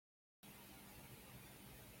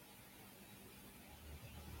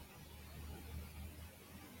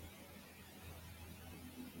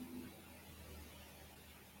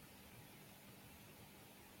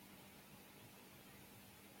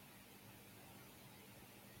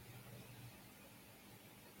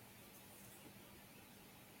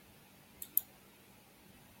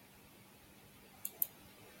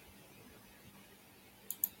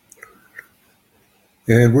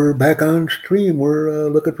And we're back on stream. We're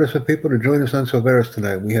looking for some people to join us on Silveris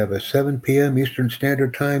tonight. We have a 7 p.m. Eastern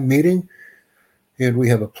Standard Time meeting, and we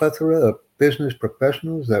have a plethora of business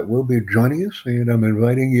professionals that will be joining us, and I'm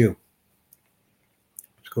inviting you.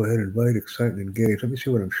 Let's go ahead and invite, excite, and engage. Let me see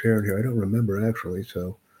what I'm sharing here. I don't remember actually,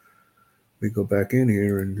 so we go back in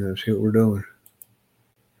here and see what we're doing.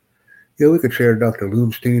 Yeah, we could share Dr.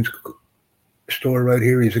 Loomstein's store right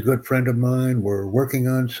here. He's a good friend of mine. We're working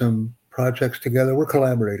on some projects together. We're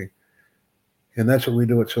collaborating. And that's what we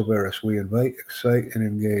do at Silveris. We invite, excite, and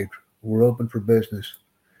engage. We're open for business.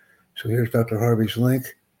 So here's Dr. Harvey's link.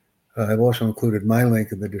 I've also included my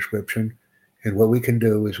link in the description. And what we can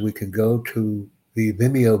do is we can go to the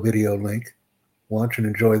Vimeo video link, watch and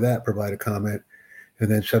enjoy that, provide a comment,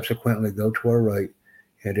 and then subsequently go to our right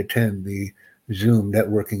and attend the Zoom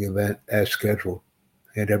networking event as scheduled.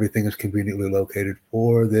 And everything is conveniently located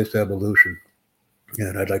for this evolution.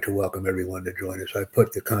 And I'd like to welcome everyone to join us. I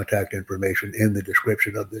put the contact information in the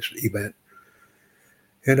description of this event,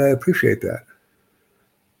 and I appreciate that.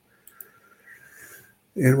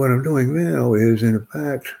 And what I'm doing now is, in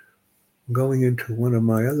fact, going into one of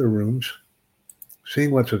my other rooms,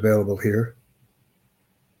 seeing what's available here,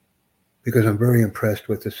 because I'm very impressed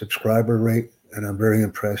with the subscriber rate, and I'm very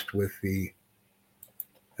impressed with the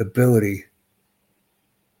ability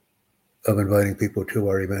of inviting people to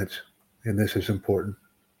our events. And this is important.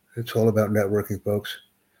 It's all about networking, folks.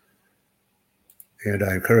 And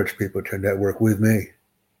I encourage people to network with me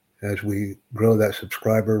as we grow that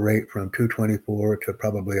subscriber rate from 224 to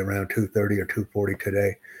probably around 230 or 240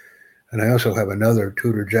 today. And I also have another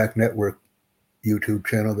Tutor Jack Network YouTube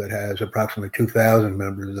channel that has approximately 2,000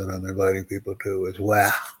 members that I'm inviting people to as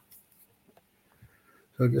well.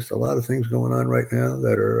 So just a lot of things going on right now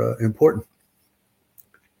that are important.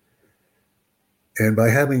 And by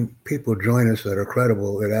having people join us that are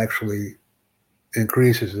credible, it actually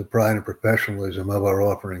increases the pride and professionalism of our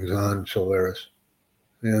offerings on Solaris.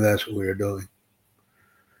 And that's what we are doing.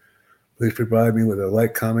 Please provide me with a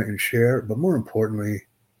like, comment, and share. But more importantly,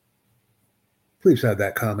 please have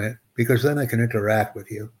that comment, because then I can interact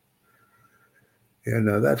with you.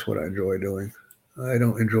 And that's what I enjoy doing. I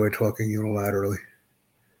don't enjoy talking unilaterally.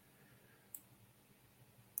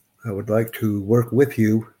 I would like to work with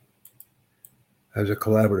you as a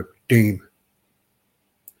collaborative team.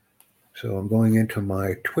 So I'm going into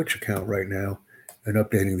my Twitch account right now and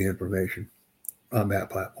updating the information on that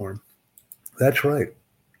platform. That's right.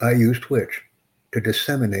 I use Twitch to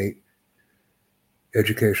disseminate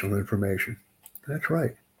educational information. That's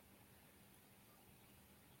right.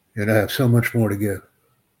 And I have so much more to give.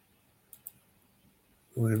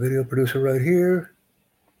 Going to video producer right here.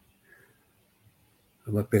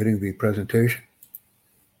 I'm updating the presentation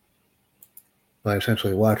by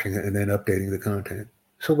essentially watching it and then updating the content.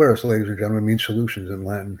 Silveris, ladies and gentlemen, means solutions in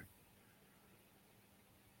Latin.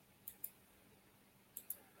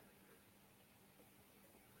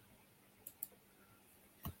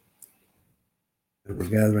 We're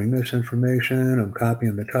gathering this information. I'm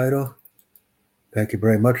copying the title. Thank you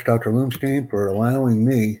very much, Dr. Loomstein, for allowing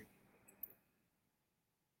me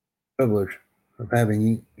the privilege of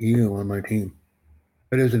having you on my team.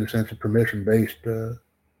 It is, in a sense, a permission-based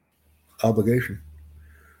obligation.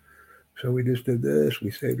 So we just did this.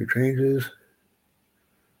 We saved the changes.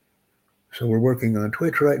 So we're working on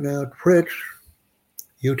Twitch right now, Twitch,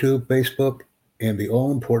 YouTube, Facebook, and the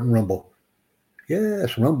all-important Rumble.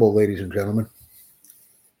 Yes, Rumble, ladies and gentlemen.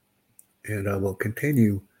 And I will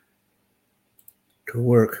continue to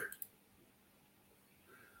work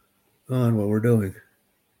on what we're doing.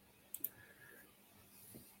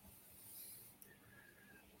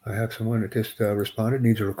 I have someone that just responded,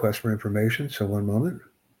 needs a request for information. So one moment.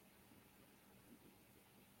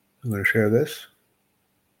 I'm going to share this.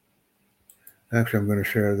 Actually, I'm going to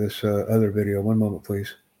share this other video. One moment,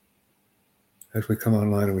 please. As we come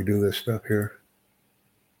online and we do this stuff here.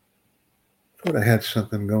 I thought I had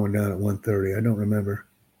something going down at 1:30. I don't remember.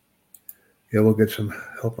 Yeah, we'll get some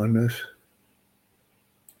help on this.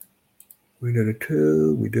 We did a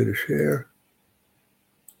 2. We did a share.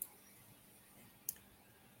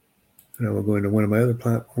 And I will go into one of my other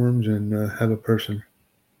platforms and have a person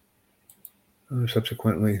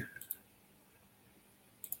subsequently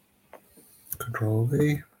Control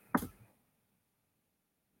V.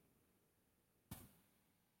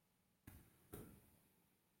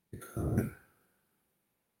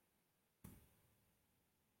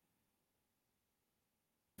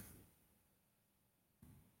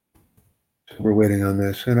 We're waiting on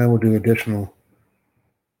this, and I will do additional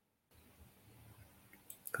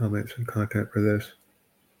comments and content for this.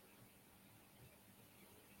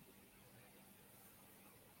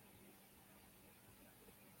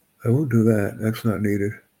 I won't do that. That's not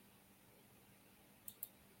needed.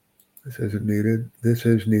 This isn't needed. This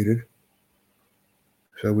is needed.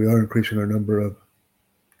 So we are increasing our number of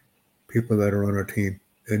people that are on our team,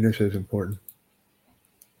 and this is important.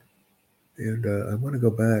 And I want to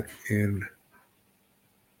go back and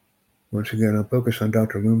once again, I'm focused on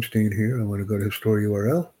Dr. Loomstein here. I want to go to his store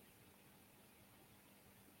URL.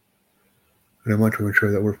 And I want to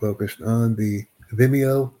ensure that we're focused on the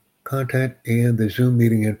Vimeo content and the Zoom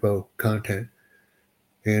meeting info content.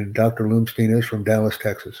 And Dr. Loomstein is from Dallas,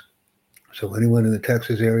 Texas. So anyone in the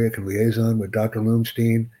Texas area can liaison with Dr.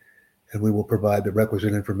 Loomstein, and we will provide the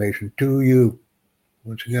requisite information to you.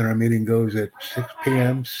 Once again, our meeting goes at 6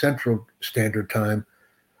 p.m. Central Standard Time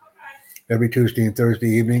every Tuesday and Thursday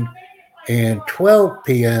evening, and 12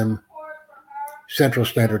 p.m. Central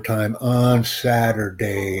Standard Time on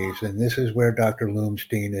Saturdays. And this is where Dr.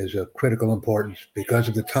 Loomstein is of critical importance because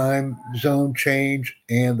of the time zone change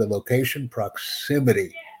and the location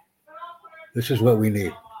proximity. This is what we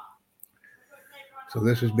need. So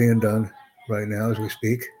this is being done right now as we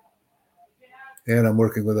speak. And I'm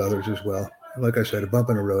working with others as well. Like I said, a bump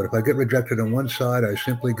in the road. If I get rejected on one side, I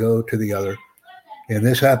simply go to the other. And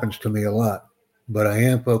this happens to me a lot. But I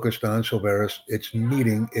am focused on Silveris, its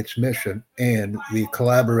meeting, its mission, and the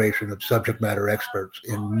collaboration of subject matter experts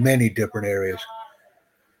in many different areas.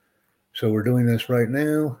 So we're doing this right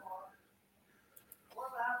now.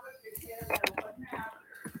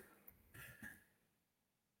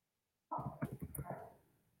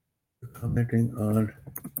 Commenting on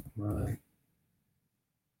my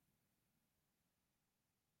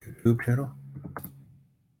YouTube channel.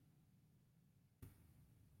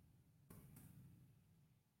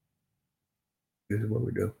 This is what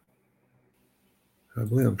we do. I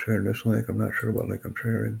believe I'm sharing this link. I'm not sure what link I'm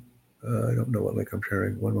sharing. I don't know what link I'm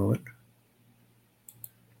sharing. One moment.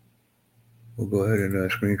 We'll go ahead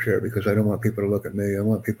and screen share it because I don't want people to look at me. I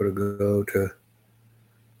want people to go to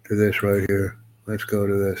this right here. Let's go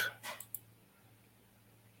to this.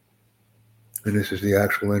 And this is the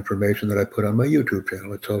actual information that I put on my YouTube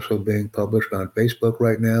channel. It's also being published on Facebook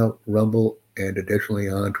right now, Rumble, and additionally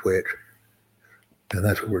on Twitch. And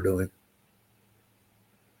that's what we're doing.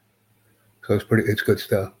 So it's good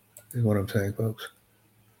stuff, is what I'm saying, folks.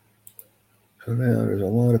 So now there's a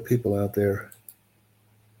lot of people out there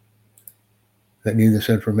that need this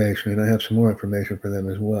information, and I have some more information for them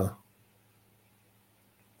as well.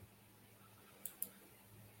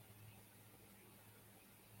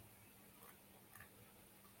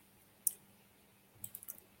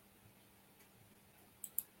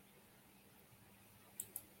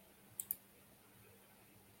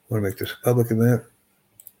 I want to make this a public event,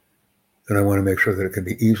 and I want to make sure that it can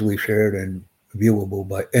be easily shared and viewable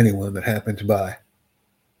by anyone that happens by,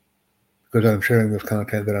 because I'm sharing this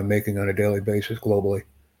content that I'm making on a daily basis globally.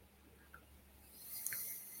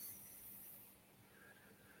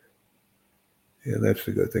 Yeah, that's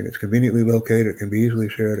the good thing. It's conveniently located. It can be easily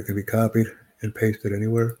shared. It can be copied and pasted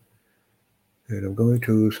anywhere. And I'm going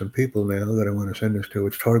to some people now that I want to send this to.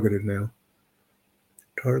 It's targeted now.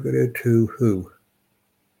 Targeted to who?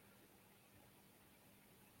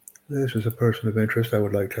 This is a person of interest I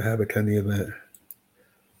would like to have attend the event.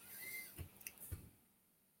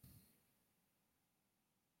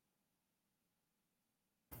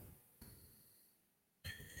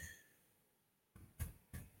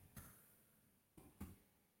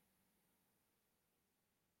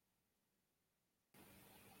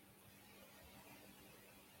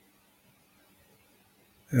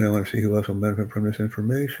 And I want to see who else will benefit from this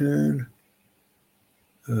information.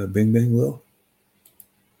 Bing Bing will.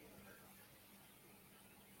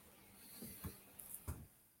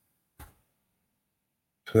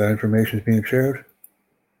 So that information is being shared.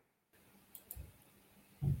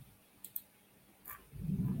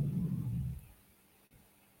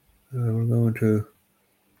 We're going to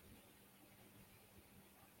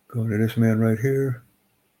go to this man right here.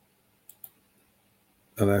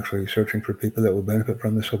 I'm actually searching for people that will benefit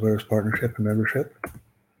from the Silveris partnership and membership.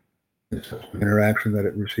 It's interaction that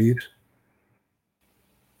it receives.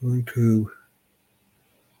 I'm going to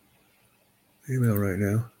email right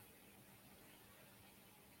now.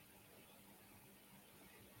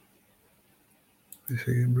 Let's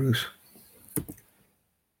see, Bruce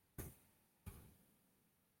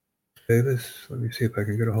Davis. Let me see if I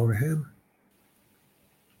can get a hold of him.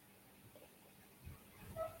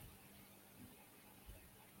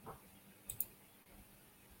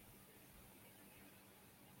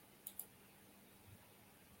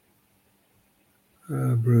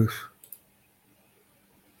 Bruce.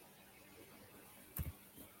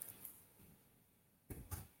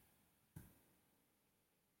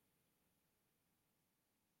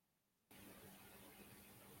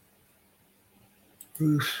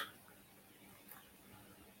 Bruce.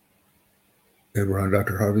 And we're on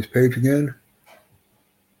Dr. Harvey's page again.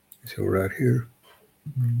 So we're out here.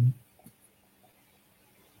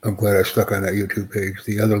 I'm glad I stuck on that YouTube page.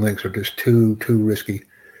 The other links are just too risky.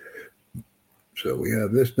 So we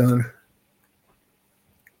have this done.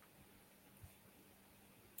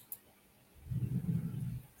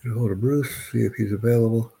 Get a hold of Bruce, see if he's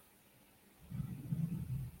available.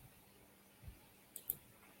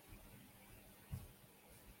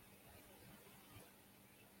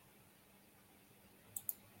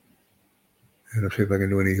 And I'll see if I can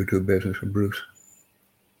do any YouTube business with Bruce.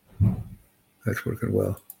 That's working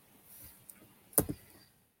well.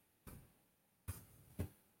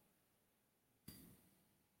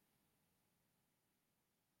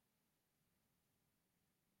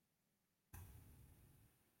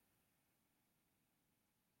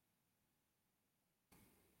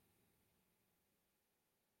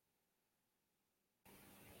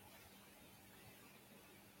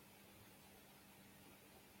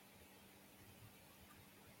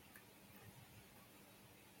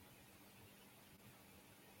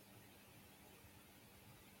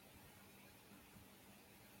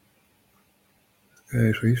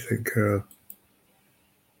 Okay, so he's taken care of.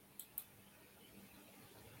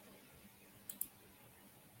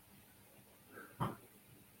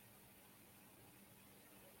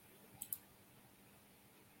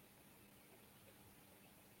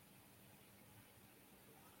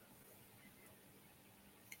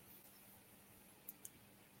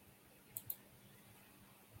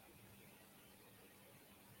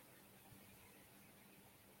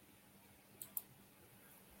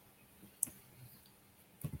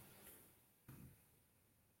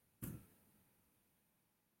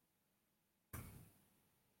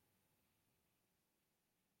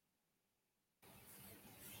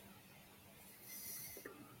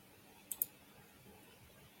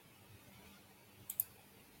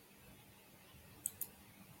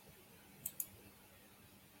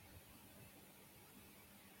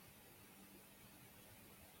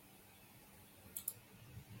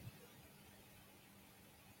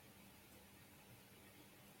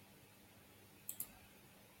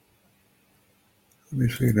 Let me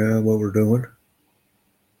see now what we're doing.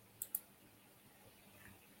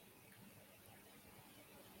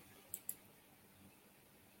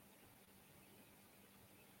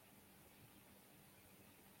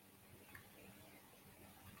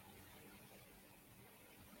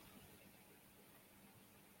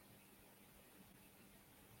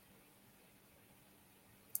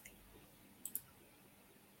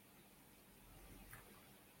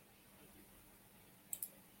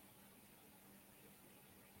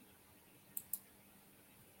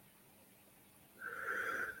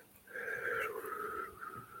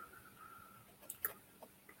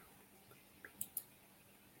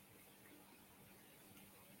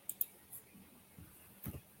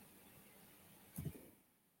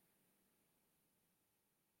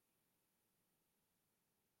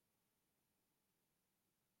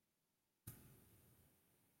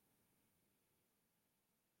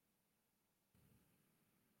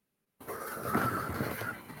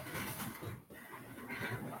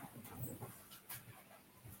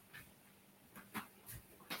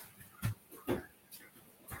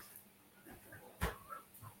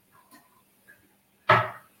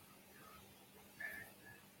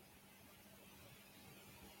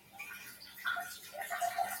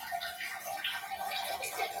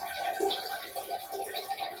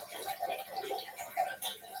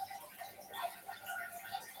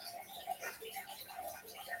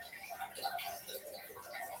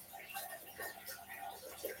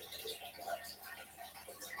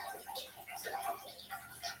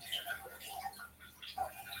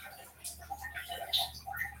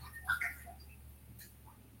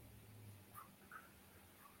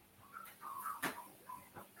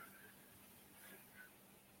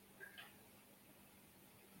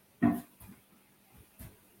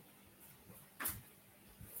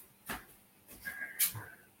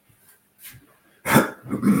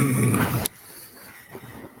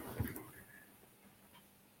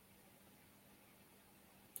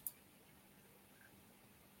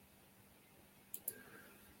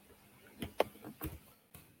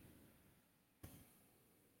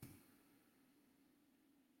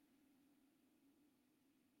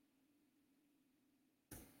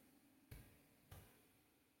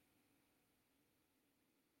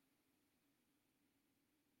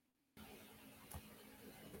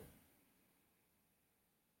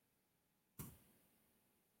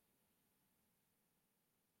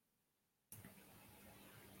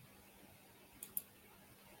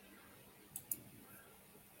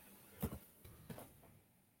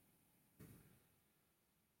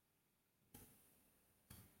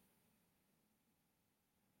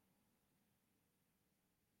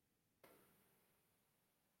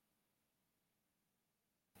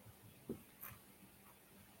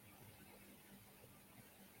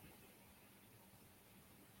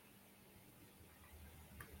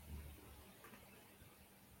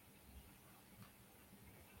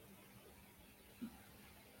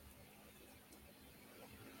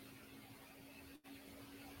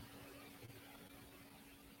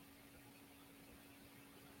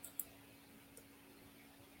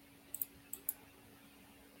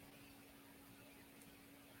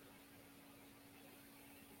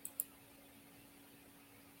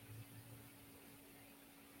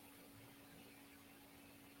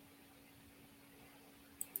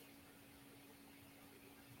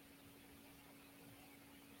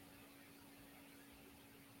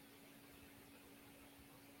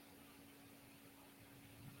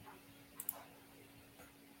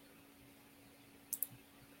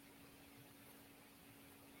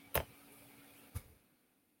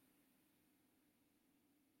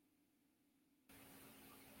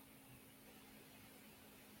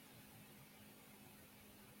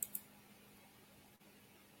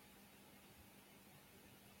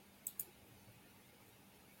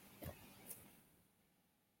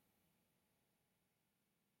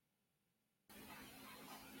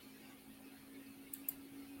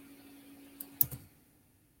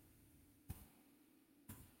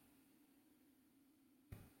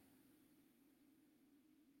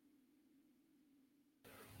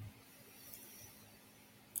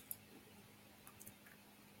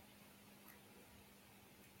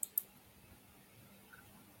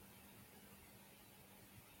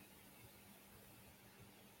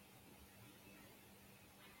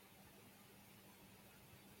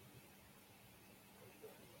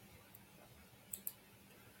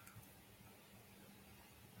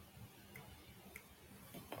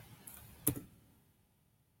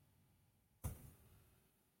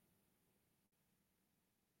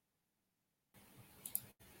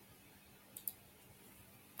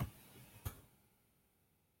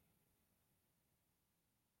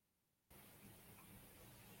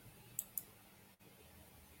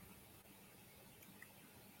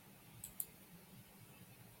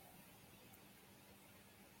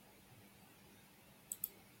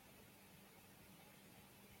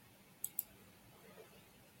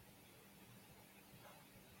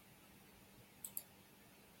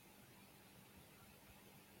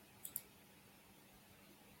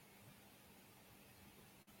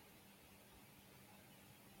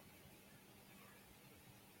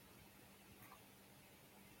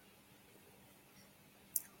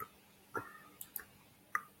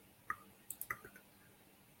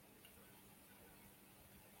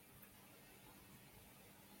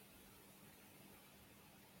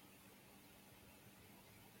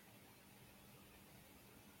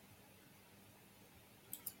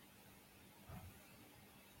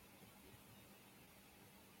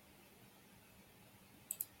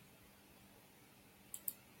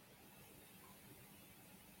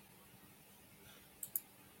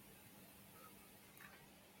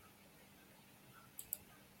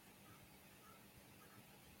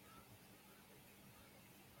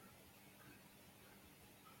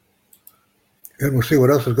 And we'll see what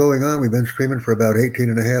else is going on. We've been streaming for about 18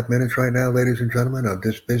 and a half minutes right now, ladies and gentlemen. I'm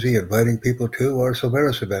just busy inviting people to our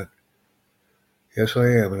Silveris event. Yes, I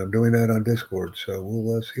am, and I'm doing that on Discord, so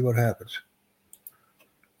we'll see what happens.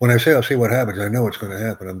 When I say I'll see what happens, I know what's going to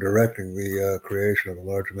happen. I'm directing the creation of a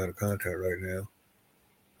large amount of content right now.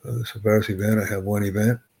 The Silveris event, I have one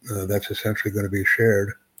event that's essentially going to be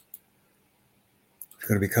shared. It's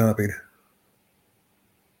going to be copied.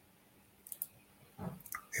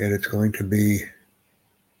 And it's going to be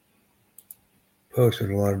posted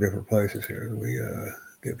in a lot of different places here. We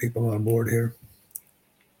get people on board here.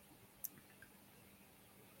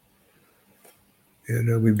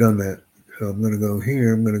 And we've done that. So I'm going to go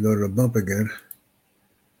here. I'm going to go to the bump again.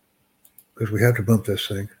 Because we have to bump this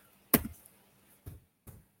thing.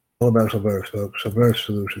 All about Silveris, folks. Silveris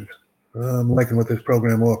Solutions. I'm liking what this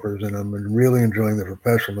program offers, and I'm really enjoying the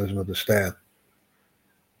professionalism of the staff.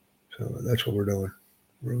 So that's what we're doing.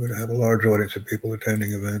 We're going to have a large audience of people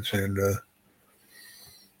attending events, and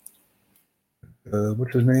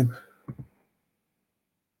what's his name?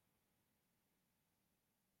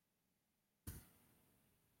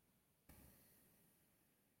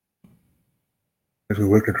 As we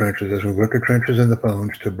work the trenches in the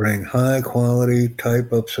phones to bring high quality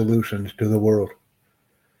type of solutions to the world.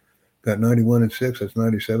 Got 91 and 6, that's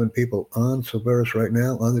 97 people on Silveris right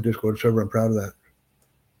now on the Discord server. I'm proud of that.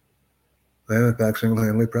 I am, in fact,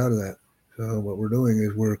 single-handedly proud of that. So what we're doing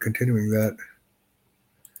is we're continuing that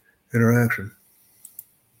interaction.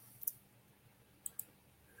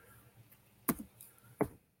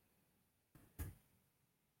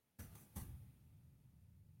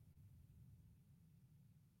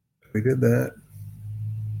 We did that.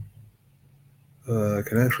 I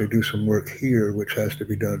can actually do some work here, which has to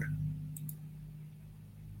be done.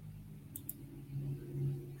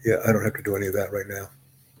 Yeah, I don't have to do any of that right now.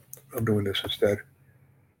 I'm doing this instead.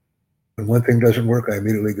 When one thing doesn't work, I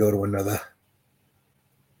immediately go to another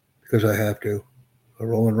because I have to. A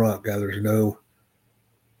rolling rock gathers no.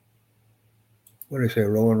 What do they say? A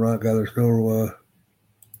rolling rock gathers no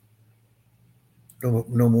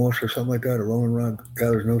moss or something like that. A rolling rock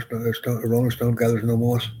gathers no stone. A rolling stone gathers no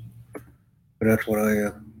moss. And that's what I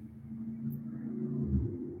am.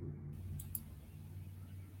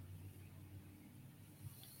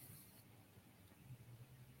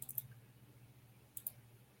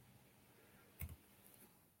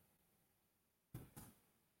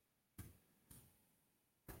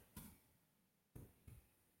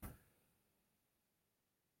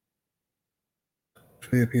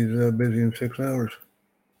 See if he's busy in 6 hours.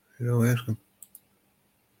 You know, ask him.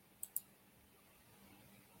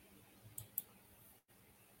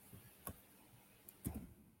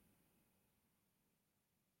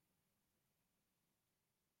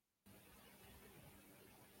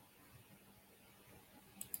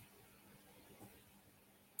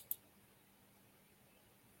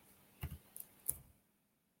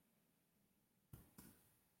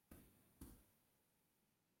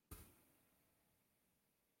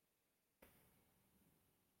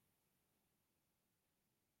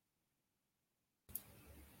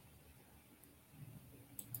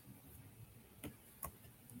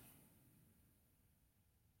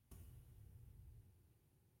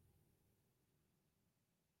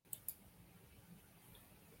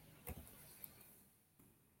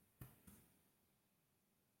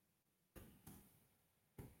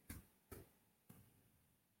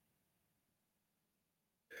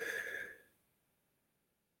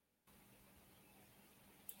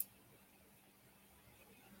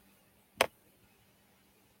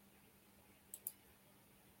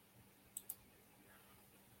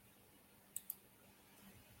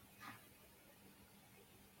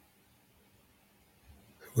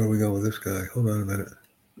 Where are we going with this guy? Hold on a minute.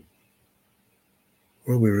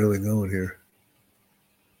 Where are we really going here?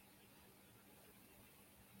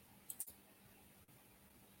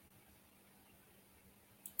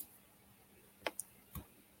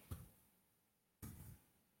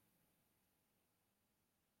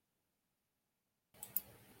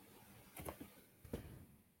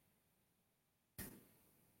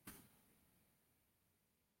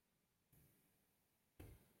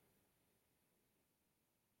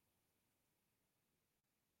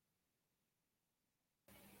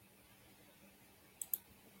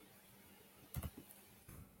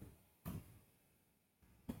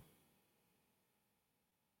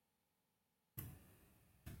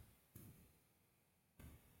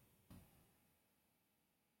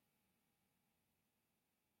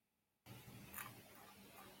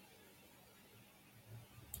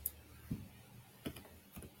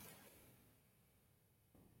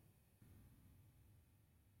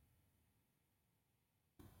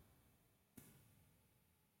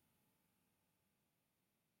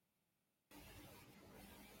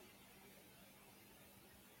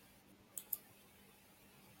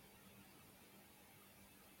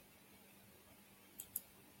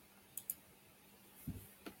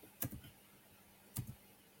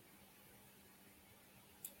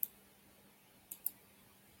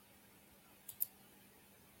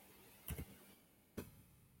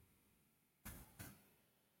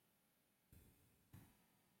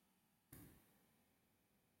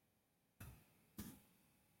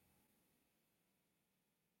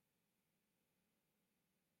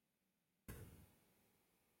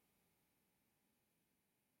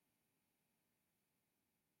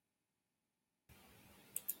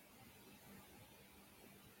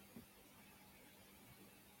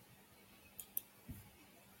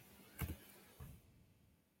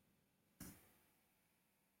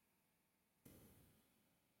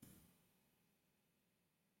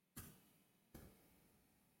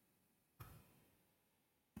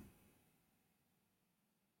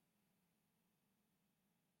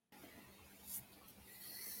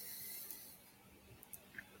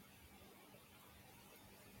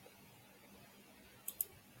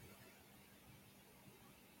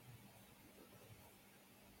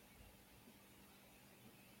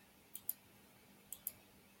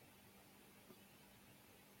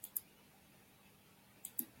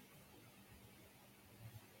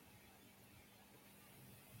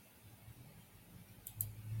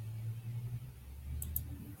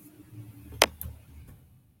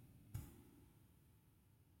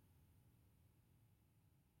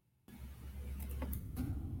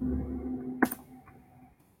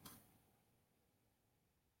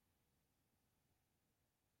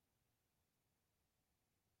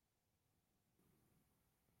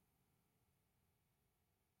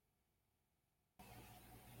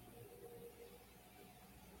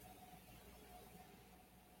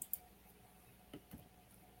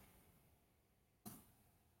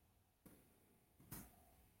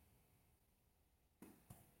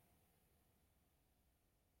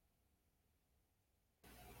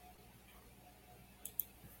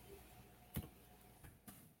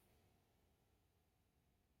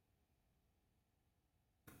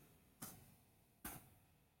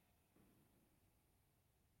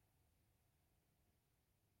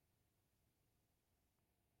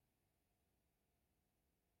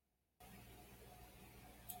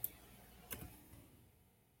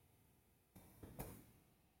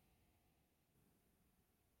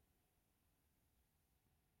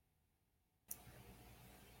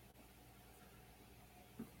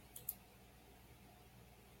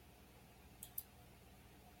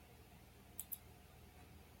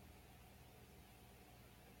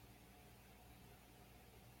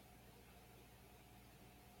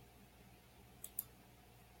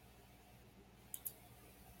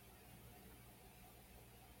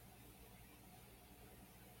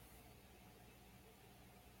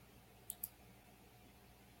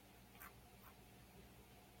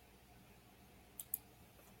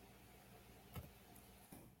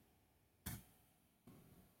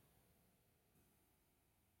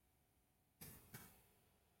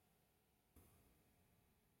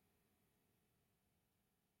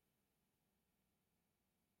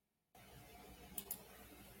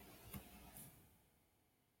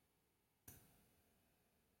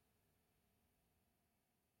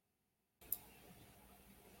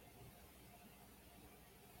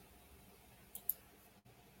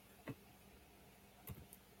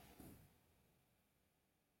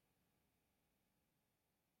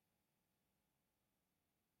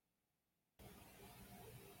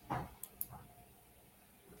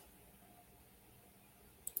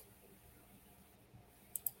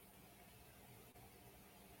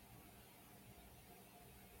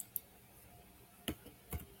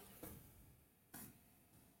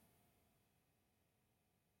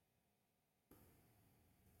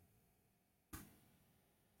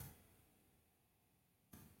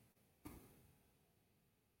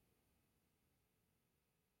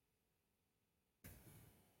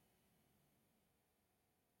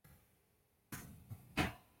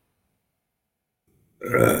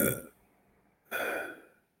 Uh,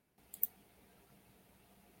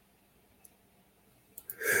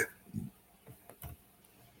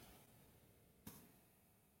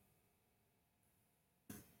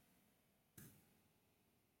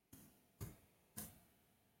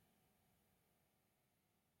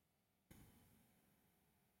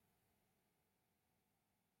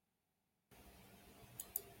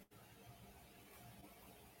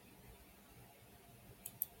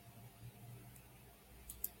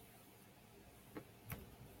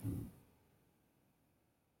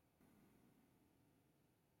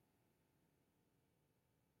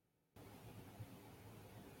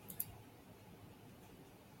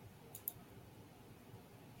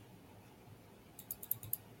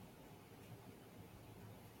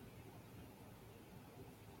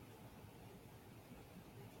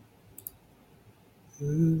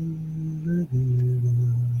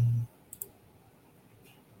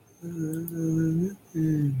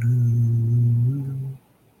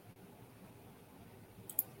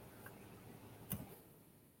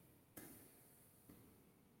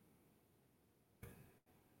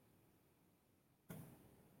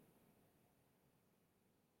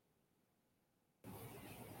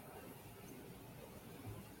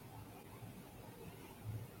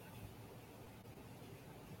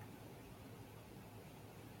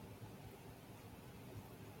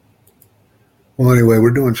 well, anyway, we're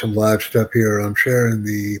doing some live stuff here. I'm sharing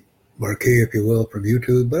the marquee, if you will, from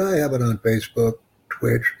YouTube, but I have it on Facebook,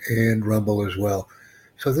 Twitch, and Rumble as well.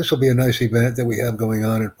 So this will be a nice event that we have going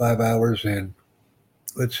on in 5 hours and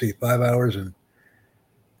let's see, 5 hours and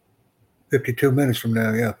 52 minutes from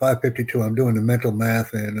now. Yeah, 5:52. I'm doing the mental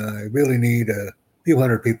math, and I really need a few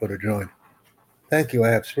hundred people to join. Thank you. I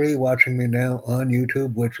have 3 watching me now on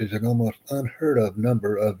YouTube, which is an almost unheard of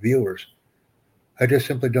number of viewers. I just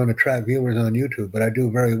simply don't attract viewers on YouTube, but I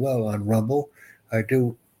do very well on Rumble. I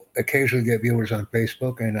do occasionally get viewers on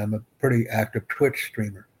Facebook, and I'm a pretty active Twitch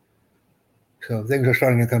streamer. So things are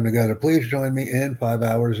starting to come together. Please join me in 5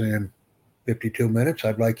 hours and 52 minutes.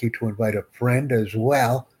 I'd like you to invite a friend as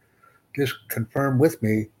well. Just confirm with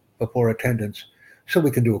me before attendance so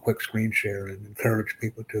we can do a quick screen share and encourage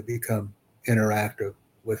people to become interactive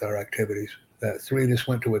with our activities. That 3 just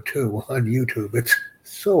went to a 2 on YouTube. It's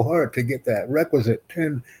so hard to get that requisite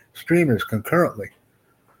 10 streamers concurrently.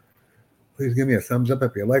 Please give me a thumbs up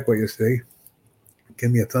if you like what you see.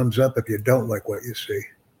 Give me a thumbs up if you don't like what you see.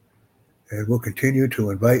 And we'll continue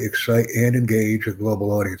to invite, excite, and engage a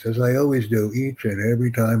global audience, as I always do each and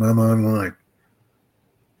every time I'm online.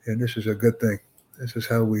 And this is a good thing. This is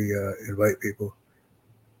how we invite people.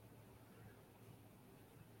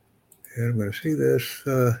 And I'm going to see this.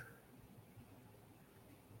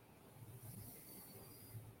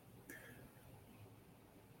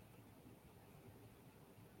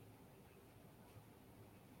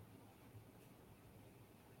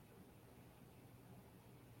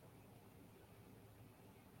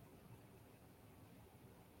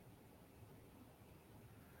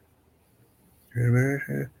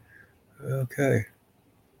 Okay.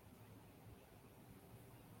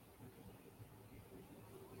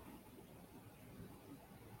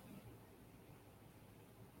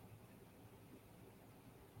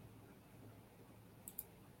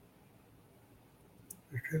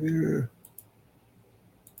 Distributor.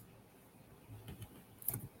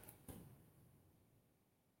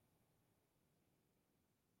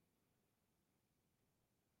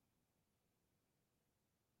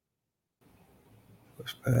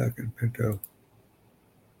 Let's back and Pinto.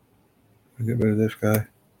 I'll get rid of this guy.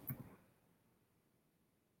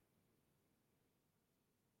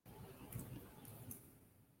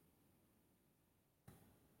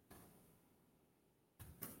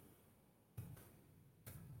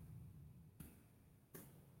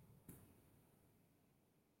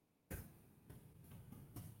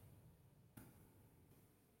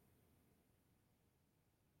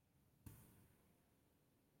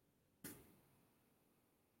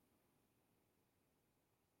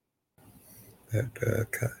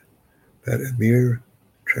 That that Amir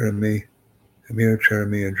Cherami,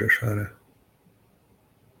 and Joshana.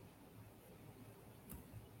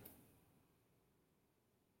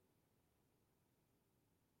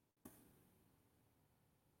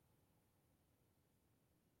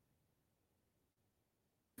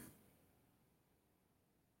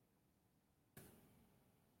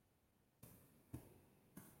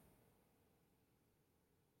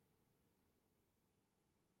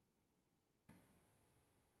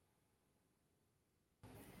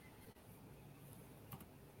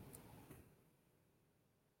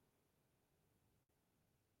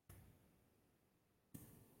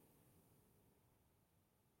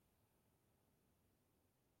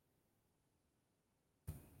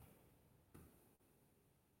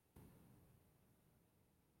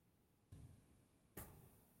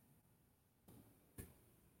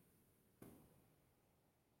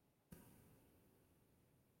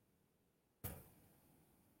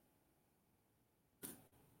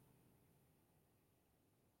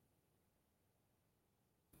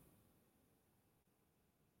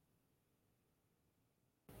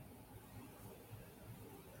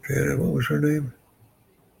 And what was her name?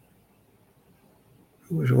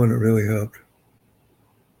 Who was the one that really helped?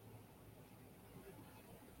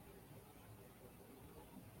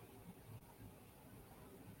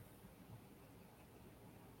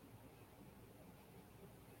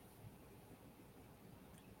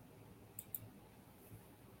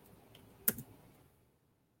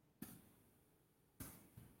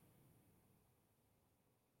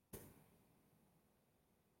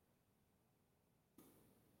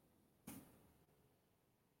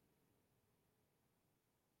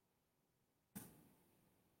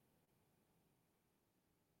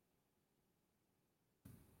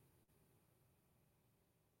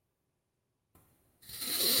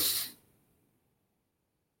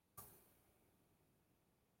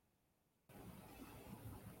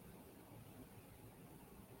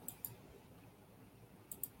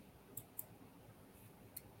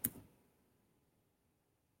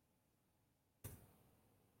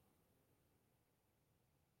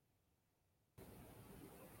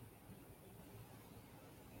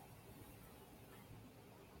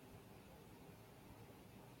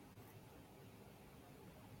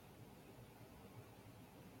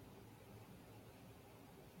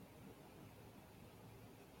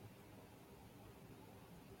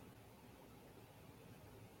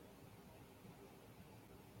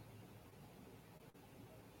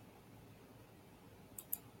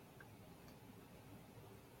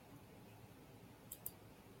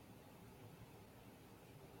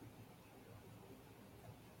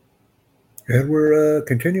 And we're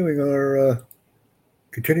continuing our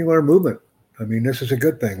movement. I mean, this is a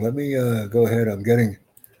good thing. Let me go ahead. I'm getting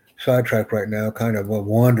sidetracked right now, kind of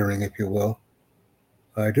wandering, if you will.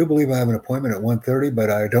 I do believe I have an appointment at 1:30, but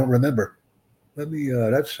I don't remember. Let me.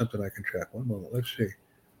 That's something I can check. One moment. Let's see.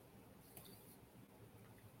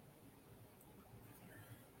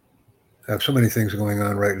 I have so many things going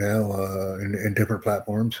on right now in different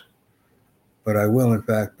platforms, but I will, in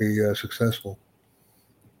fact, be successful.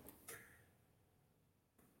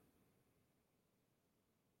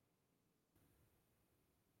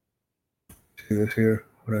 See this here?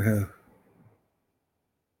 What I have?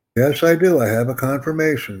 Yes, I do. I have a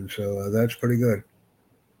confirmation, so that's pretty good.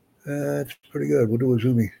 That's pretty good. We'll do a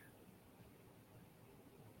zoomie,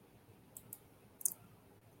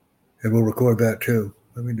 and we'll record that too.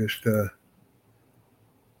 Let me just see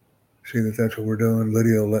that that's what we're doing.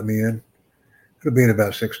 Lydia will let me in. It'll be in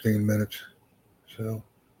about 16 minutes. So,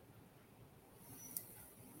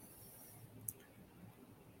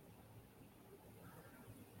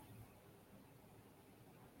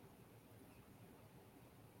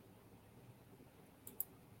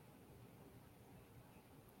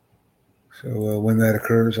 when that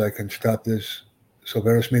occurs, I can stop this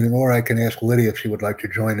Silveris meeting, or I can ask Lydia if she would like to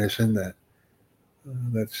join us in that.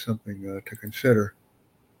 That's something to consider.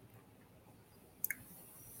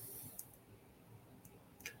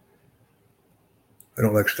 I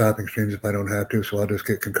don't like stopping streams if I don't have to, so I'll just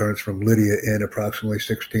get concurrence from Lydia in approximately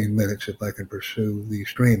 16 minutes if I can pursue the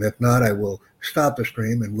stream. If not, I will stop the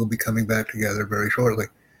stream and we'll be coming back together very shortly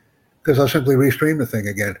because I'll simply restream the thing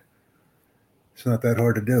again. It's not that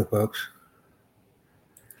hard to do, folks.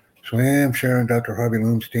 Swam, Sharon, Dr. Harvey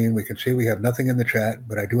Loomstein. We can see we have nothing in the chat,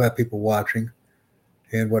 but I do have people watching.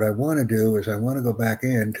 And what I want to do is I want to go back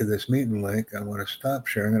into this meeting link. I want to stop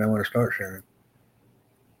sharing and I want to start sharing.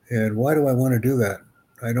 And why do I want to do that?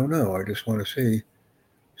 I don't know. I just want to see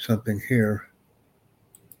something here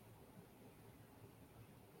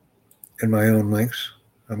in my own links.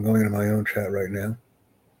 I'm going into my own chat right now.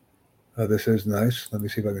 This is nice. Let me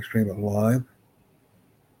see if I can stream it live.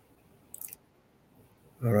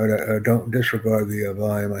 All right. I don't disregard the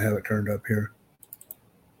volume. I have it turned up here.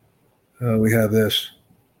 We have this.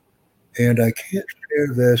 And I can't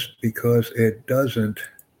share this because it doesn't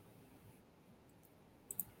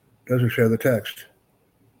share the text.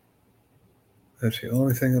 That's the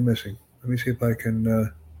only thing I'm missing. Let me see if I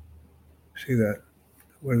can see that.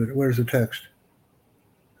 Where's the text?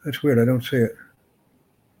 That's weird. I don't see it.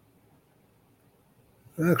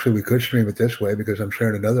 Actually, we could stream it this way because I'm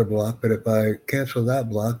sharing another block, but if I cancel that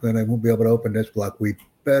block, then I won't be able to open this block. We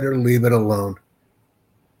better leave it alone.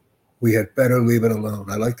 We had better leave it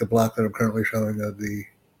alone. I like the block that I'm currently showing of the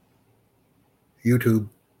YouTube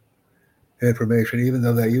information, even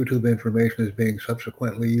though that YouTube information is being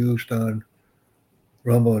subsequently used on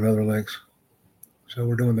Rumble and other links. So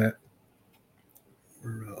we're doing that.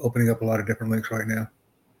 We're opening up a lot of different links right now.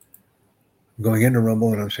 I'm going into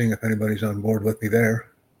Rumble and I'm seeing if anybody's on board with me there.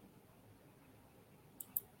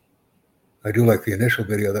 I do like the initial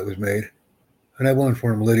video that was made. And I will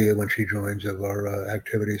inform Lydia when she joins of our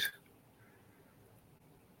activities.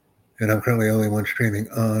 And I'm currently only one streaming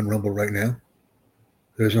on Rumble right now.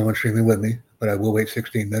 There's no one streaming with me, but I will wait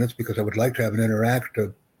 16 minutes because I would like to have an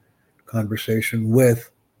interactive conversation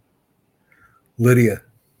with Lydia.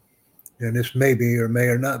 And this may be or may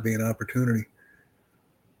or not be an opportunity.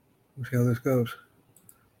 We'll see how this goes.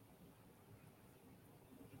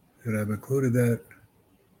 And I've included that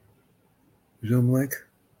Zoom link.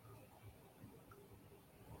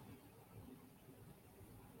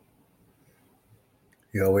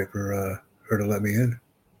 Yeah, I'll wait for her to let me in.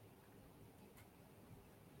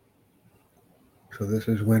 So this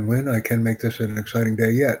is win-win. I can make this an exciting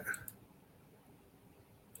day yet.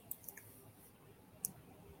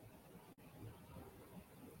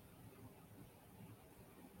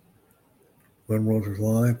 One World is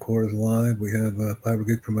live, Core is live. We have a 5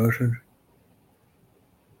 gig promotion.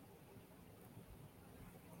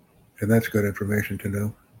 And that's good information to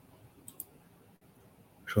know.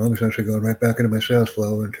 So I'm essentially going right back into my sales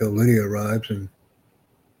flow until Lydia arrives, and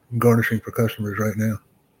I'm garnishing for customers right now.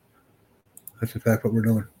 That's in fact what we're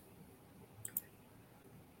doing.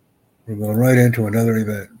 We're going right into another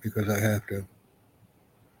event because I have to.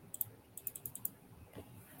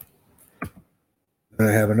 And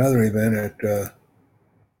I have another event at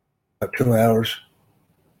about 2 hours,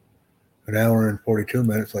 an hour and 42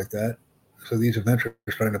 minutes like that. So these events are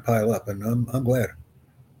starting to pile up, and I'm glad.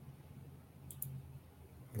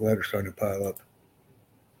 I'm glad they're starting to pile up.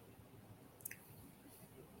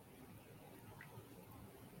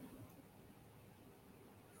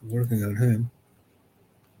 I'm working on him.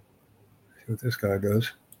 See what this guy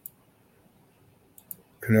does.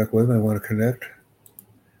 Connect with him. I want to connect.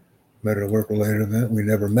 Met at a work-related event. We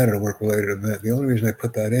never met at a work-related event. The only reason I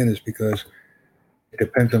put that in is because it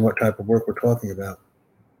depends on what type of work we're talking about.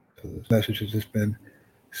 So this message has just been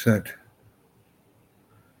sent.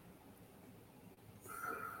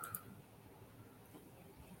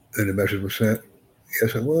 And the message was sent.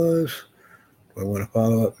 Yes, it was. Do I want to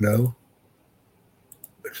follow up? No.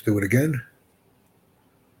 Let's do it again.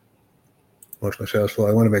 Launch my sales flow.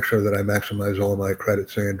 I want to make sure that I maximize all my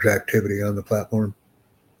credits and activity on the platform.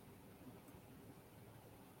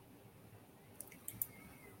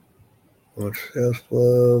 Launch sales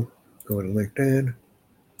flow. Go to LinkedIn.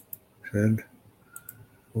 Send.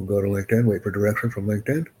 We'll go to LinkedIn. Wait for direction from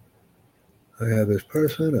LinkedIn. I have this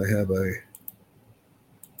person. I have a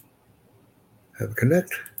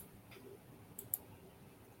connect.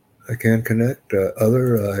 I can connect.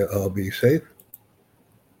 I'll be safe.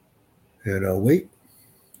 And I'll wait.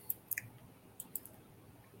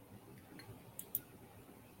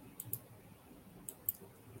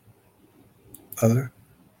 Other.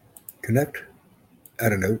 Connect.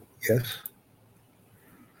 Add a note. Yes.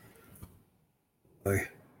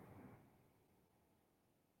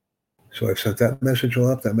 So I've sent that message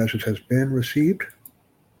off. That message has been received.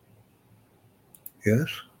 Yes.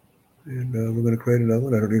 And we're going to create another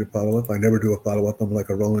one. I don't need a follow-up. I never do a follow-up. I'm like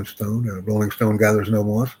a Rolling Stone. A Rolling Stone gathers no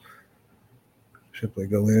moss. Simply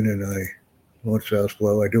go in and I launch sales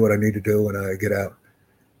flow. I do what I need to do and I get out.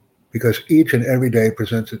 Because each and every day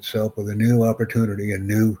presents itself with a new opportunity and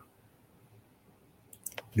new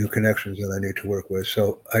connections that I need to work with.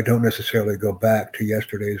 So I don't necessarily go back to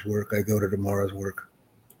yesterday's work. I go to tomorrow's work.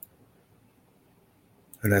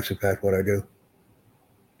 And that's in fact what I do.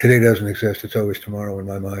 Today doesn't exist. It's always tomorrow in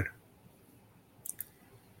my mind.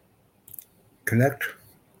 Connect.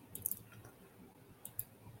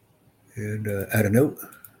 And add a note.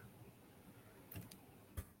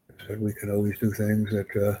 So we can always do things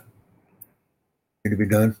that need to be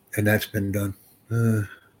done. And that's been done.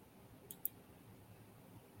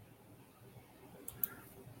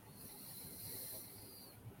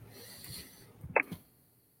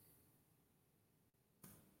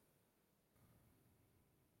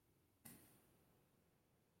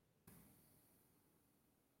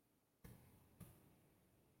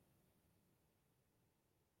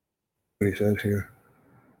 What he says here.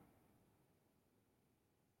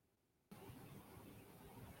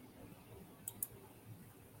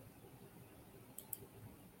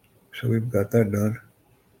 So we've got that done.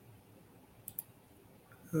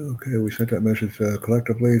 Okay, we sent that message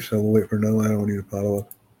collectively, so we'll wait for no. I don't need a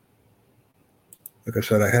follow-up. Like I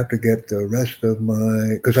said, I have to get the rest of my,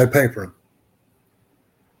 because I pay for them.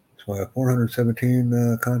 So I have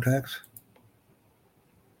 417 contacts,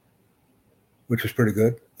 which is pretty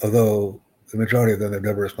good. Although the majority of them have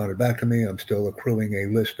never responded back to me, I'm still accruing a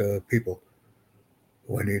list of people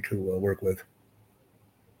who I need to work with.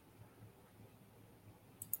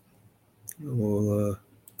 We'll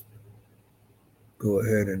go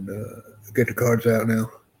ahead and get the cards out now.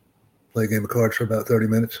 Play a game of cards for about 30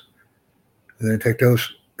 minutes. And then take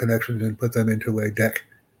those connections and put them into a deck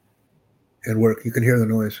and work. You can hear the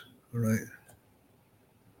noise. All right.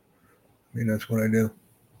 I mean, that's what I do.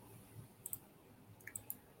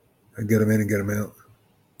 I get them in and get them out.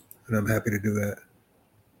 And I'm happy to do that.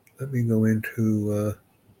 Let me go into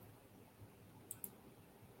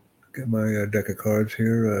get my deck of cards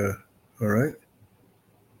here. All right.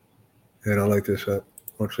 And I'll light this up.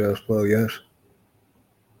 Launch sales flow, yes.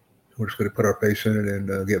 We're just going to put our face in it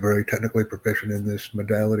and get very technically proficient in this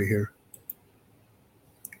modality here.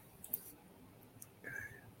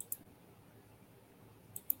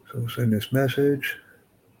 So we'll send this message.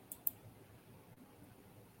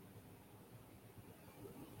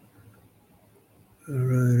 All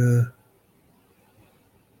right.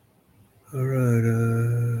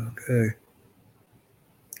 Okay.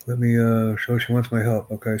 Let me show she wants my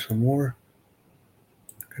help. Okay, some more.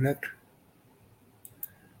 Connect.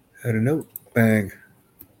 Add a note. Bang.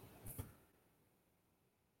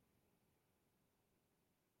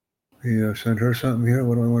 Yeah, send her something here.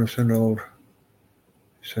 What do I want to send old?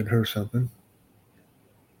 Send her something.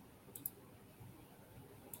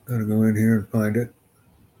 Gotta go in here and find it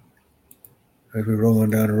as we roll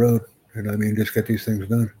on down the road. And I mean, just get these things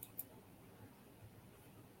done.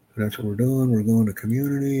 And that's what we're doing. We're going to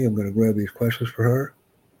community. I'm going to grab these questions for her.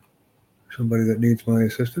 Somebody that needs my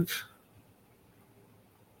assistance.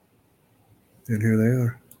 And here they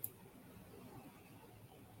are.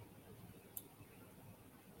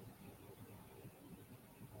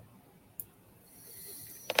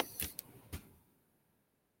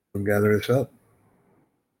 We'll gather this up.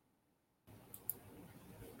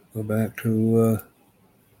 Go back to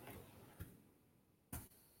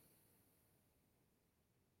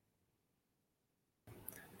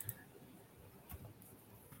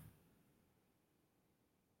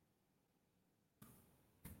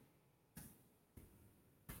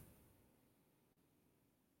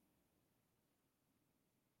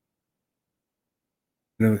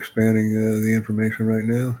I'm expanding the information right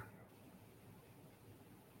now.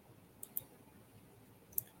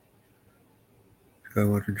 This guy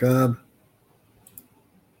wants a job.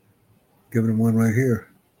 Giving him one right here.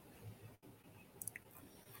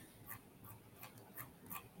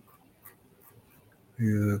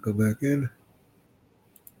 Yeah, go back in.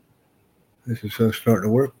 This is starting to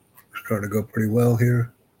work. Starting to go pretty well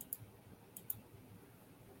here.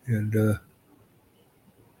 And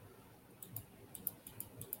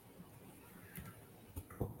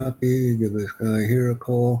copy. Give this guy here a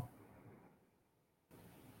call.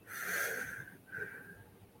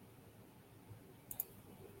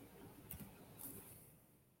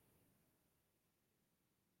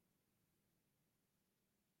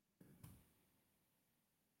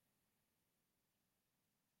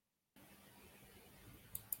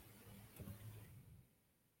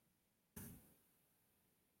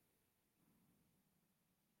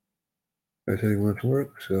 I said he wants to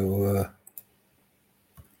work, so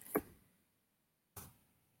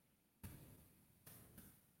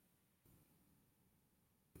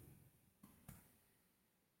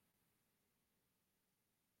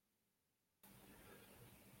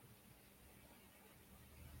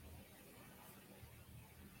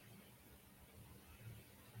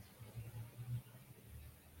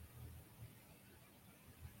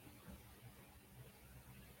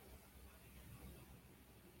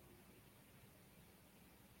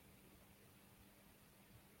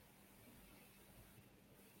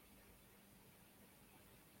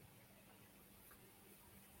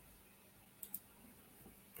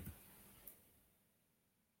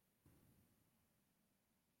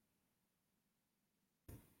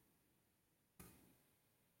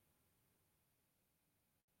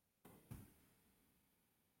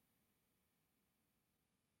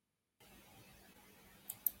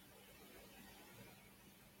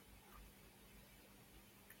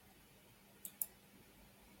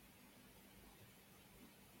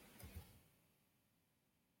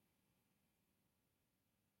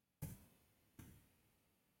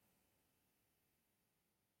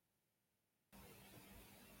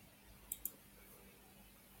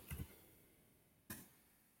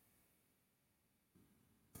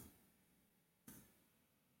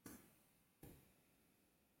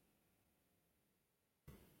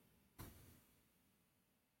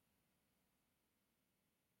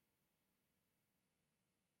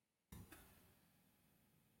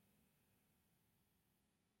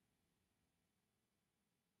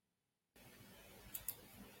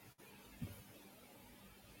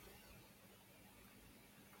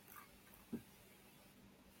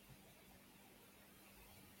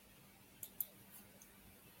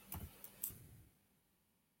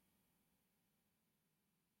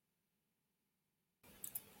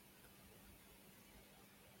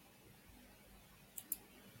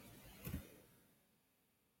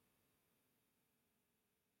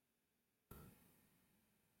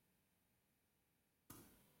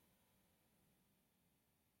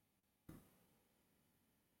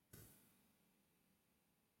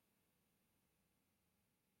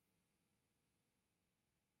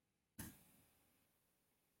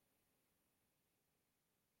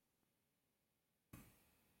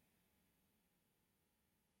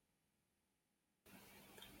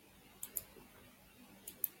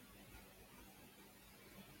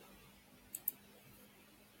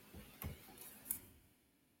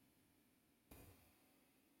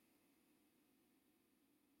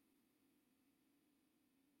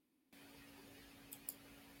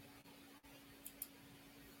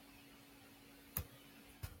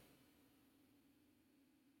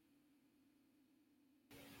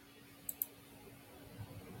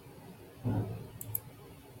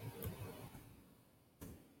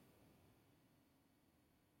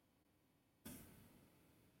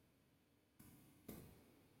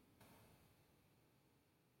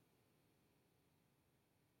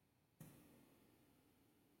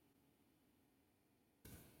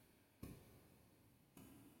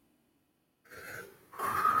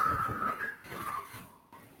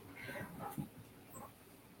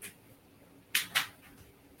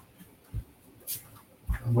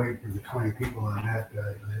I'm waiting for the 20 people on that,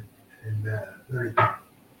 and 30 people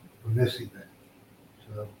from this event.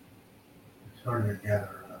 So it's starting to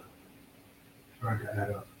gather, starting to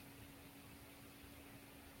add up.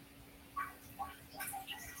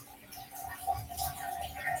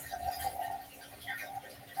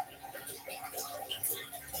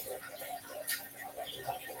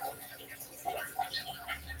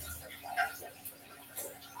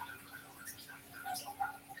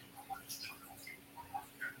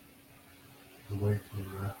 I'm waiting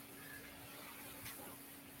for,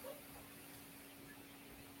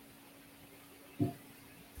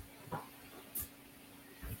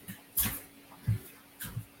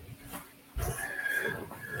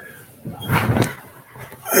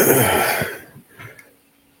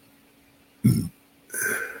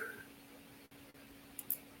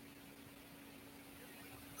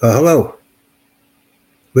 hello,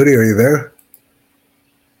 Lydia, are you there?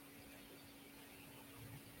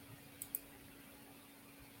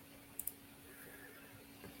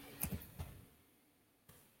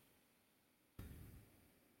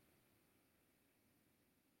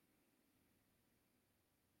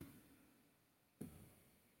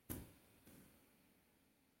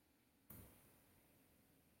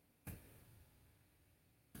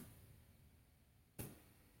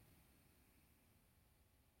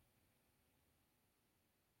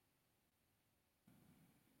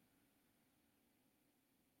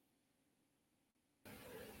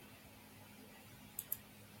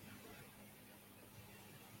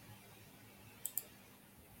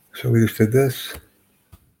 So we just did this.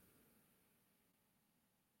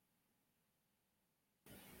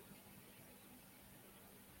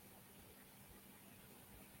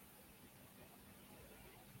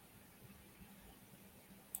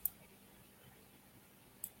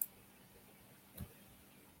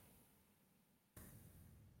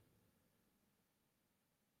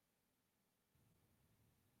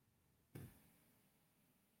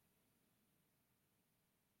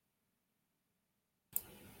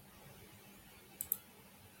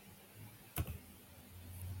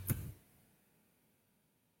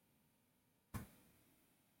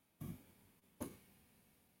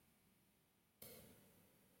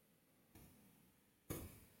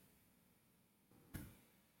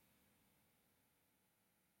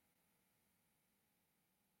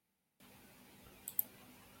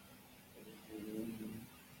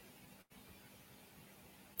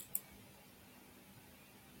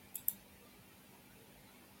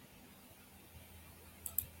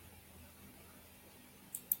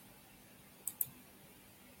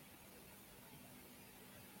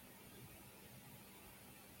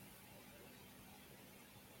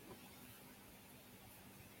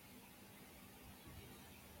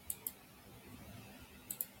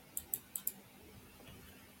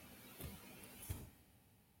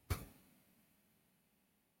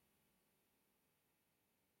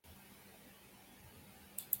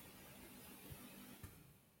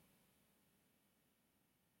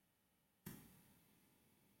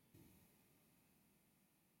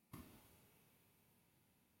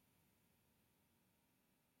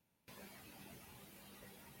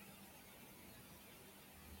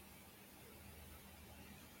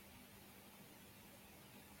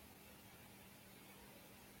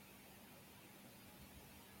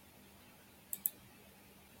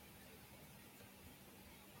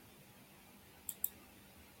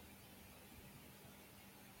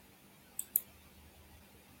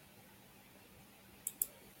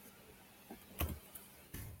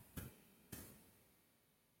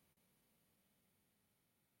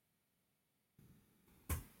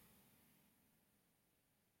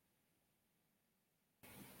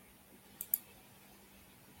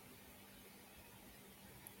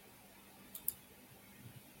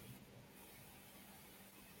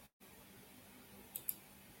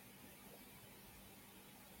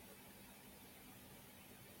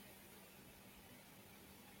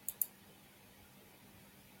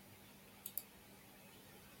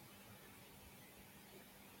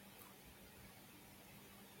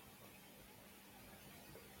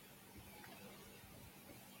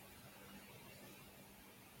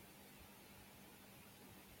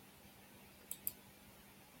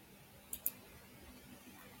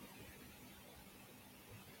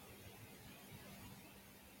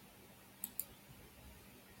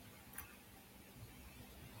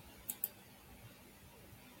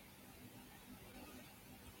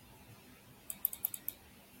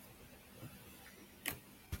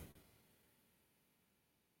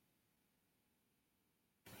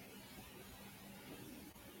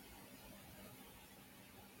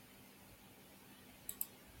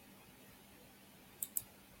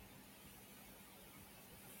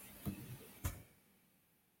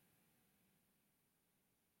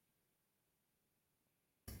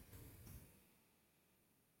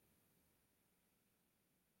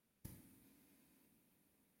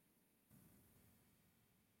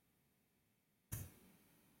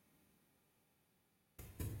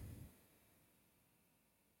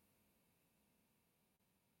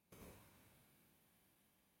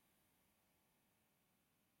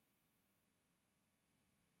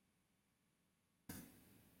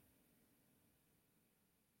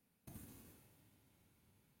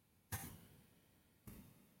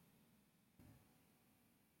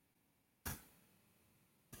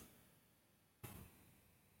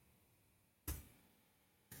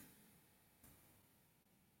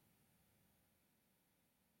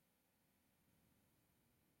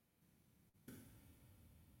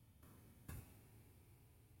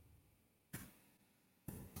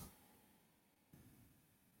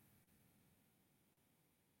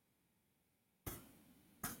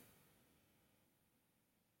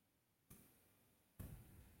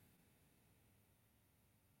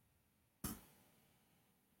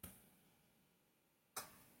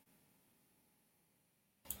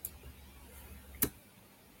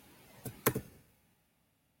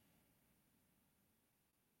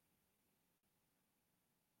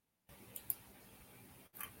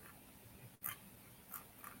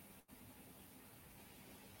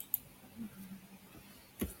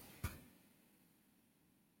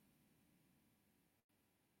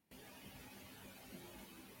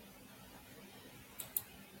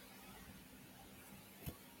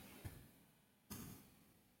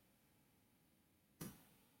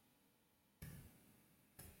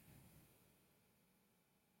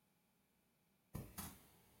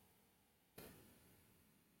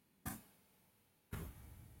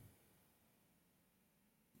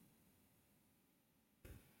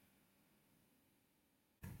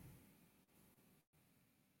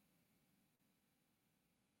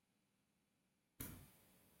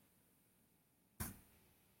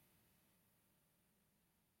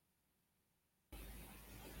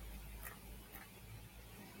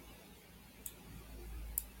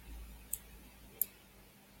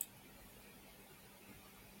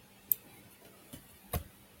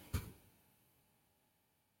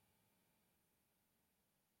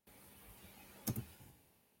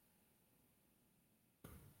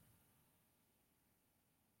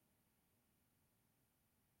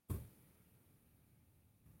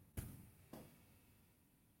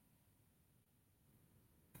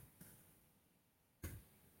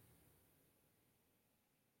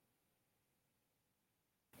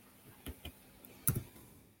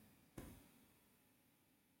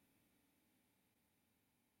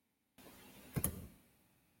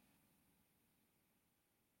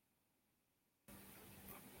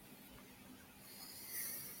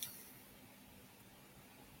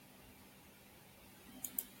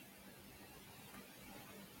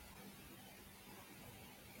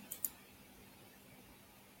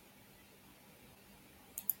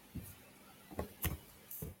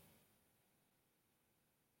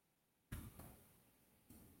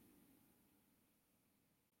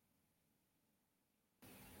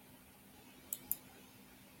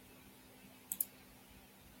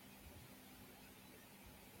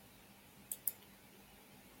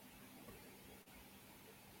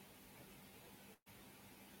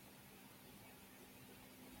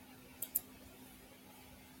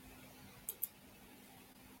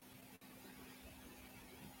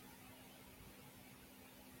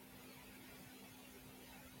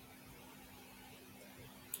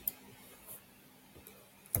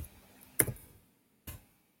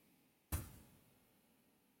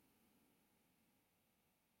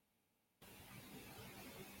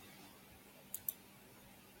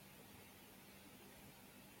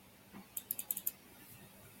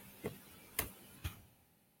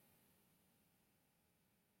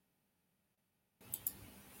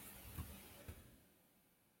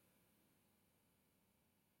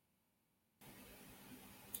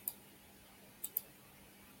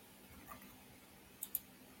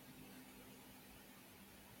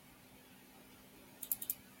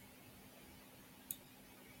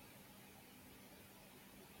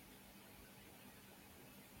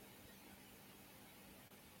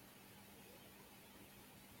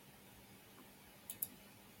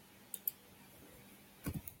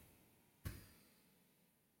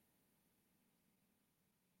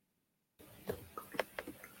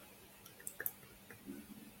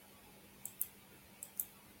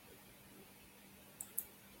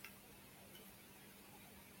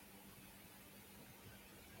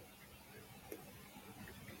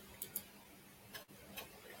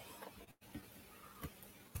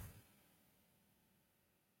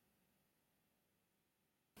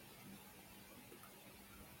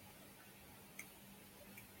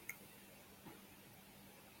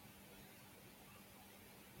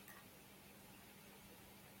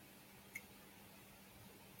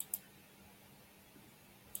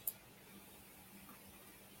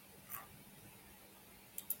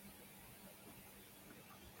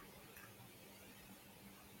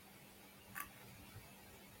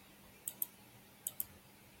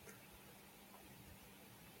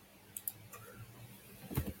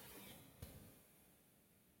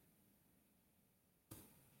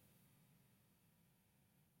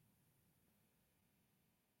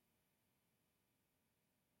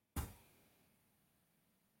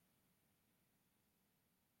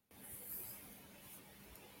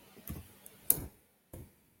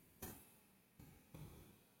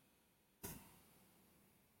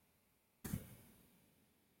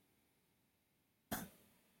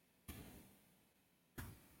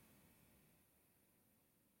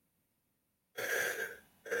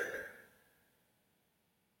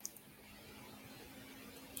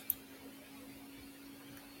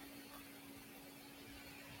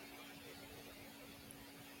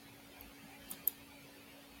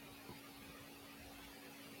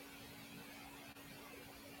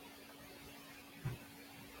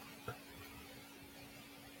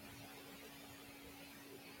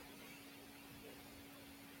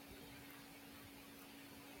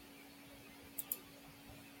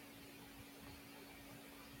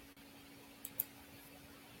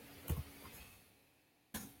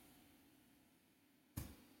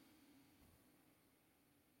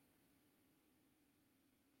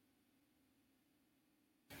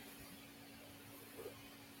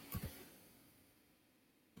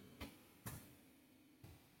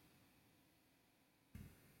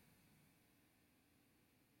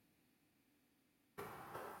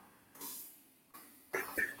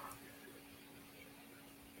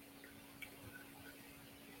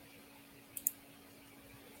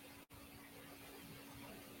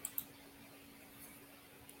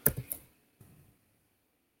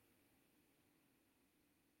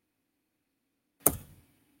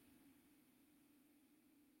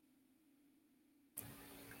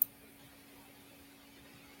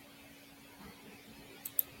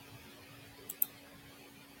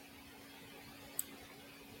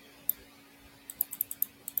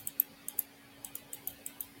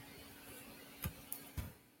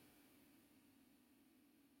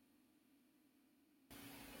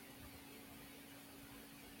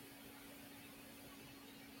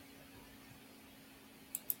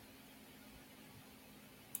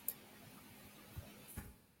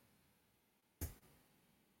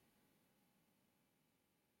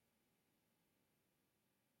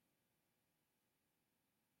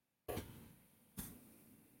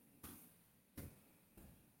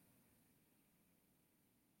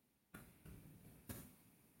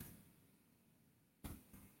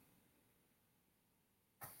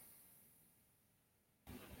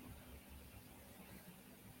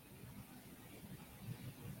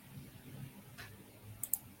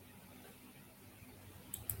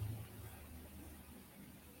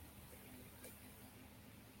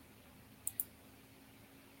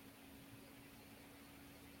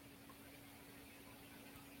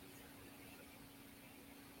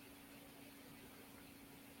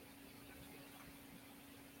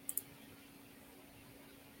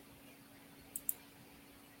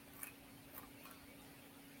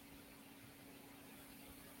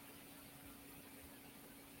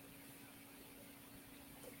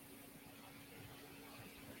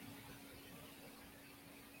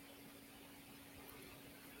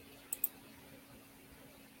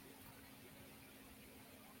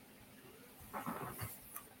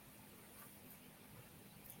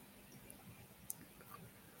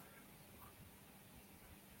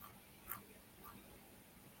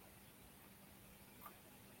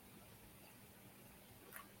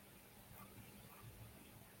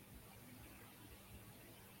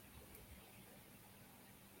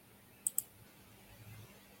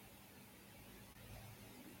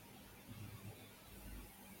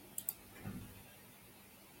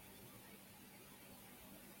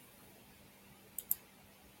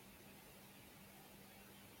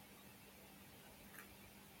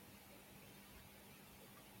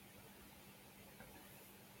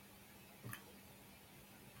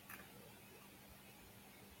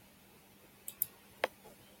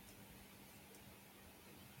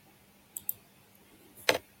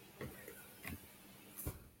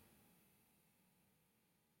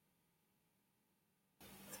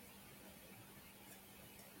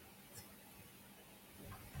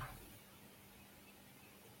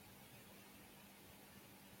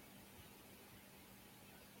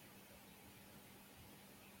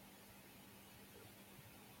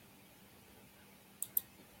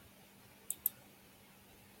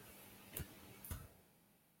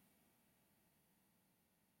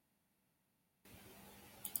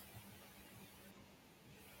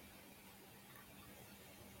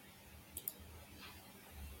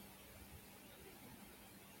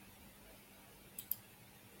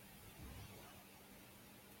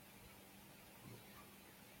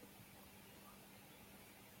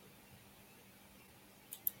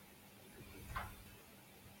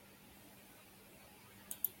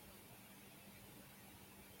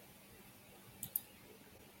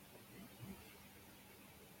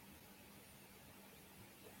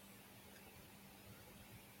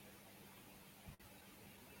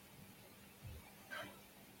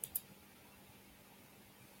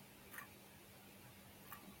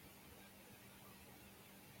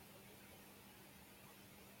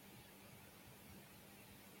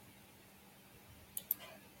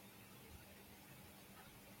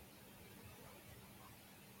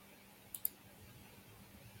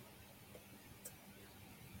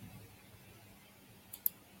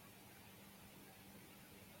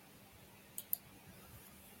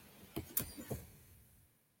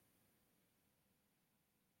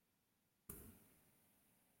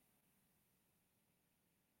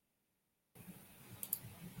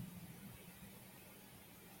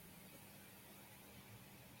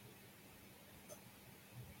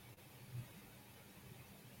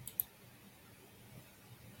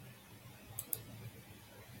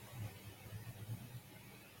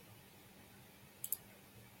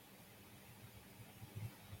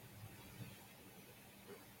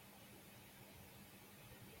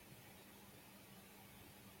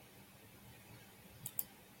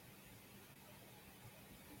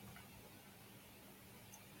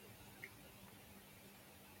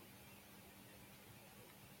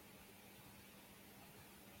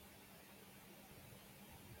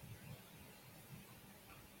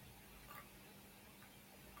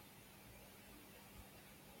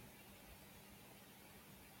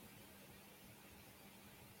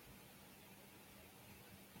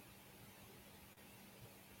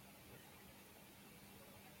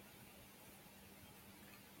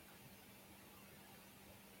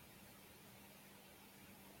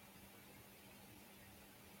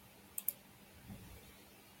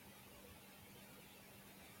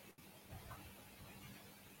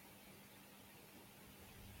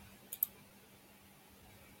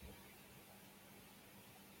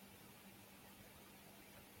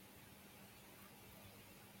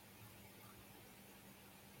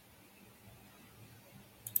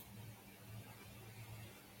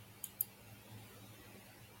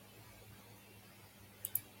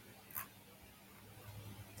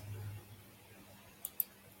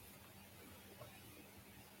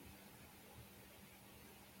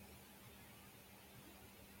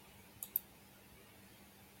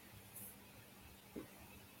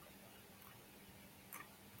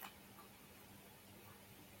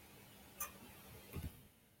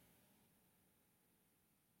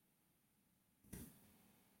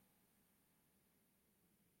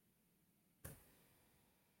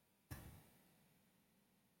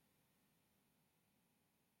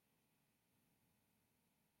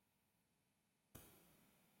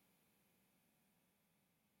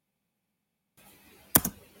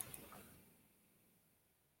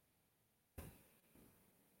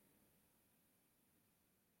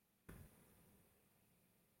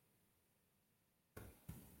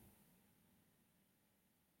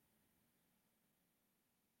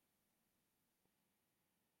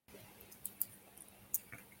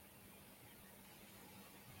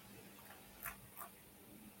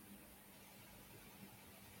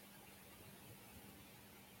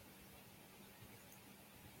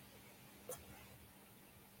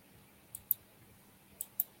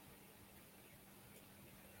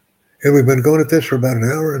 And we've been going at this for about an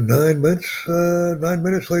hour and 9 minutes, 9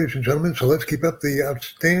 minutes, ladies and gentlemen. So let's keep up the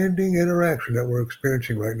outstanding interaction that we're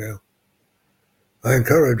experiencing right now. I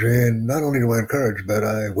encourage, and not only do I encourage, but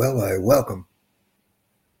I welcome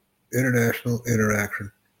international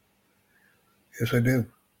interaction. Yes, I do.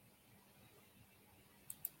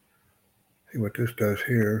 See what this does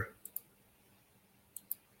here.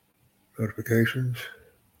 Notifications.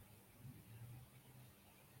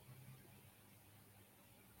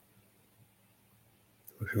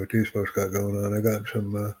 Let's see what these folks got going on. I got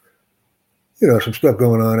some, some stuff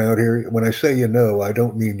going on out here. When I say I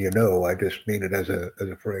don't mean I just mean it as a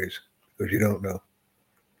phrase because you don't know.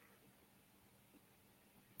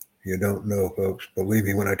 You don't know, folks. Believe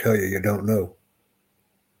me when I tell you, you don't know.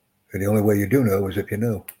 And the only way you do know is if you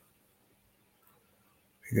know.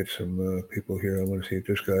 You get some people here. I want to see if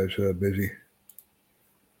this guy's busy.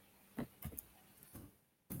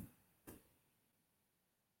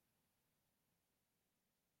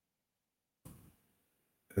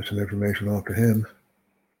 Get some information off to him.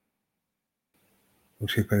 We'll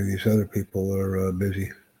see if any of these other people are busy.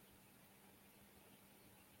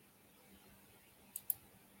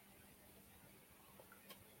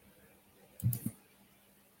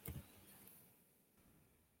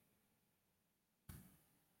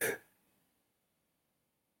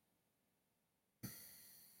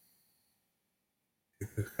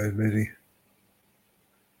 If this guy's busy.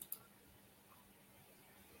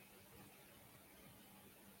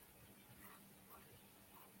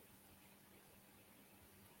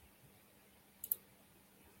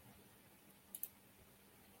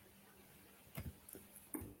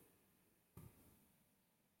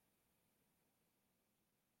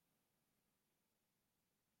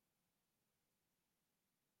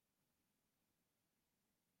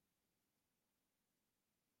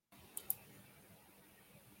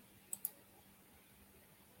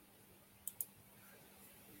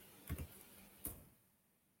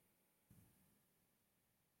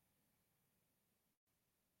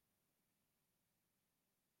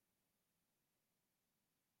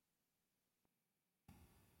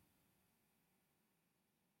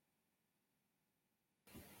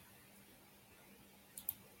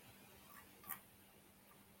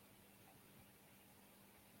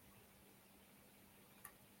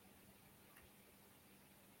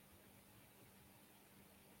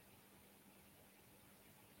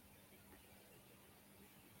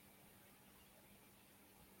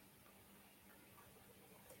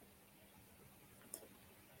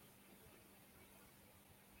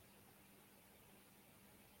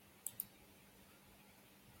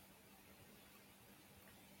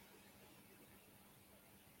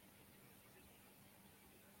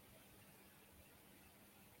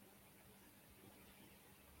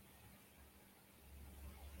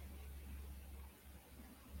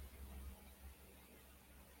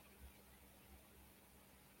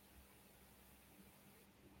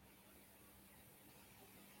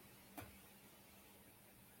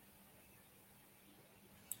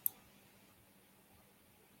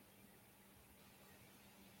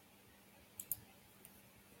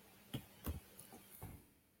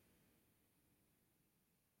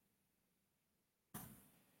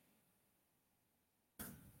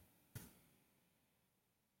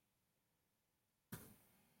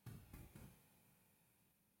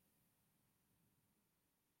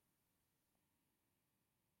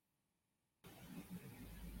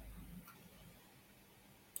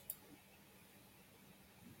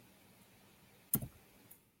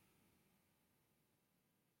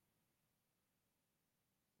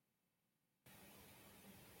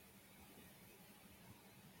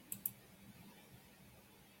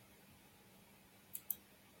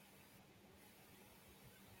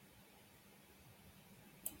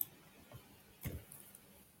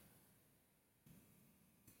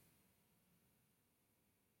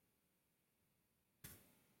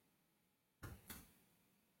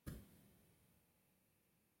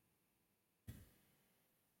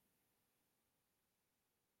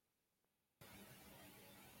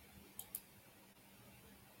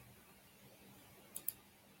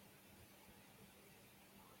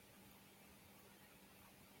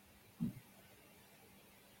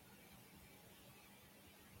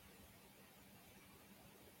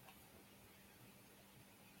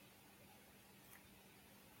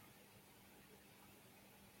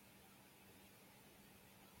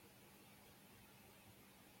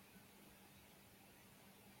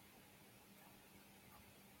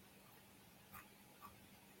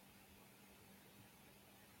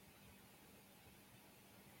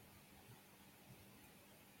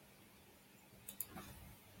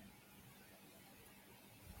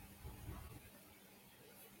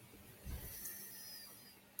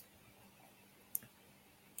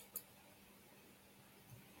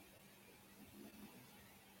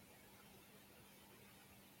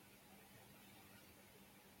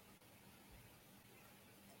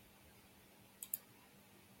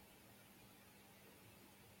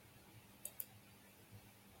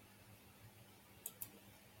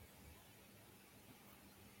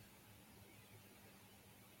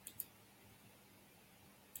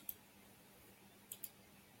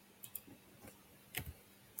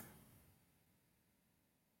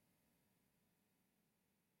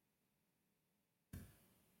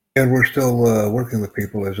 And we're still working with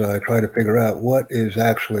people as I try to figure out what is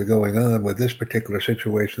actually going on with this particular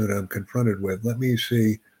situation that I'm confronted with. Let me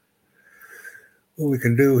see what we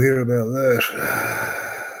can do here about this.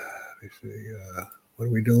 Let me see. What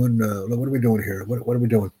are we doing? What are we doing here? What are we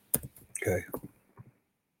doing? Okay,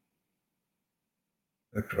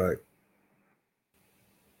 that's right.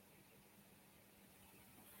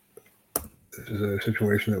 This is a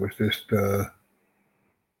situation that was just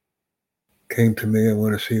came to me. I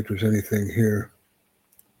want to see if there's anything here.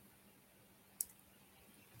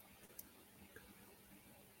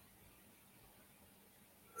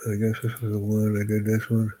 I guess this was the one. I did this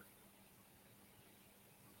one.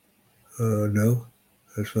 No,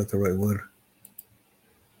 that's not the right one.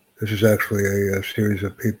 This is actually a series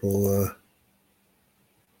of people.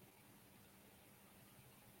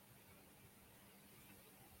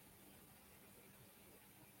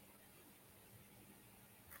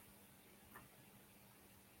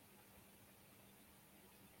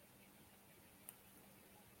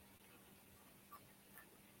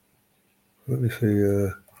 Let me see. I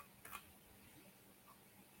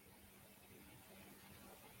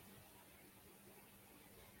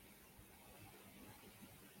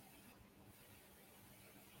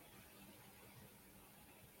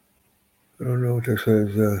don't know what this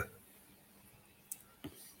is.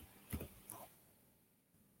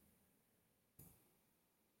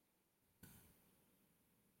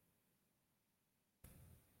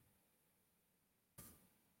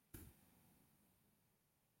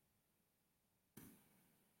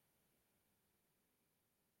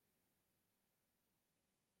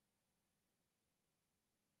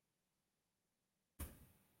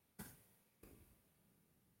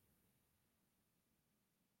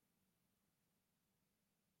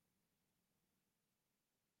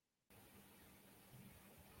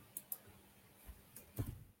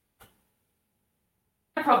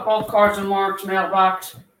 I put both cards in Mark's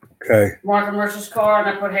mailbox. Okay. Mark and Marissa's card,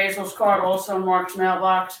 and I put Hazel's card also in Mark's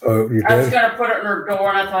mailbox. Oh, you I was did? gonna put it in her door,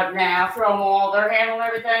 and I thought, nah, I'll throw them all. They're handling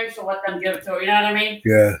everything, so let them give it to her. You know what I mean?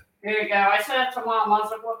 Yeah. Here you go. I said it to Mom. I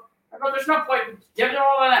was like, well, I go, there's no point. Give it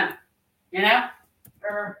all to them. You know?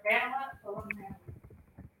 They're handling it, so let them handle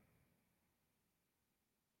it.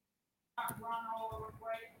 Not running all over the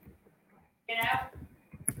place. You know?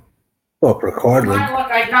 Well, for Cardland. Mine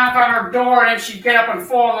look, I'd knock on her door, and then she'd get up and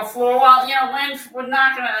fall on the floor. Well, you know, Lynn would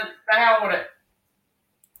not gonna the hell with it.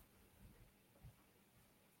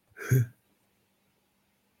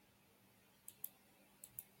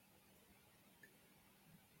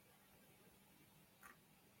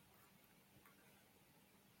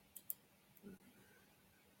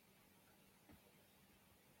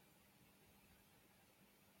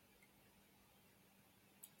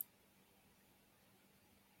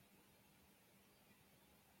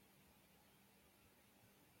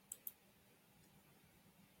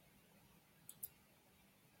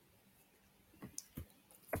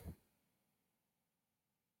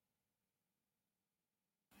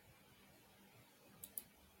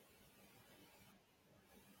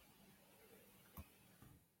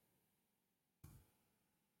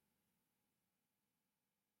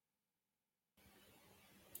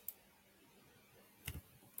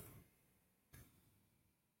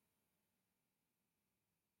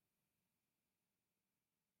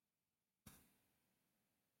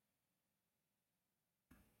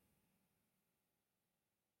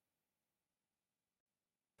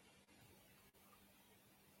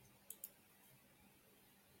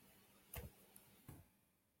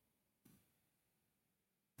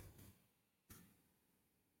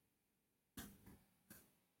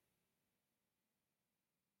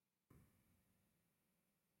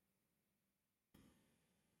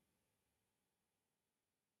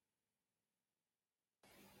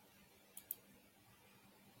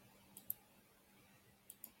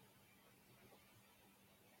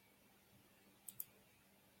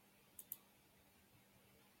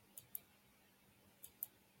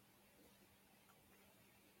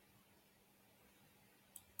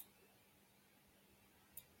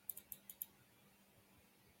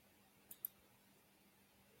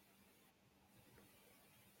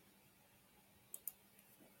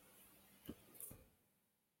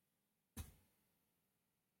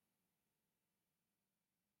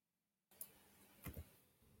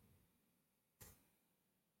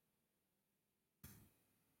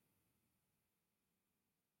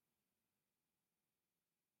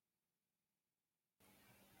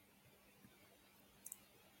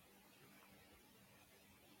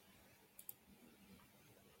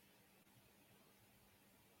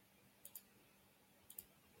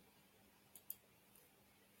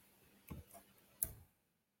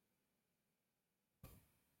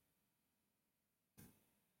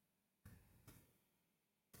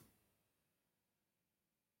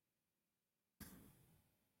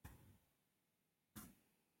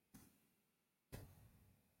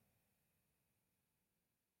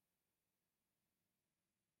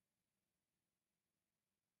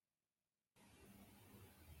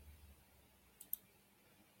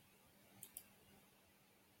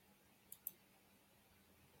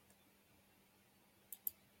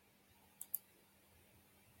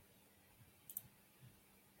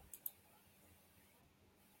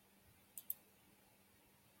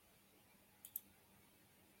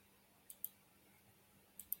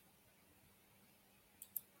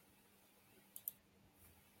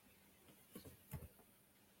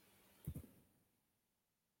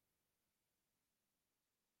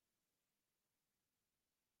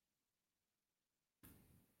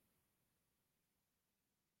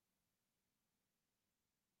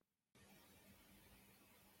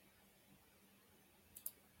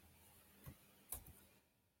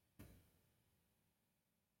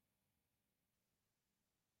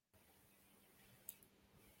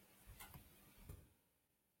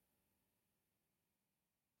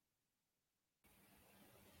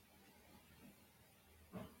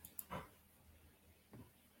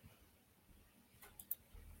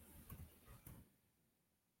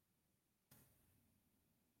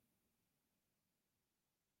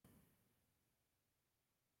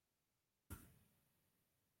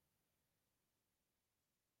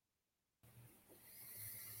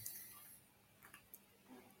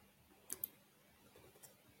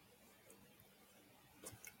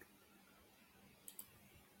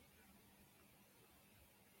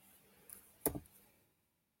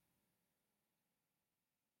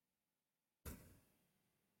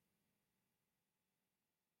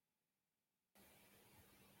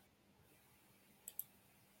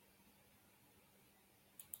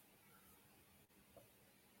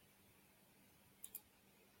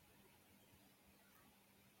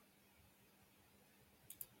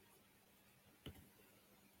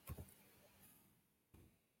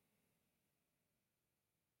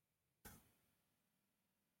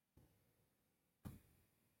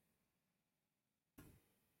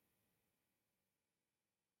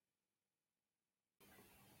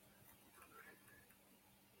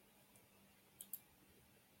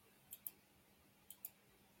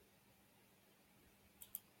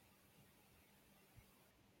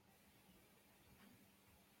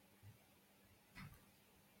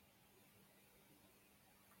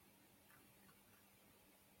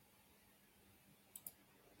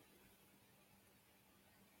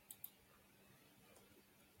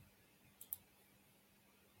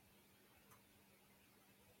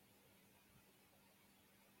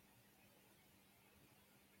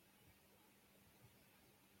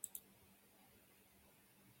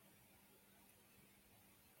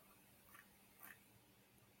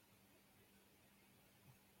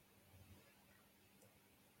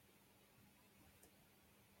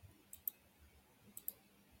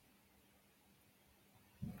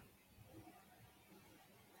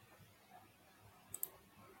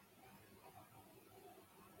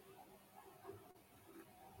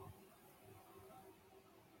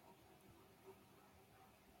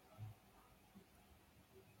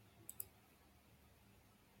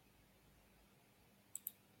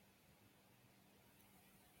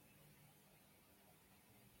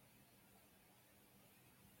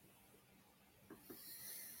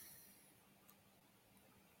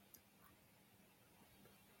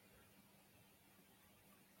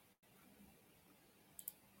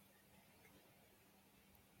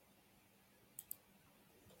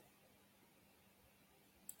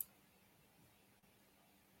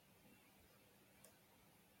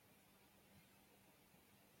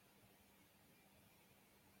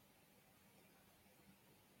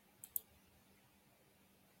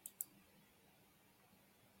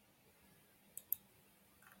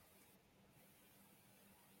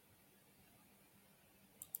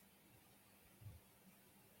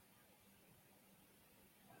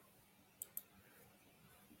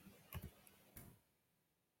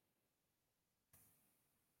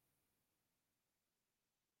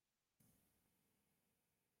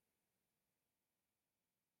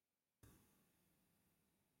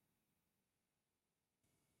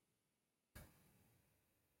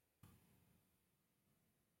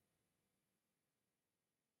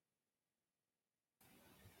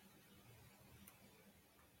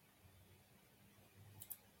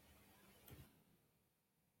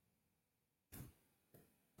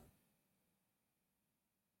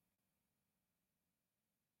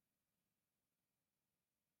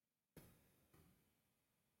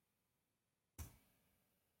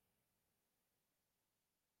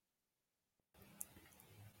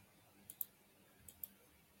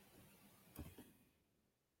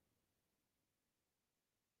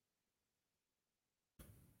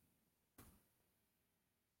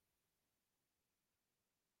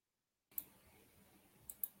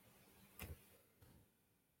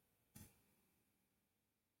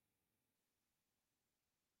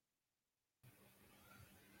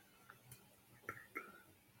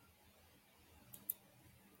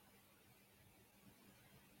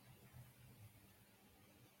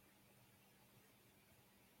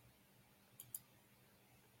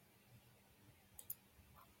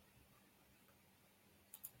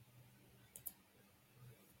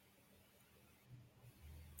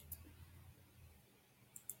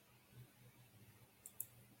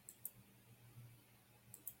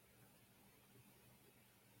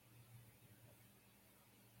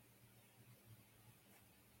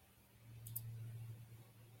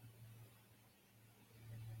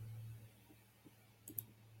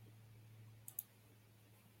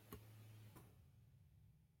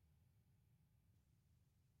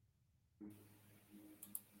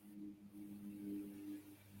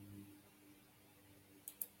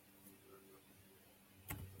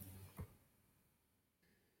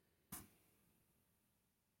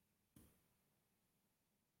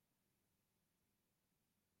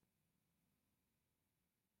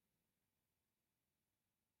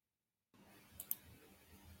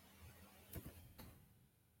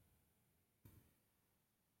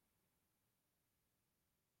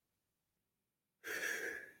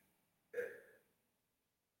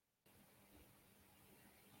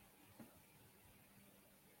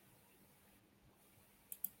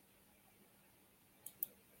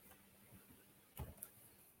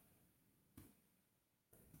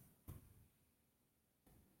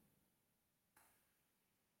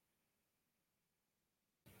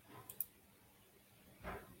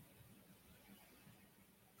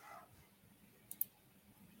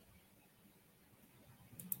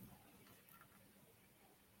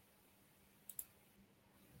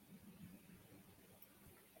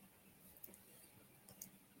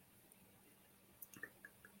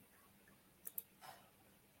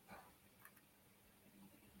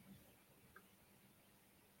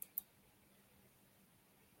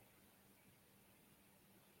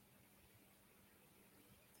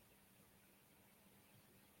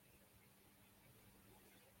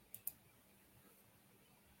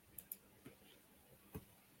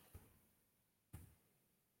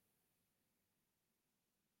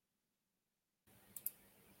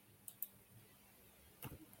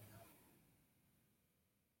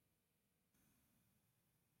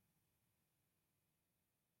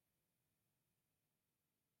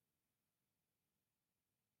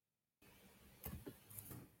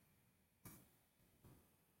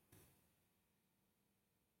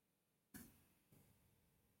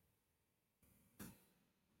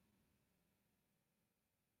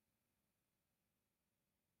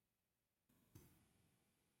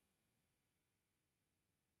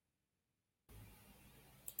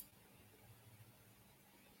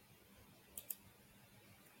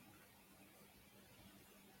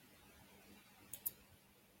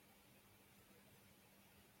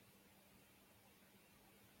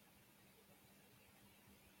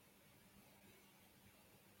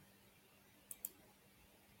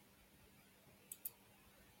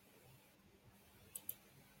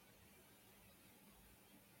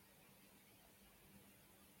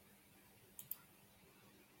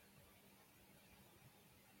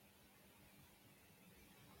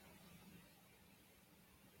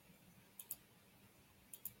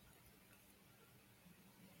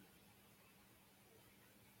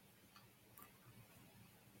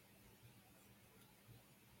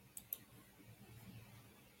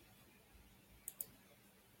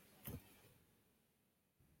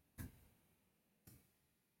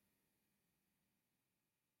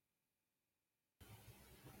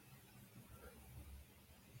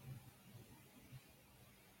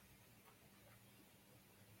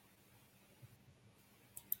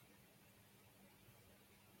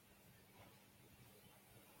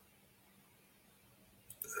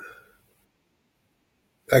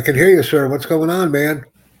 I can hear you, sir. What's going on, man?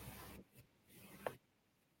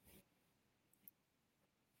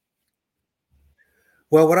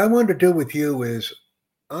 Well, what I wanted to do with you is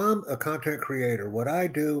I'm a content creator. What I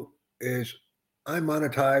do is I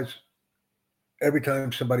monetize every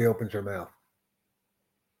time somebody opens their mouth.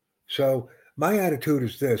 So my attitude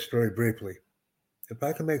is this very briefly. If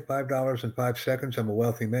I can make $5 in 5 seconds, I'm a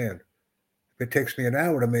wealthy man. If it takes me an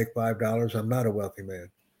hour to make $5, I'm not a wealthy man.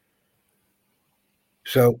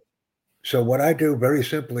 So so what I do very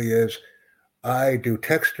simply is I do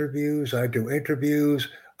text reviews, I do interviews,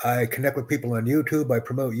 I connect with people on YouTube, I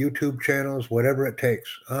promote YouTube channels, whatever it takes.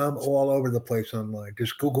 I'm all over the place online.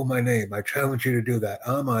 Just Google my name. I challenge you to do that.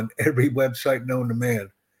 I'm on every website known to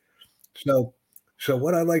man. So so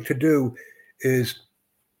what I like to do is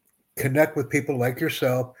connect with people like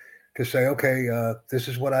yourself to say, okay, this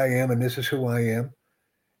is what I am and this is who I am.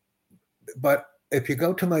 But if you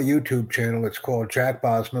go to my YouTube channel, it's called Jack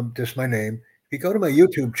Bosman, just my name. If you go to my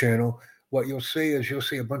YouTube channel, what you'll see is you'll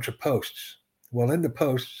see a bunch of posts. Well, in the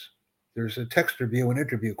posts, there's a text review and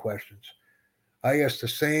interview questions. I ask the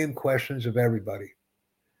same questions of everybody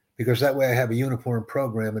because that way I have a uniform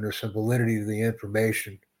program and there's some validity to the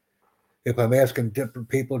information. If I'm asking different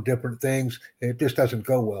people different things, it just doesn't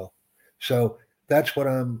go well. So that's what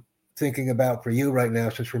I'm thinking about for you right now,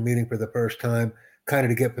 since we're meeting for the first time, kind of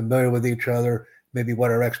to get familiar with each other, maybe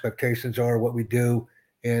what our expectations are, what we do.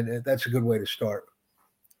 And that's a good way to start.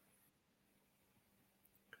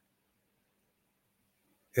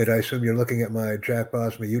 And I assume you're looking at my Jack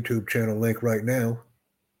Bosma YouTube channel link right now.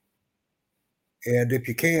 And if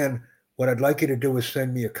you can, what I'd like you to do is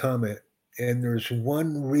send me a comment. And there's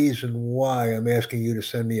one reason why I'm asking you to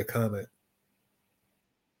send me a comment.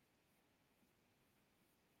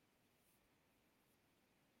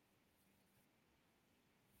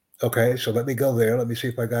 Okay, so let me go there. Let me see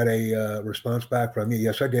if I got a response back from you.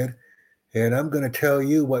 Yes, I did. And I'm going to tell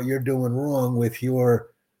you what you're doing wrong with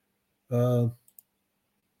your uh,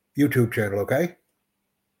 YouTube channel. Okay,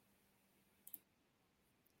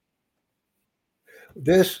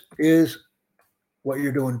 this is what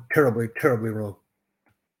you're doing terribly, terribly wrong.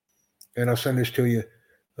 And I'll send this to you.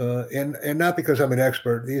 And not because I'm an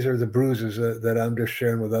expert. These are the bruises that I'm just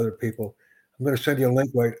sharing with other people. I'm going to send you a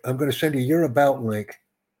link. Right, I'm going to send you your about link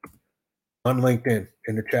on LinkedIn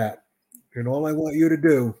in the chat. And all I want you to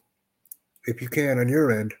do, if you can, on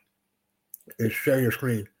your end, is share your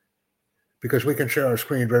screen because we can share our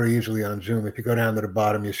screen very easily on Zoom. If you go down to the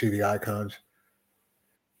bottom, you see the icons.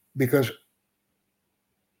 Because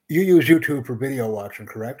you use YouTube for video watching,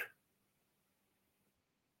 correct?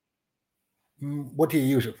 What do you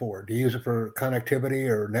use it for? Do you use it for connectivity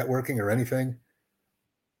or networking or anything?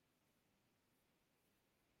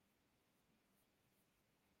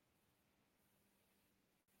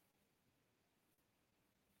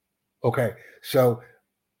 Okay. So,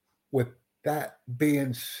 with that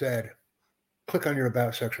being said, click on your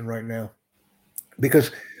About section right now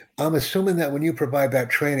because I'm assuming that when you provide that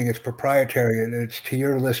training, it's proprietary and it's to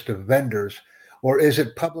your list of vendors, or is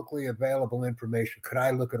it publicly available information? Could I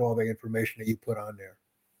look at all the information that you put on there?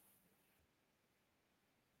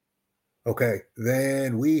 Okay,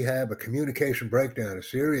 then we have a communication breakdown, a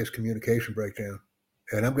serious communication breakdown,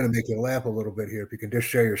 and I'm going to make you laugh a little bit here. If you can just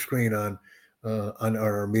share your screen on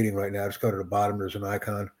our meeting right now, just go to the bottom. There's an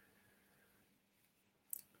icon.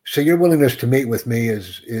 So your willingness to meet with me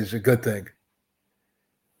is a good thing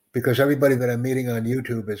because everybody that I'm meeting on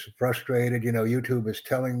YouTube is frustrated. You know, YouTube is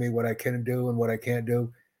telling me what I can do and what I can't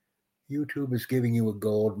do. YouTube is giving you a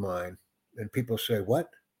gold mine, and people say what?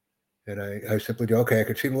 And I simply do. Okay, I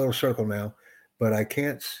can see the little circle now, but I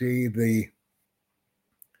can't see the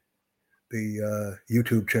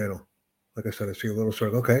YouTube channel. Like I said, I see a little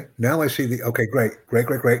circle. Okay, now I see the. Okay, great, great,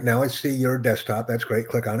 great, great. Now I see your desktop. That's great.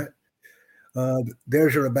 Click on it.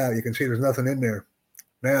 There's your about. You can see there's nothing in there.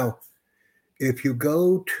 Now, if you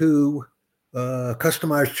go to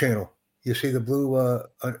customize channel, you see the blue.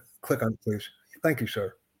 Click on it, please. Thank you,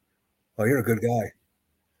 sir. Oh, you're a good guy.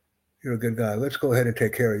 You're a good guy. Let's go ahead and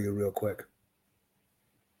take care of you real quick.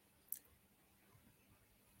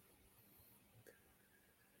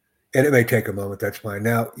 And it may take a moment. That's fine.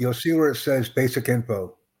 Now you'll see where it says basic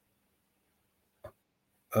info.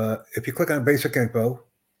 If you click on basic info,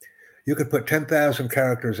 you could put 10,000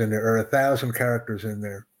 characters in there or 1,000 characters in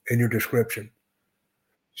there in your description.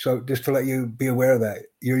 So just to let you be aware of that,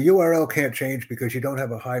 your URL can't change because you don't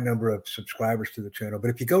have a high number of subscribers to the channel. But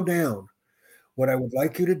if you go down, what I would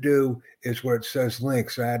like you to do is where it says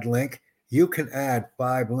links, add link, you can add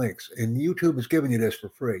 5 links. And YouTube is giving you this for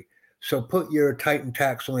free. So put your Titan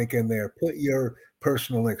Tax link in there. Put your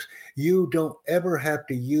personal links. You don't ever have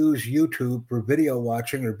to use YouTube for video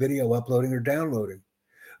watching or video uploading or downloading.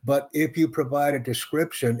 But if you provide a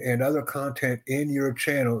description and other content in your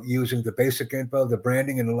channel using the basic info, the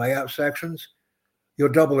branding, and the layout sections, you'll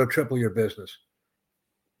double or triple your business.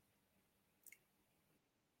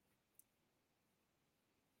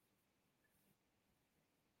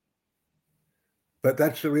 But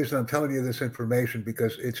that's the reason I'm telling you this information,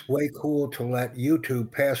 because it's way cool to let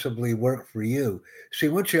YouTube passively work for you. See,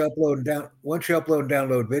 once you upload and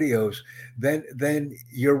download videos, then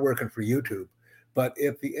you're working for YouTube. But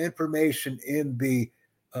if the information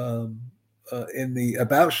um, in the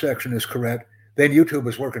about section is correct, then YouTube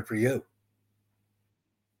is working for you.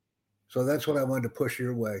 So that's what I wanted to push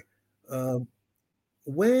your way. Um,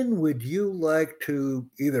 when would you like to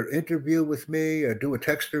either interview with me or do a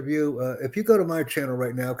text review? If you go to my channel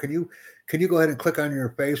right now, can you go ahead and click on your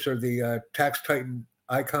face or the Tax Titan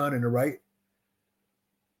icon in the right?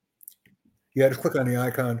 Yeah, just click on the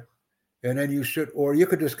icon, and then you should, or you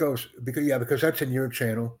could just go because that's in your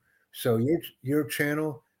channel. So your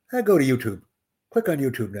channel, I go to YouTube. Click on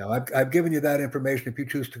YouTube now. I've given you that information. If you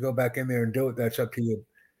choose to go back in there and do it, that's up to you.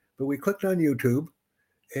 But we clicked on YouTube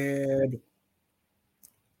and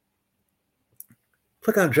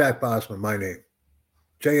click on Jack Bosma, my name.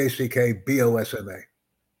 JACKBOSMA.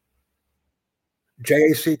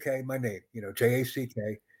 JACK, my name,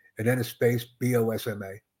 JACK, and then a space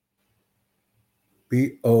BOSMA.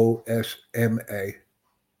 BOSMA.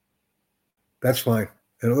 That's fine.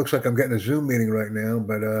 And it looks like I'm getting a Zoom meeting right now,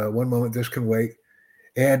 but one moment, this can wait.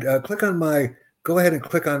 And go ahead and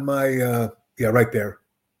click on my, yeah, right there.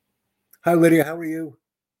 Hi, Lydia. How are you?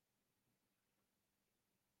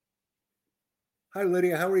 Hi,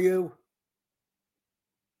 Lydia. How are you?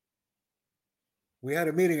 We had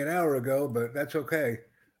a meeting an hour ago, but that's okay.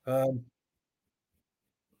 Um,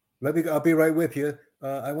 I'll be right with you.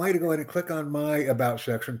 I want you to go ahead and click on my about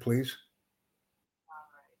section, please.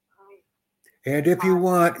 And if you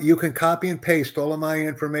want, you can copy and paste all of my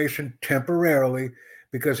information temporarily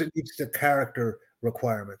because it meets the character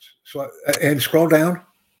requirements. So, and scroll down.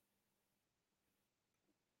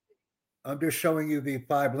 I'm just showing you the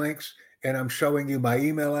 5 links, and I'm showing you my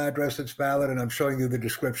email address that's valid, and I'm showing you the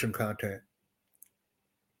description content.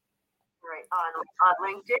 Right, on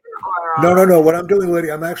LinkedIn or No. What I'm doing,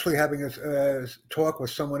 Lydia, I'm actually having a talk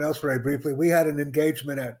with someone else very briefly. We had an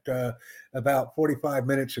engagement at about 45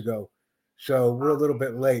 minutes ago, so we're a little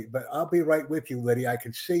bit late. But I'll be right with you, Lydia. I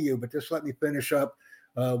can see you, but just let me finish up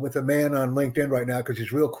with a man on LinkedIn right now because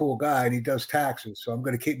he's a real cool guy and he does taxes. So I'm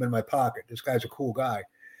going to keep him in my pocket. This guy's a cool guy.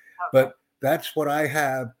 Okay. But that's what I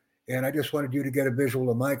have. And I just wanted you to get a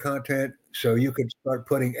visual of my content so you could start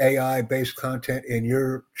putting AI-based content in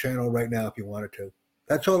your channel right now if you wanted to.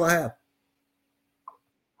 That's all I have.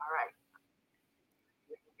 All right.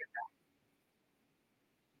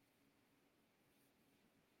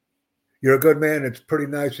 You're a good man. It's pretty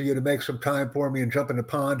nice of you to make some time for me and jump in the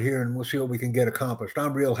pond here, and we'll see what we can get accomplished.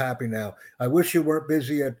 I'm real happy now. I wish you weren't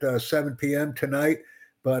busy at 7 p.m. tonight,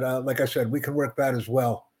 but like I said, we can work that as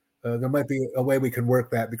well. There might be a way we can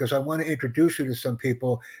work that because I want to introduce you to some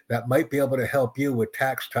people that might be able to help you with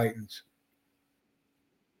Tax Titans.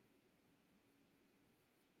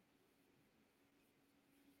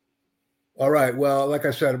 All right. Well, like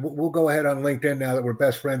I said, we'll go ahead on LinkedIn now that we're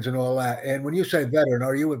best friends and all that. And when you say veteran,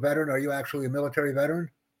 are you a veteran? Are you actually a military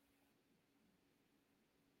veteran?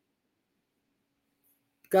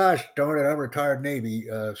 Gosh darn it, I'm retired Navy.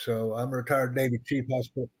 So I'm a retired Navy chief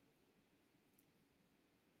hospital.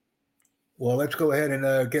 Well, let's go ahead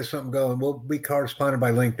and get something going. We'll be corresponding by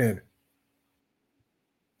LinkedIn.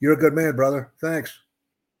 You're a good man, brother. Thanks.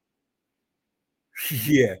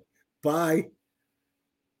 Yeah. Bye.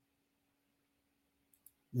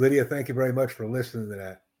 Lydia, thank you very much for listening to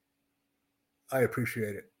that. I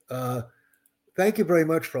appreciate it. Thank you very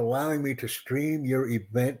much for allowing me to stream your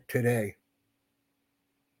event today.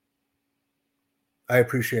 I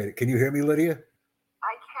appreciate it. Can you hear me, Lydia? I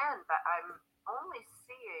can, but I'm only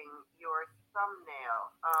seeing your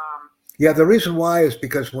thumbnail. Yeah, the reason why is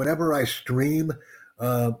because whenever I stream,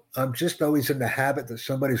 I'm just always in the habit that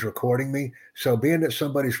somebody's recording me. So being that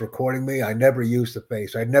somebody's recording me, I never use the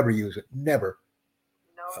face. I never use it. Never.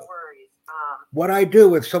 No worries. What I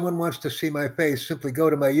do, if someone wants to see my face, simply go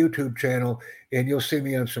to my YouTube channel and you'll see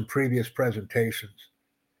me on some previous presentations.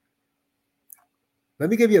 Let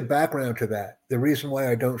me give you a background to that. The reason why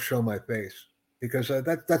I don't show my face, because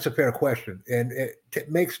that's a fair question. And it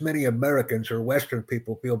makes many Americans or Western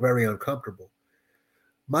people feel very uncomfortable.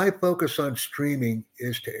 My focus on streaming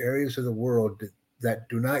is to areas of the world that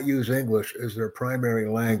do not use English as their primary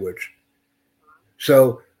language.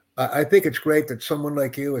 So I think it's great that someone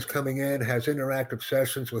like you is coming in, has interactive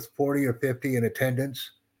sessions with 40 or 50 in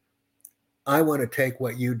attendance. I want to take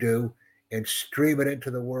what you do and stream it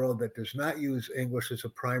into the world that does not use English as a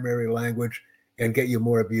primary language and get you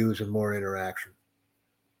more views and more interaction.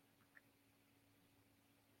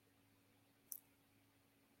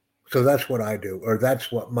 So that's what I do, or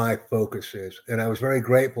that's what my focus is. And I was very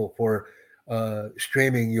grateful for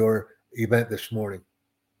streaming your event this morning.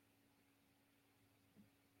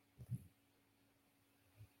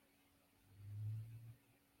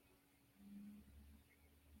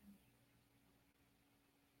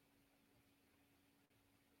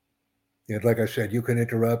 And like I said, you can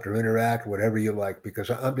interrupt or interact, whatever you like, because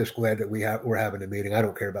I'm just glad that we're having a meeting. I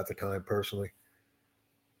don't care about the time personally.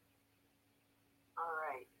 All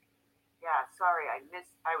right. Yeah, sorry, I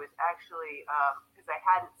was actually, because I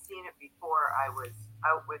hadn't seen it before, I was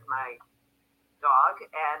out with my dog,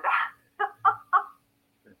 and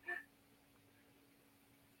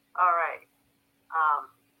all right.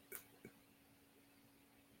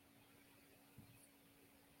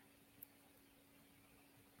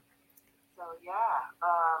 So yeah,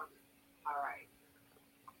 all right.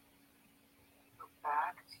 Go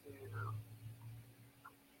back to.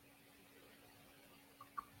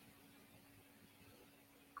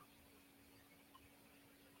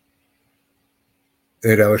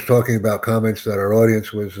 And I was talking about comments that our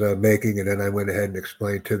audience was making, and then I went ahead and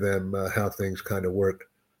explained to them how things kind of worked.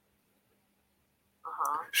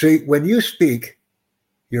 See, when you speak,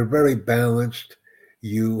 you're very balanced.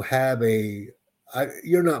 You have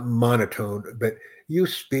you're not monotone, but you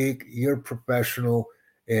speak, you're professional,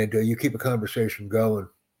 and you keep a conversation going.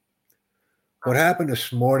 What happened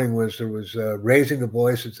this morning was there was raising the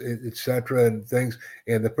voice, et cetera, and things.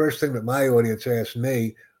 And the first thing that my audience asked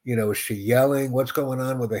me, is she yelling? What's going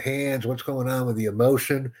on with the hands? What's going on with the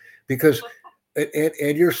emotion? Because,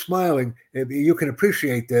 and you're smiling. You can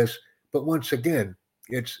appreciate this, but once again,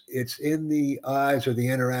 it's in the eyes or the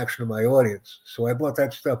interaction of my audience. So I brought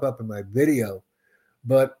that stuff up in my video.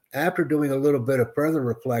 But after doing a little bit of further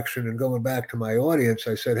reflection and going back to my audience,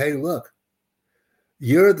 I said, hey, look,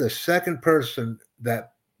 you're the second person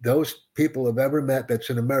that those people have ever met that's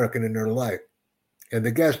an American in their life. And the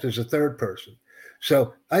guest is a third person.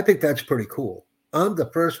 So I think that's pretty cool. I'm the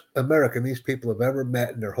first American these people have ever met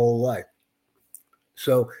in their whole life.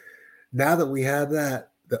 So now that we have that,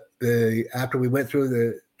 after we went through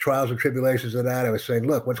the trials and tribulations of that, I was saying,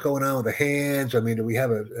 look, what's going on with the hands? I mean, do we have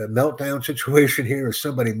a meltdown situation here? Is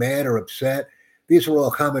somebody mad or upset? These are all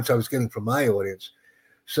comments I was getting from my audience.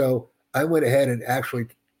 So I went ahead and actually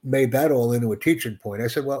made that all into a teaching point. I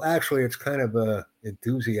said, well, actually, it's kind of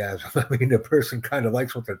enthusiasm. I mean, the person kind of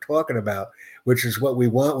likes what they're talking about, which is what we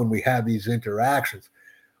want when we have these interactions.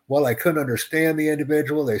 Well, I couldn't understand the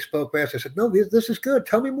individual. They spoke fast. I said, no, this is good.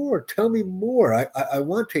 Tell me more. Tell me more. I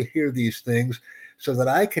want to hear these things so that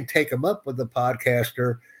I can take them up with the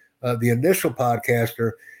podcaster, the initial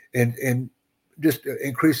podcaster, and just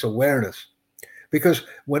increase awareness. Because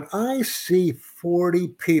when I see 40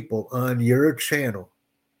 people on your channel,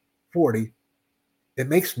 40, it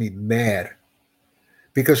makes me mad.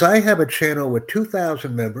 Because I have a channel with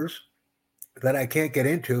 2,000 members that I can't get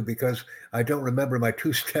into because I don't remember my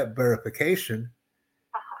two-step verification.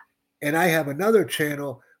 And I have another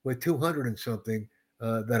channel with 200 and something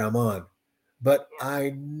that I'm on. But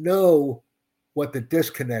I know what the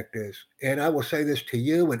disconnect is. And I will say this to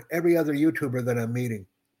you and every other YouTuber that I'm meeting.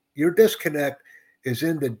 Your disconnect is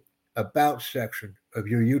in the about section of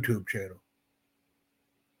your YouTube channel.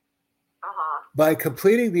 By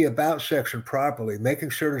completing the about section properly,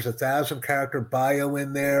 making sure there's 1,000-character bio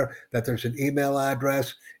in there, that there's an email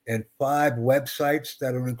address and 5 websites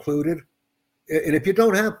that are included. And if you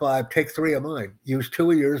don't have 5, take 3 of mine. Use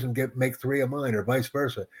 2 of yours and make 3 of mine, or vice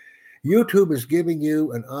versa. YouTube is giving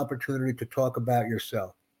you an opportunity to talk about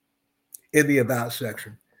yourself in the about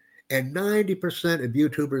section. And 90% of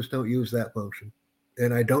YouTubers don't use that function.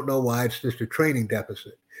 And I don't know why. It's just a training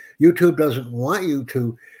deficit. YouTube doesn't want you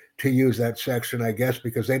to use that section, I guess,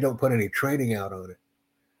 because they don't put any training out on it.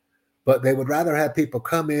 But they would rather have people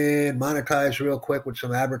come in, monetize real quick with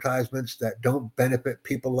some advertisements that don't benefit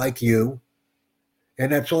people like you.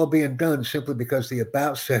 And that's all being done simply because the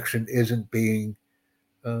about section isn't being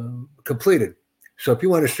completed. So if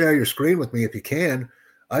you want to share your screen with me, if you can,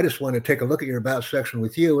 I just want to take a look at your about section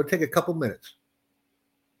with you. It'll take a couple minutes.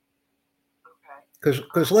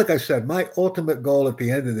 Because like I said, my ultimate goal at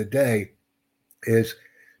the end of the day is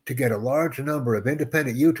to get a large number of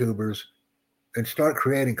independent YouTubers and start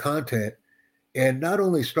creating content, and not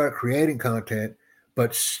only start creating content,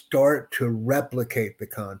 but start to replicate the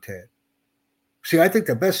content. See, I think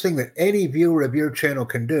the best thing that any viewer of your channel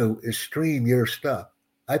can do is stream your stuff.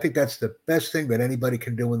 I think that's the best thing that anybody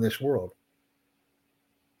can do in this world.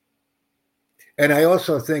 And I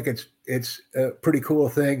also think it's a pretty cool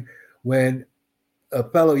thing when a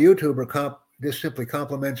fellow YouTuber just simply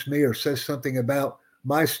compliments me or says something about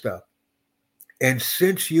my stuff. And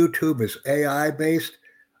since YouTube is AI based,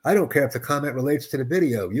 I don't care if the comment relates to the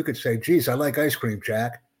video. You could say, geez, I like ice cream,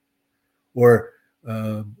 Jack. Or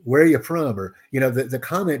where are you from? Or, the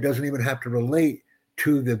comment doesn't even have to relate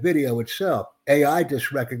to the video itself. AI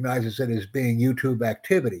just recognizes it as being YouTube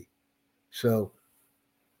activity. So,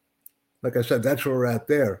 like I said, that's where we're at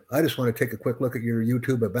there. I just want to take a quick look at your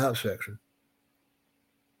YouTube About section.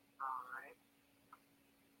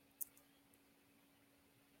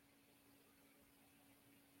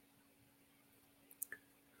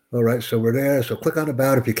 All right, so we're there. So click on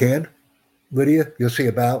About if you can. Lydia, you'll see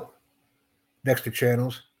About next to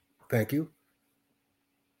Channels. Thank you.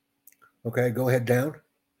 Okay, go ahead down.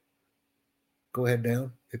 Go ahead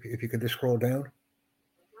down, if you can just scroll down.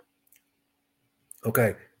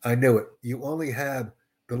 Okay, I knew it. You only have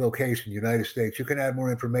the location, United States. You can add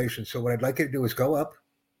more information. So what I'd like you to do is go up.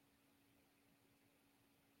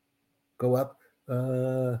 Go up.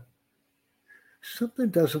 Something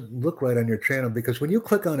doesn't look right on your channel, because when you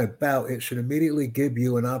click on About, it should immediately give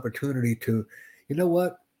you an opportunity to, you know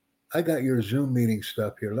what? I got your Zoom meeting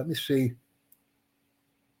stuff here. Let me see.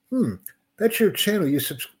 That's your channel.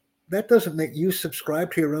 That doesn't make you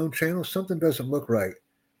subscribe to your own channel. Something doesn't look right.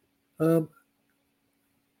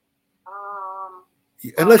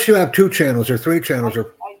 Unless you have 2 channels or 3 channels. I do.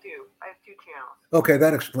 I have 2 channels. Okay,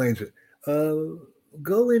 that explains it.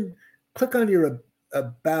 Go in, click on your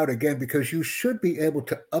About again, because you should be able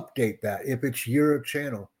to update that if it's your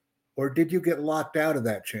channel. Or did you get locked out of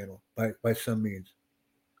that channel by some means?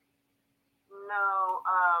 No,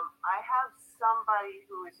 I have somebody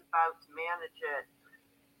who is about to manage it,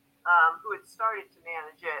 who had started to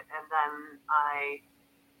manage it, and then I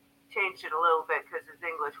changed it a little bit because his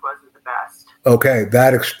English wasn't the best. Okay,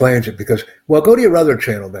 that explains it. Because, well, go to your other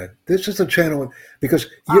channel then. This is the channel, because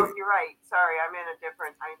you're right. Sorry, I'm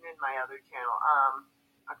in my other channel.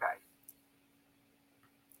 Okay.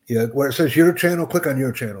 Yeah, where it says your channel, click on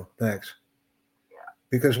your channel. Thanks. Yeah.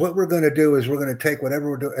 Because what we're going to do is we're going to take whatever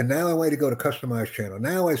we're doing, and now I want to go to customize channel.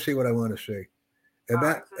 Now I see what I want to see. And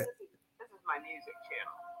so this is my music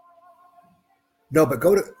channel. No, but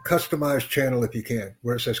go to customize channel if you can,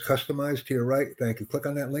 where it says customize to your right. Thank you. Click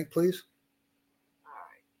on that link, please. All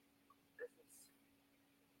right.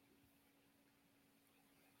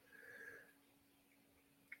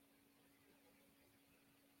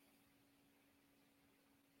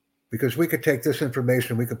 Because we could take this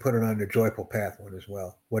information, we could put it on the Joyful Path one as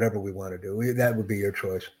well, whatever we want to do. That would be your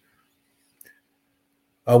choice.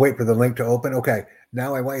 I'll wait for the link to open. Okay,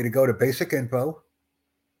 now I want you to go to basic info.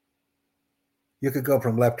 You could go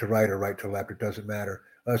from left to right or right to left. It doesn't matter.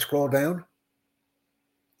 Scroll down.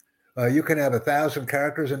 You can have 1,000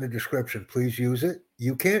 characters in the description. Please use it.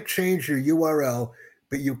 You can't change your URL,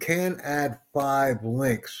 but you can add 5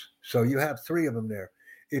 links. So you have 3 of them there.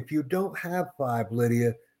 If you don't have 5,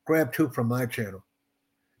 Lydia, grab 2 from my channel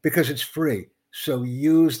because it's free. So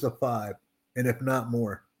use the 5, and if not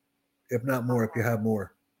more, if you have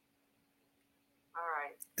more. All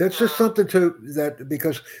right. That's just something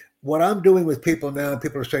because what I'm doing with people now,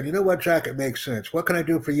 people are saying, you know what, Jack, it makes sense. What can I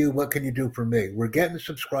do for you? What can you do for me? We're getting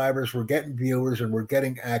subscribers, we're getting viewers, and we're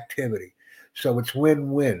getting activity. So it's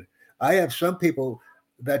win-win. I have some people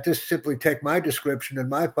that just simply take my description and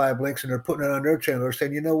my 5 links and they're putting it on their channel. They're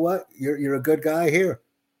saying, you know what, you're a good guy here.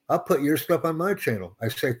 I'll put your stuff on my channel. I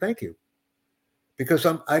say, thank you. Because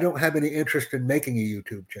I don't have any interest in making a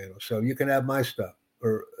YouTube channel. So you can have my stuff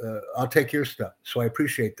or I'll take your stuff. So I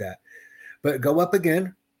appreciate that. But go up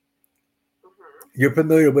again. You're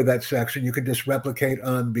familiar with that section. You can just replicate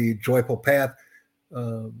on the Joyful Path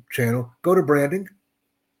channel. Go to branding.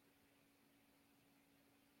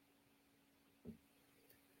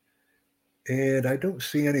 And I don't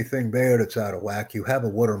see anything there that's out of whack. You have a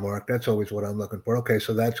watermark. That's always what I'm looking for. Okay,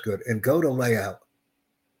 so that's good. And go to layout.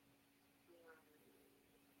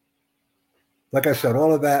 Like I said,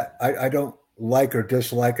 all of that, I don't like or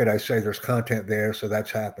dislike it. I say there's content there, so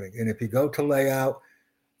that's happening. And if you go to layout,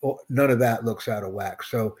 none of that looks out of whack.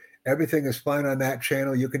 So everything is fine on that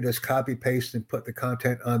channel. You can just copy, paste, and put the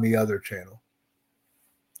content on the other channel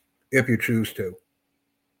if you choose to.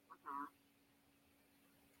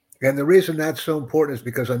 And the reason that's so important is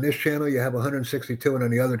because on this channel you have 162 and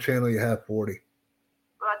on the other channel you have 40.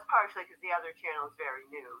 Well, that's partially because the other channel is very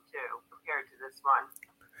new too compared to this one.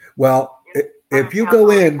 Well, if you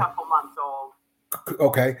go in, a couple months old.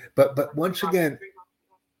 Okay, but once again,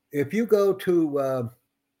 if you go to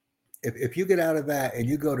if you get out of that and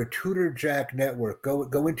you go to Tutor Jack Network,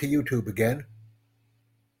 go into YouTube again.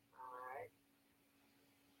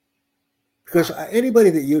 Because anybody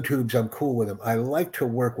that YouTubes, I'm cool with them. I like to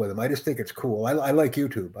work with them. I just think it's cool. I like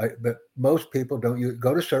YouTube, but most people don't. You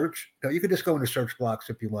go to search. No, you can just go into search blocks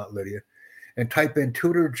if you want, Lydia, and type in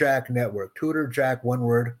Tutor Jack Network. Tutor Jack, one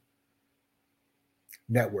word,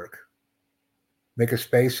 network. Make a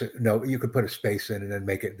space. No, you could put a space in and then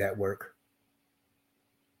make it network.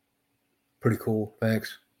 Pretty cool.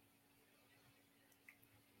 Thanks.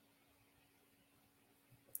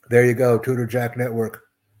 There you go, Tutor Jack Network.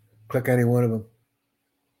 Click any one of them.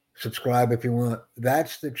 Subscribe if you want.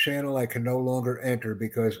 That's the channel I can no longer enter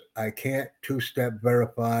because I can't two-step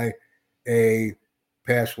verify a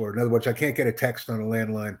password. In other words, I can't get a text on a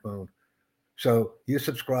landline phone. So you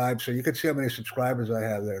subscribe so you can see how many subscribers I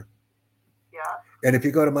have there. Yeah. And if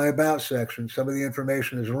you go to my About section, some of the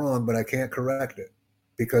information is wrong, but I can't correct it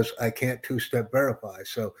because I can't two-step verify.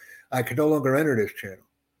 So I can no longer enter this channel.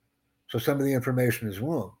 So some of the information is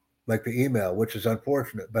wrong, like the email, which is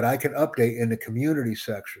unfortunate, but I can update in the community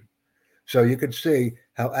section. So you can see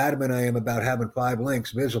how adamant I am about having 5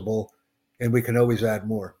 links visible, and we can always add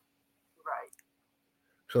more. Right.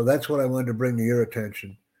 So that's what I wanted to bring to your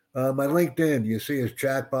attention. My LinkedIn, you see, is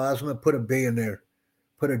Jack Bosma. Put a B in there.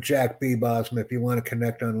 Put a Jack B. Bosma if you want to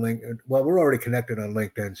connect on LinkedIn. Well, we're already connected on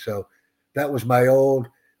LinkedIn. So that was my old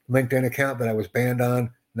LinkedIn account that I was banned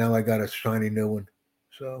on. Now I got a shiny new one.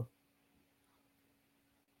 So.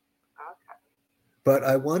 Okay. But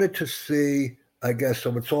I wanted to see, I guess,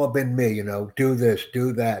 so it's all been me, do this,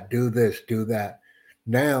 do that, do this, do that.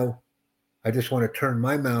 Now I just want to turn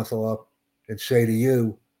my mouth off and say to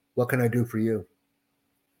you, what can I do for you?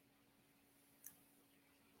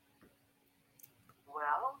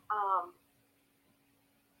 Well,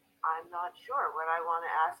 I'm not sure. What I want to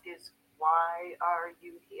ask is, why are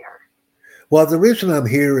you here? Well, the reason I'm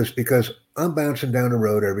here is because I'm bouncing down the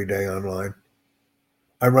road every day online.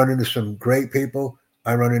 I run into some great people.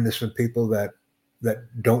 I run into some people that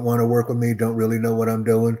don't want to work with me, don't really know what I'm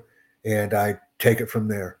doing, and I take it from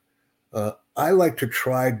there. I like to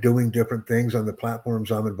try doing different things on the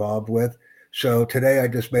platforms I'm involved with. So today I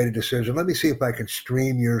just made a decision. Let me see if I can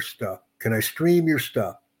stream your stuff. Can I stream your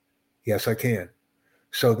stuff? Yes, I can.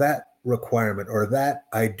 So that requirement or that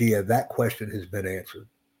idea, that question has been answered.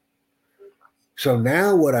 So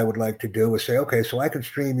now what I would like to do is say, okay, so I can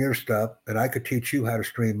stream your stuff and I could teach you how to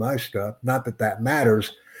stream my stuff. Not that that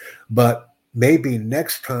matters, but maybe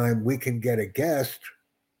next time we can get a guest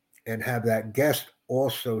and have that guest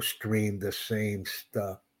also stream the same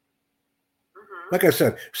stuff. Mm-hmm. Like I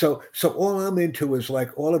said, so all I'm into is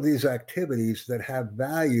like all of these activities that have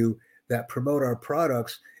value, that promote our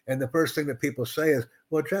products. And the first thing that people say is,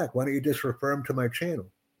 well, Jack, why don't you just refer them to my channel?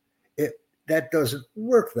 That doesn't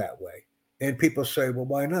work that way. And people say, well,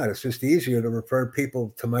 why not? It's just easier to refer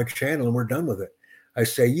people to my channel and we're done with it. I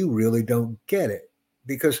say, you really don't get it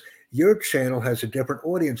because your channel has a different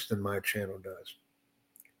audience than my channel does.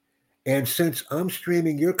 And since I'm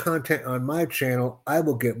streaming your content on my channel, I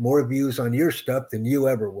will get more views on your stuff than you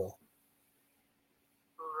ever will.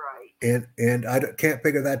 Right. And I can't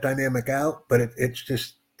figure that dynamic out, but it's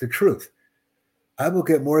just the truth. I will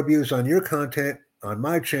get more views on your content on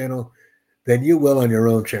my channel than you will on your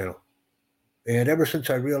own channel. And ever since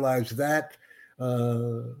I realized that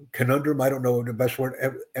conundrum, I don't know the best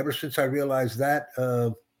word, ever since I realized that,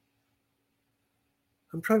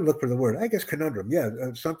 I'm trying to look for the word, I guess conundrum. Yeah,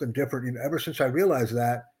 something different. Ever since I realized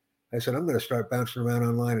that, I said, I'm going to start bouncing around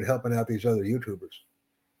online and helping out these other YouTubers.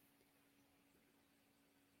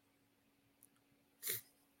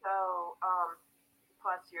 So,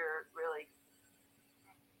 plus you're really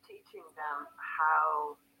teaching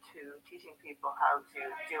people how to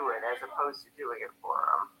do it as opposed to doing it for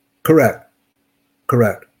them.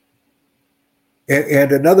 Correct.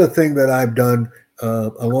 And another thing that I've done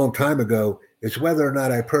a long time ago is whether or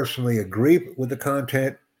not I personally agree with the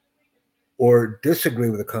content or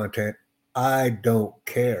disagree with the content, I don't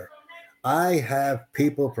care. I have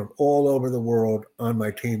people from all over the world on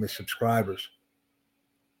my team as subscribers.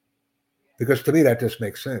 Because to me, that just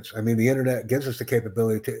makes sense. I mean, the internet gives us the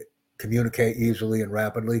capability to communicate easily and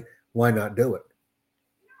rapidly. Why not do it?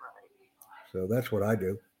 So that's what I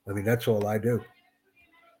do. I mean, that's all I do.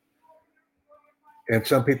 And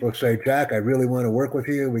some people say, Jack, I really want to work with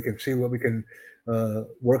you. We can see what we can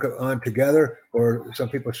work on together. Or some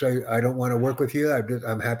people say, I don't want to work with you.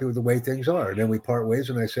 I'm happy with the way things are. And then we part ways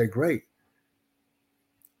and I say, great.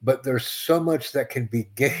 But there's so much that can be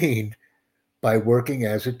gained by working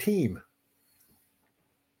as a team.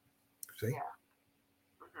 See? Yeah.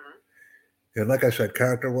 And like I said,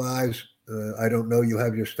 character-wise, I don't know you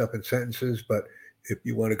have your stuff in sentences, but if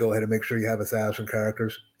you want to go ahead and make sure you have 1,000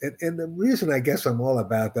 characters. And the reason I guess I'm all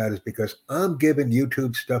about that is because I'm giving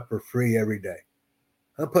YouTube stuff for free every day.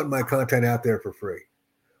 I'm putting my content out there for free.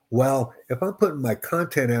 Well, if I'm putting my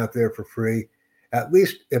content out there for free, at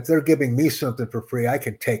least if they're giving me something for free, I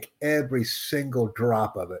can take every single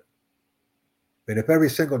drop of it. And if every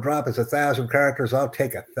single drop is 1,000 characters, I'll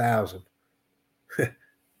take 1,000.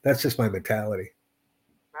 That's just my mentality.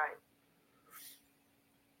 Right.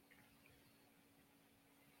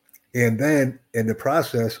 And then in the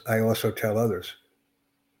process, I also tell others.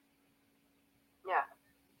 Yeah.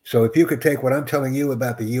 So if you could take what I'm telling you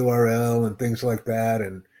about the URL and things like that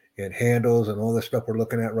and handles and all the stuff we're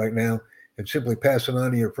looking at right now and simply pass it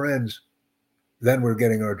on to your friends, then we're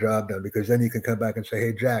getting our job done, because then you can come back and say,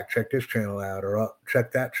 hey, Jack, check this channel out, or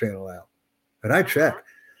check that channel out. And I check.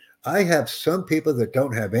 I have some people that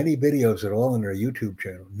don't have any videos at all on their YouTube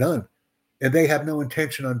channel, none. And they have no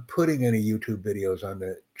intention on putting any YouTube videos on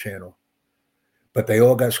the channel. But they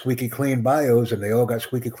all got squeaky clean bios and they all got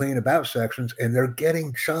squeaky clean about sections, and they're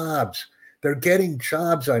getting jobs. They're getting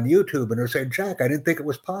jobs on YouTube, and they're saying, Jack, I didn't think it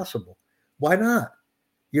was possible. Why not?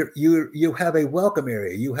 You have a welcome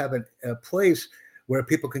area. You have a place where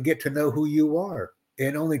people can get to know who you are.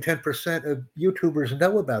 And only 10% of YouTubers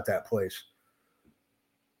know about that place.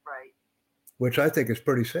 Right. Which I think is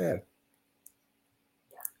pretty sad.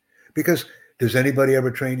 Yeah. Because does anybody ever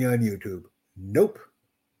train you on YouTube? Nope.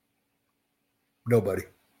 Nobody.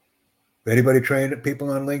 Anybody train people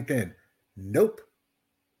on LinkedIn? Nope.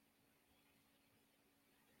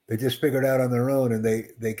 They just figure it out on their own, and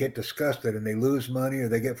they get disgusted and they lose money, or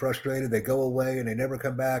they get frustrated. They go away and they never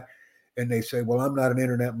come back, and they say, well, I'm not an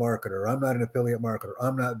internet marketer. I'm not an affiliate marketer.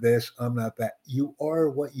 I'm not this. I'm not that. You are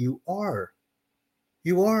what you are.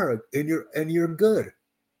 You are, and you're good.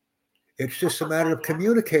 It's just a matter of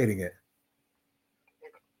communicating it.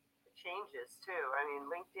 It changes too. I mean,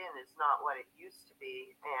 LinkedIn is not what it used to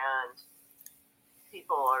be, and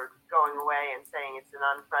people are going away and saying it's an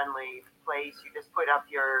unfriendly place. You just put up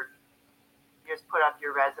your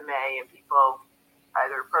resume, and people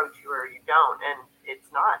either approach you or you don't. And it's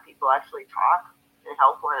not. People actually talk and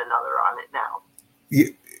help one another on it now.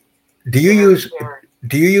 Do you use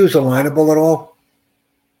Alignable at all?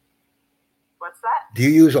 What's that? Do you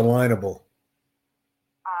use Alignable?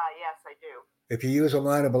 Yes, I do. If you use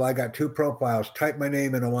Alignable, I got 2 profiles. Type my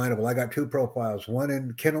name in Alignable. I got 2 profiles, one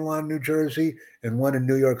in Kinnelon, New Jersey, and one in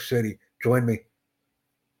New York City. Join me.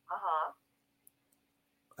 Uh-huh.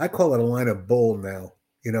 I call it Alignable now,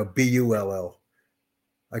 Bull.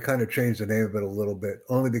 I kind of changed the name of it a little bit,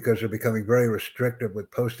 only because they're becoming very restrictive with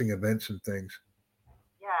posting events and things.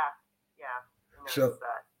 Yeah.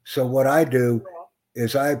 So what I do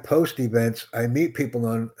is I post events, I meet people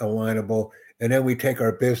on Alignable, and then we take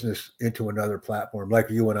our business into another platform, like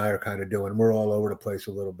you and I are kind of doing. We're all over the place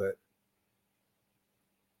a little bit.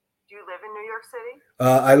 Do you live in New York City?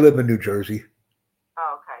 I live in New Jersey.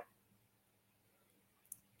 Oh, okay.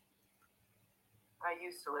 I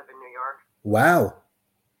used to live in New York. Wow.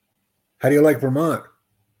 How do you like Vermont?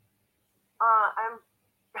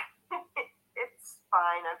 It's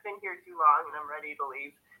fine. I've been here too long, and I'm ready to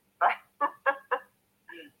leave. But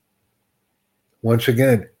once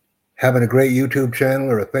again, having a great YouTube channel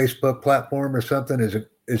or a Facebook platform or something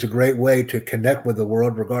is a great way to connect with the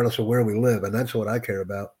world, regardless of where we live, and that's what I care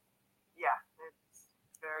about. Yeah, it's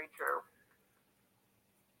very true.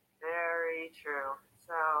 Very true.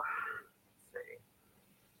 So,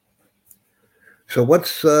 let's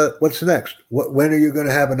see. So what's next? When are you going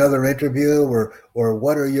to have another interview, or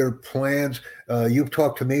what are your plans? You've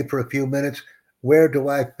talked to me for a few minutes. Where do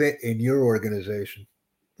I fit in your organization?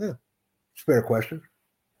 Yeah, it's a fair question.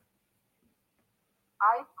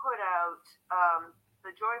 I put out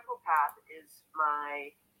the Joyful Path is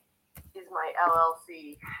my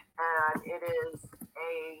LLC, and it is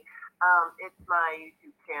it's my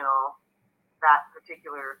YouTube channel, that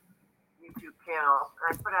particular YouTube channel.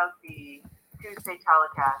 And I put out the Tuesday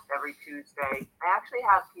telecast every Tuesday. I actually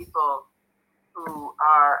have people who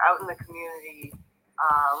are out in the community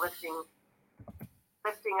lifting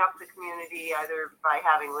up the community, either by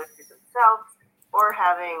having lifted themselves or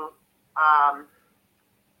having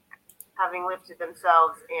lifted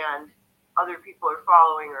themselves and other people are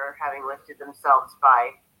following, or having lifted themselves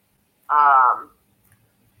by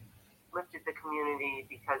lifted the community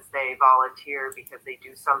because they volunteer, because they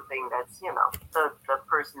do something that's, the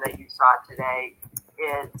person that you saw today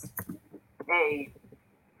is a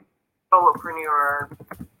solopreneur,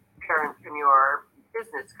 parentpreneur,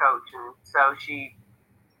 business coach, and so she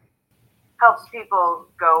helps people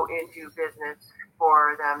go into business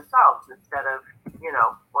for themselves instead of,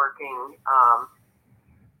 working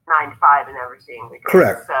 9 to 5 and never seeing the kids.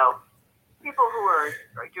 Correct. So people who are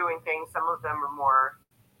doing things, some of them are more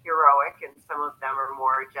heroic and some of them are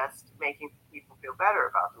more just making people feel better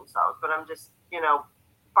about themselves. But I'm just,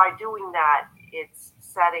 by doing that, it's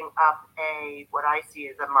setting up what I see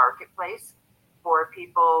as a marketplace for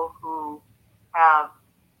people who have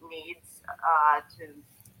needs to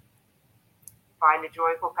find a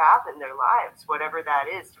joyful path in their lives, whatever that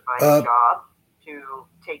is, to find a job, to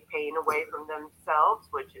take pain away from themselves,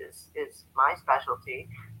 which is my specialty,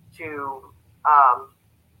 to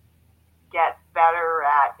get better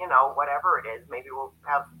at, whatever it is. Maybe we'll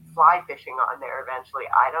have fly fishing on there eventually.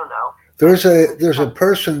 I don't know. There's a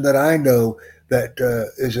person that I know that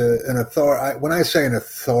is an authority. When I say an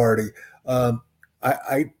authority,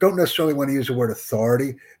 I don't necessarily want to use the word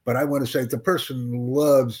authority, but I want to say the person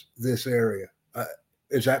loves this area.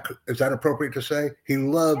 Is that appropriate to say? He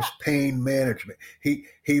loves pain management. He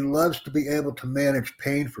loves to be able to manage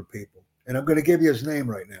pain for people. And I'm going to give you his name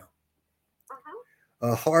right now.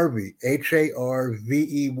 Harvey,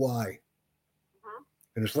 Harvey.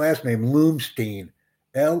 And his last name, Loomstein,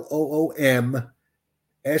 Loomstein.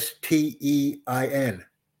 Loomstein.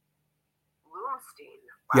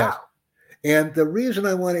 Wow. Yes. And the reason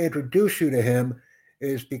I want to introduce you to him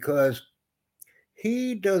is because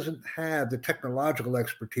he doesn't have the technological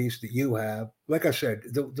expertise that you have. Like I said,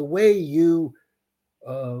 the way you,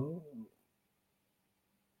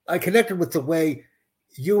 I connected with the way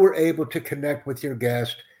you were able to connect with your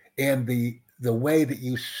guest and the way that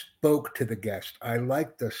you spoke to the guest. I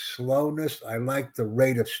like the slowness. I like the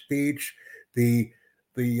rate of speech, the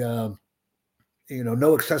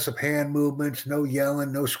no excessive hand movements, no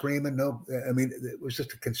yelling, no screaming, it was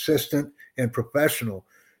just a consistent and professional.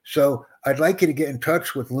 So I'd like you to get in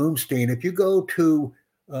touch with Loomstein. If you go to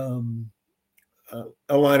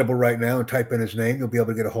Alignable right now and type in his name, you'll be able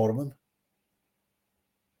to get a hold of him.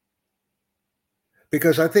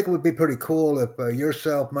 Because I think it would be pretty cool if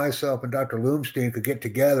yourself, myself, and Dr. Loomstein could get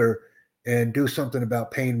together and do something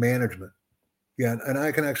about pain management. Yeah, and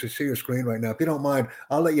I can actually see your screen right now. If you don't mind,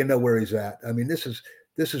 I'll let you know where he's at. I mean, this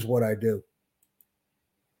is what I do.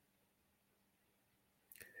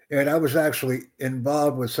 And I was actually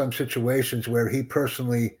involved with some situations where he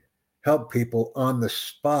personally helped people on the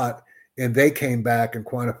spot, and they came back and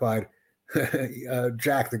quantified,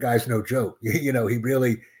 Jack, the guy's no joke. He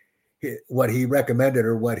really, what he recommended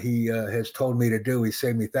or what he has told me to do, he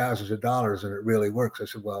saved me thousands of dollars, and it really works. I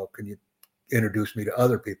said, well, can you introduce me to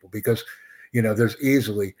other people? Because, there's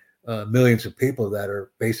easily millions of people that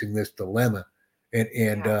are facing this dilemma.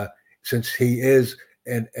 And since he is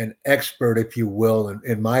an expert, if you will,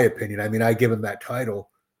 in my opinion, I mean, I give him that title.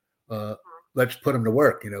 Let's put him to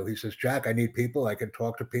work. He says, Jack, I need people. I can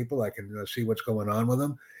talk to people. I can see what's going on with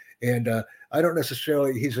them. And I don't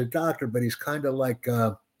necessarily, he's a doctor, but he's kind of like,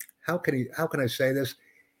 how can I say this?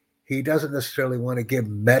 He doesn't necessarily want to give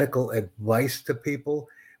medical advice to people,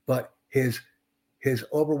 but his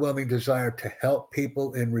overwhelming desire to help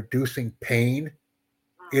people in reducing pain,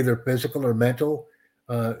 either physical or mental.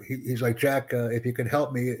 He's like, Jack, if you can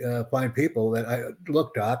help me find people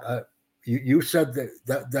look, Doc, you said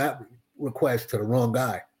that request to the wrong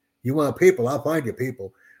guy. You want people, I'll find you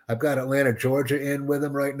people. I've got Atlanta, Georgia in with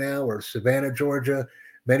him right now, or Savannah, Georgia.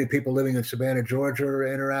 Many people living in Savannah, Georgia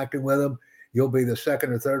are interacting with him. You'll be the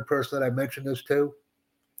second or third person that I mentioned this to.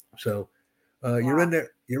 So you're in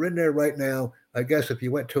there right now. I guess if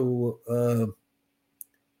you went to,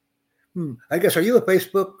 I guess, are you a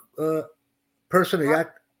Facebook person? Are you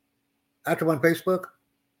active on Facebook?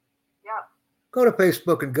 Yeah. Go to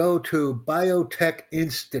Facebook and go to Biotech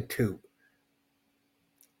Institute.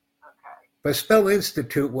 Okay. But spell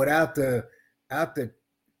institute without the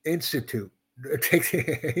institute.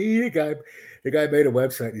 The guy made a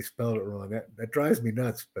website and he spelled it wrong. That drives me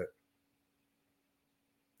nuts. But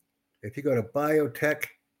if you go to Biotech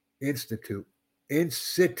Institute,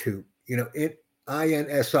 INSI,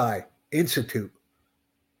 Institute.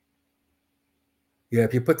 Yeah,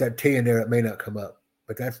 if you put that T in there, it may not come up.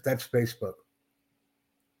 But that's Facebook.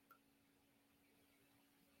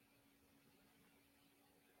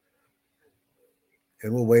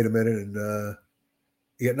 And we'll wait a minute and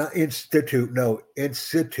not institute, no,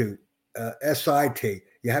 institute, SIT.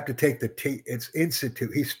 You have to take the T. It's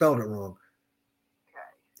institute. He spelled it wrong. Okay.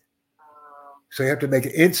 So you have to make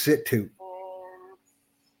it institute.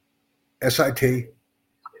 SIT.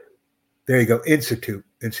 There you go, institute,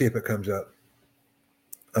 and see if it comes up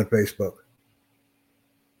on Facebook.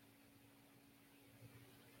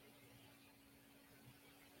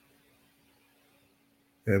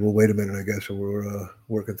 And we'll wait a minute, I guess, and we're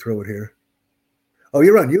working through it here. Oh,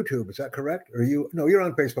 you're on YouTube. Is that correct? Or you? No, you're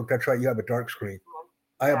on Facebook. That's right. You have a dark screen.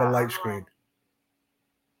 I have a light screen.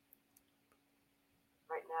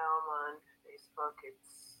 Right now I'm on Facebook.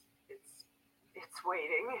 It's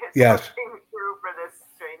waiting. It's Yes. looking through for this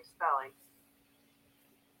strange spelling.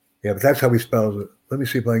 Yeah, but that's how he spells it. Let me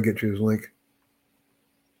see if I can get you his link.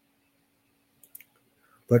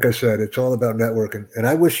 Like I said, it's all about networking. And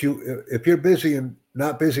I wish you, if you're busy and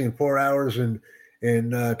not busy in 4 hours and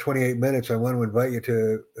in 28 minutes, I want to invite you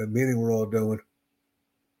to a meeting we're all doing.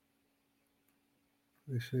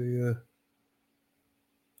 Let me see.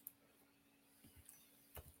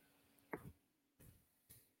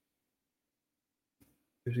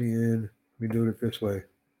 Busy in. Let me do it this way.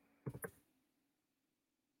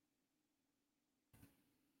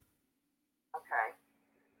 Okay.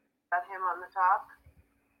 Got him on the top?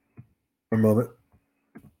 One moment.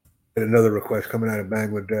 And another request coming out of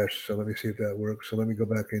Bangladesh. So let me see if that works. So let me go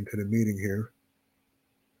back into the meeting here.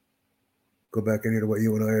 Go back into what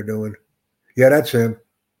you and I are doing. Yeah, that's him.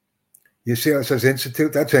 You see how it says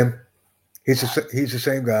Institute? That's him. He's the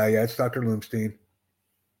same guy. Yeah, it's Dr. Loomstein.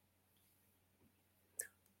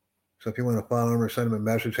 So if you want to follow him or send him a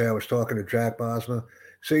message, hey, I was talking to Jack Bosma.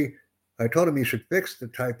 See, I told him you should fix the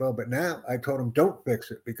typo, but now I told him don't fix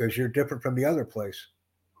it because you're different from the other place.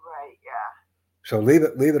 Right, yeah. So leave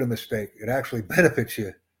it a mistake. It actually benefits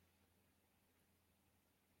you.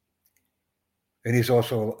 And he's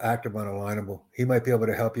also active on Alignable. He might be able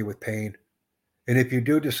to help you with pain. And if you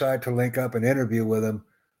do decide to link up and interview with him,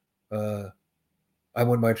 I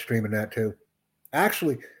wouldn't mind streaming that too.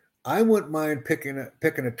 Actually, I wouldn't mind picking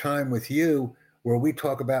a time with you where we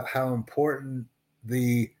talk about how important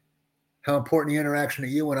the interaction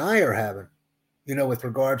that you and I are having, with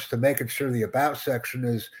regards to making sure the about section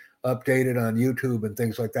is updated on YouTube and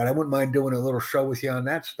things like that. I wouldn't mind doing a little show with you on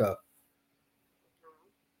that stuff.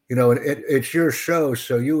 It's your show,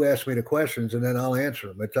 so you ask me the questions and then I'll answer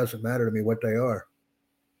them. It doesn't matter to me what they are.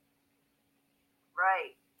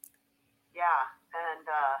 Right. Yeah. And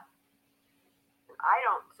I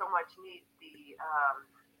don't so much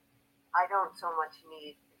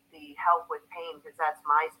need the help with pain because that's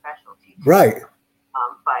my specialty. Right.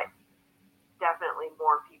 But definitely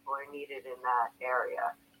more people are needed in that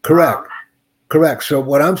area. Correct. Correct. So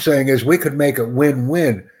what I'm saying is we could make a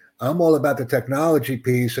win-win. I'm all about the technology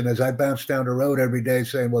piece. And as I bounce down the road every day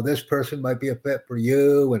saying, well, this person might be a fit for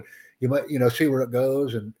you and you might, see where it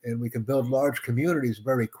goes and we can build large communities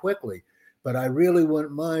very quickly. But I really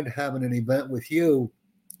wouldn't mind having an event with you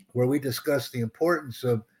where we discuss the importance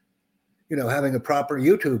of, having a proper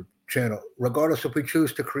YouTube channel, regardless if we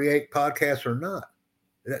choose to create podcasts or not.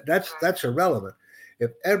 That's irrelevant.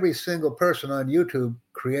 If every single person on YouTube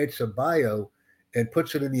creates a bio and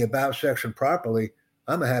puts it in the about section properly,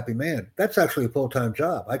 I'm a happy man. That's actually a full-time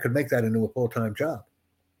job. I could make that into a full-time job.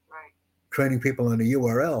 Right. Training people on the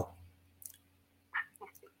URL.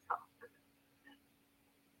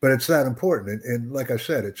 But it's that important. And like I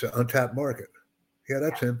said, it's an untapped market. Yeah,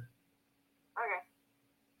 that's him. Okay.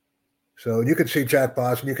 So you can see Jack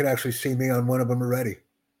Bosma. You can actually see me on one of them already.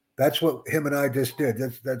 That's what him and I just did.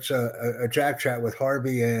 That's a Jack chat with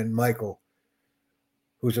Harvey and Michael,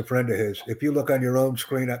 who's a friend of his. If you look on your own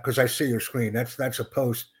screen, because I see your screen, that's a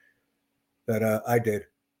post that I did. Okay.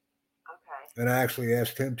 And I actually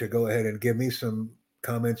asked him to go ahead and give me some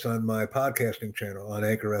comments on my podcasting channel on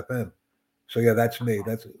Anchor FM. So yeah, that's me.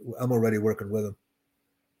 I'm already working with him.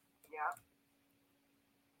 Yeah.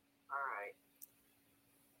 All right.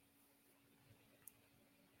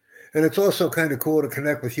 And it's also kind of cool to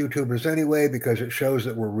connect with YouTubers anyway, because it shows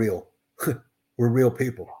that we're real. We're real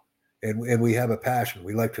people. And we have a passion.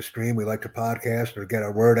 We like to stream. We like to podcast or get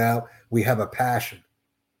our word out. We have a passion.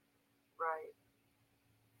 Right.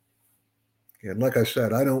 And like I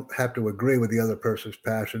said, I don't have to agree with the other person's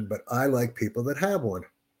passion, but I like people that have one.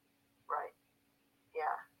 Right. Yeah.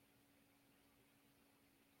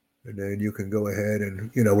 And then you can go ahead and,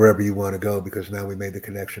 wherever you want to go, because now we made the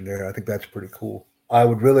connection there. I think that's pretty cool. I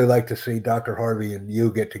would really like to see Dr. Harvey and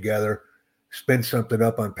you get together, spin something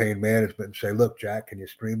up on pain management and say, look, Jack, can you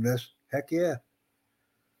stream this? Heck yeah.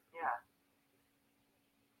 Yeah.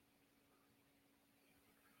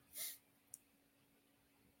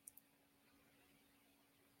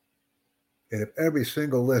 And if every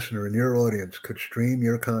single listener in your audience could stream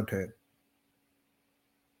your content,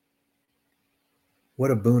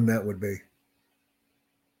 what a boon that would be.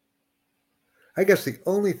 I guess the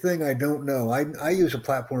only thing I don't know, I use a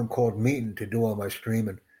platform called Meetin to do all my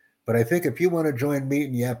streaming. But I think if you want to join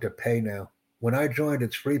Meetin, you have to pay now. When I joined,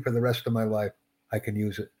 it's free for the rest of my life. I can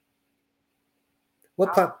use it.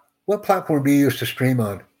 What platform do you use to stream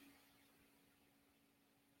on?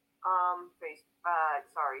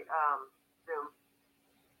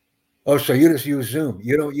 Oh, so you just use Zoom.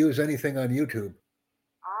 You don't use anything on YouTube.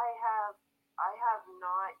 I have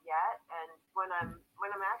not yet, and when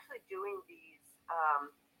I'm actually doing these,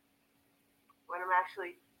 when I'm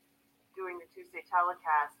actually doing the Tuesday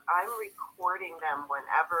telecast, I'm recording them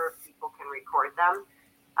whenever people can record them.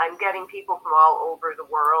 I'm getting people from all over the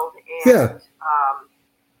world, and Yeah.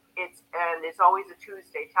 It's always a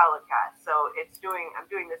Tuesday telecast, so I'm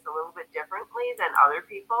doing this a little bit differently than other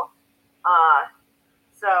people.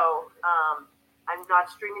 So I'm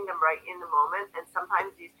not streaming them right in the moment, and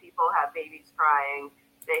sometimes these people have babies crying,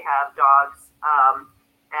 they have dogs,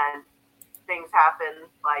 and things happen.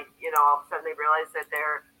 Like all of a sudden they realize that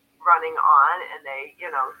they're running on, and they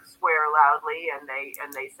swear loudly, and I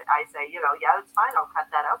say yeah, it's fine, I'll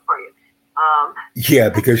cut that out for you. Yeah,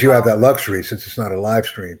 because you have that luxury since it's not a live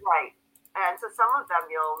stream. Right. And so some of them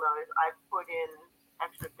you'll notice I've put in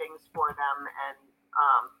extra things for them, and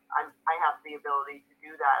I have the ability to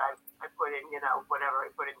do that. I put in whatever. I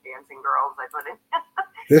put in dancing girls. I put in.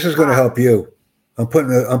 This is going to help you. I'm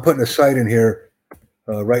putting a site in here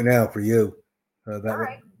right now for you.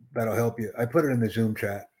 That'll help you. I put it in the Zoom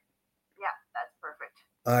chat. Yeah, that's perfect.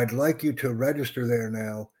 I'd like you to register there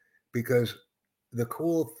now, because the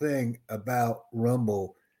cool thing about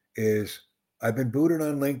Rumble is I've been booted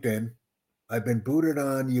on LinkedIn. I've been booted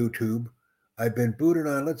on YouTube. I've been booted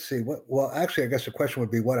on, let's see, well, actually, I guess the question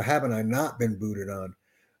would be, what haven't I not been booted on?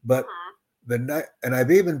 But and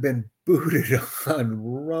I've even been booted on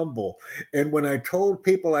Rumble. And when I told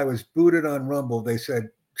people I was booted on Rumble, they said,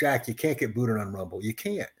 Jack, you can't get booted on Rumble. You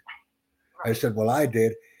can't. Right. I said, well, I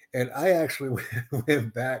did. And I actually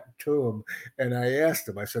went back to them and I asked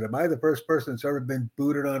them, I said, am I the first person that's ever been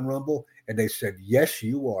booted on Rumble? And they said, yes,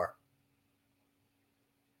 you are.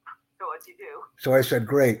 So what'd you do? So I said,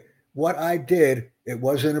 great. What I did, it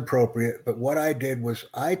was inappropriate, but what I did was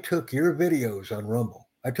I took your videos on Rumble.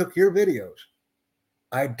 I took your videos.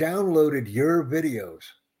 I downloaded your videos.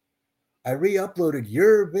 I re-uploaded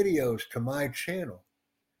your videos to my channel.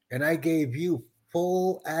 And I gave you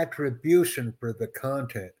full attribution for the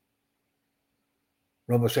content.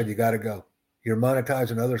 Rumble said, you got to go. You're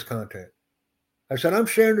monetizing others' content. I said, I'm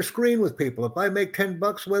sharing the screen with people. If I make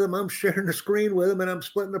 $10 with them, I'm sharing the screen with them and I'm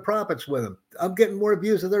splitting the profits with them. I'm getting more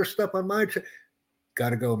views of their stuff on my channel. Got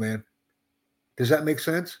to go, man. Does that make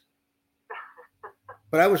sense?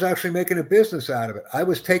 But I was actually making a business out of it. I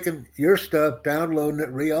was taking your stuff, downloading it,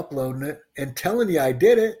 re-uploading it, and telling you I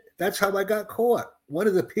did it. That's how I got caught. One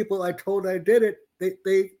of the people I told I did it,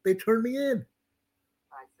 they turned me in.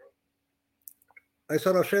 I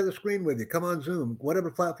said, I'll share the screen with you. Come on Zoom, whatever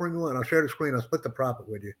platform you want. I'll share the screen. I'll split the profit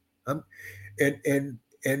with you.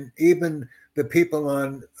 And even the people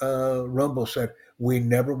on Rumble said, we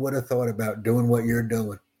never would have thought about doing what you're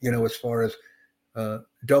doing, as far as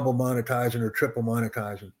double monetizing or triple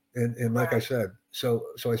monetizing. And like I said, so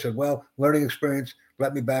I said, well, learning experience,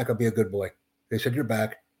 let me back. I'll be a good boy. They said, you're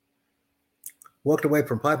back. Walked away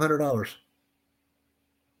from $500.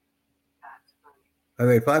 I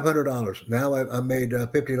made $500. Now I made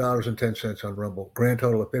 $50.10 on Rumble. Grand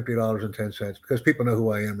total of $50.10 because people know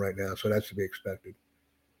who I am right now, so that's to be expected.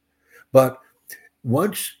 But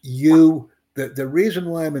once the reason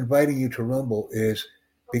why I'm inviting you to Rumble is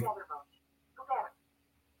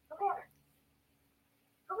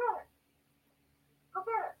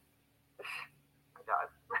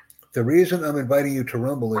the reason I'm inviting you to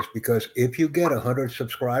Rumble is because if you get 100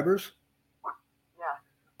 subscribers,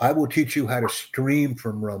 I will teach you how to stream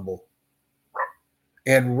from Rumble.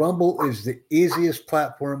 And Rumble is the easiest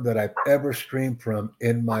platform that I've ever streamed from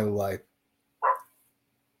in my life.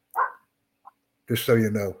 Just so you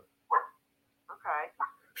know. Okay.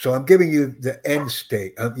 So I'm giving you the end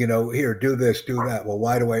state. Here, do this, do that. Well,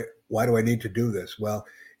 why do I need to do this? Well,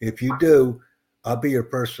 if you do, I'll be your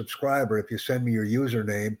first subscriber if you send me your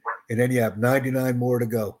username, and then you have 99 more to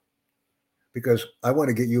go. Because I want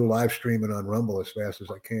to get you live streaming on Rumble as fast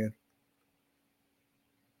as I can.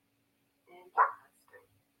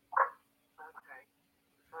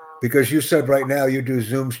 Because you said right now you do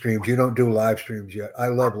Zoom streams. You don't do live streams yet. I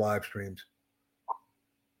love live streams.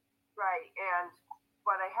 Right. And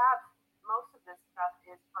what I have, most of this stuff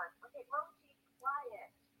is fun. Okay, Mochi,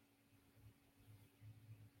 quiet.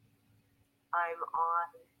 I'm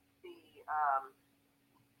on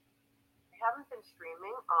I haven't been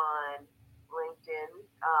streaming on LinkedIn,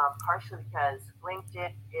 partially because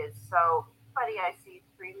LinkedIn is so funny. I see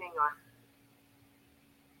streaming on.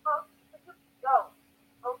 Oh, go.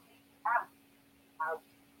 Okay, out.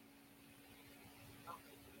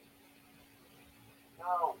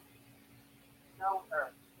 No. No,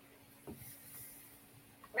 her.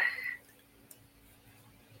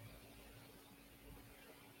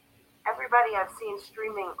 recently I've seen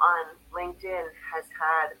streaming on LinkedIn has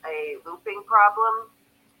had a looping problem,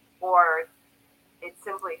 or it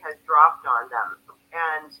simply has dropped on them.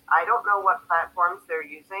 And I don't know what platforms they're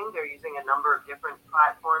using. They're using a number of different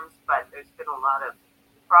platforms, but there's been a lot of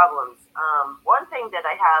problems. One thing that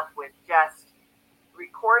I have with just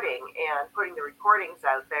recording and putting the recordings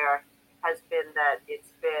out there has been that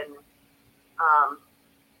it's been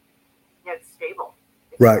it's stable.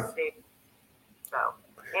 It's Right. stable. So,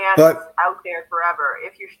 and But- it's out there forever.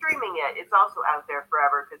 If you're streaming it, it's also out there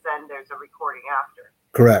forever because then there's a recording after.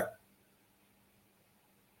 Correct.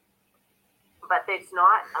 But it's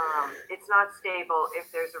not stable if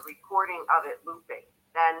there's a recording of it looping.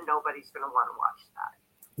 Then nobody's going to want to watch that.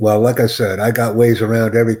 Well, like I said, I got ways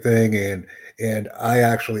around everything, and I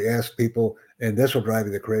actually ask people, and this will drive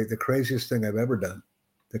you the craziest thing I've ever done.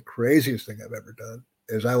 The craziest thing I've ever done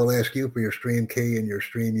is I will ask you for your stream key and your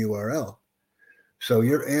stream URL. So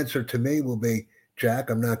your answer to me will be, Jack,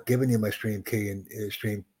 I'm not giving you my stream key and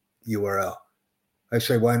stream URL. I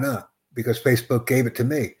say, why not? Because Facebook gave it to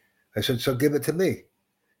me. I said, so give it to me.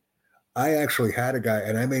 I actually had a guy,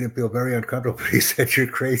 and I made him feel very uncomfortable. He said, you're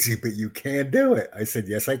crazy, but you can do it. I said,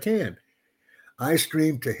 yes, I can. I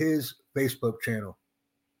streamed to his Facebook channel.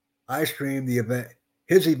 I streamed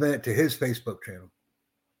his event to his Facebook channel.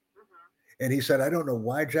 Mm-hmm. And he said, I don't know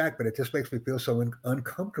why, Jack, but it just makes me feel so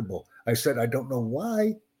uncomfortable. I said, I don't know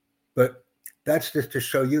why, but that's just to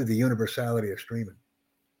show you the universality of streaming.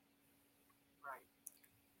 Right.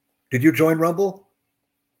 Did you join Rumble?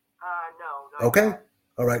 No. Okay.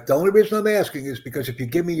 All right. The only reason I'm asking is because if you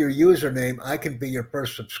give me your username, I can be your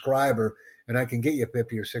first subscriber, and I can get you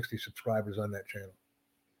 50 or 60 subscribers on that channel.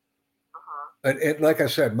 Uh-huh. And like I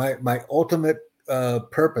said, my ultimate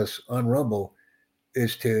purpose on Rumble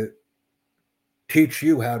is to teach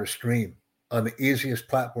you how to stream on the easiest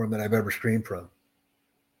platform that I've ever streamed from.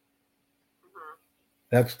 Mm-hmm.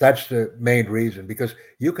 That's the main reason, because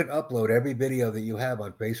you can upload every video that you have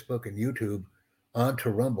on Facebook and YouTube onto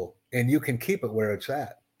Rumble, and you can keep it where it's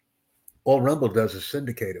at. All Rumble does is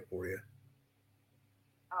syndicate it for you.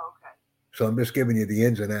 Oh, okay. So I'm just giving you the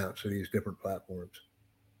ins and outs of these different platforms.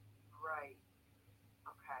 Right.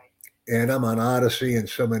 Okay. And I'm on Odyssey and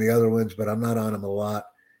so many other ones, but I'm not on them a lot.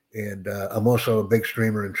 And I'm also a big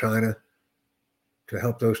streamer in China to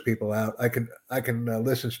help those people out. I can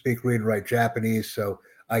listen, speak, read, and write Japanese, so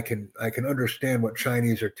I can understand what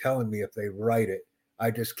Chinese are telling me if they write it.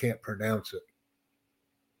 I just can't pronounce it.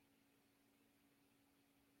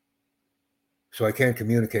 So I can't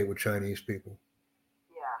communicate with Chinese people.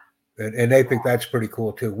 Yeah. And they think that's pretty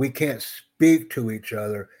cool too. We can't speak to each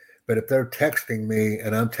other, but if they're texting me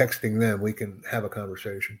and I'm texting them, we can have a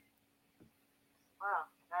conversation. Wow,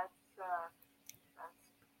 that's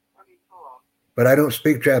pretty cool. But I don't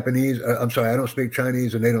speak Japanese. I don't speak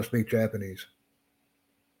Chinese, and they don't speak Japanese.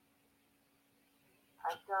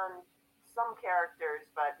 I've done some characters,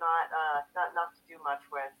 but not enough to do much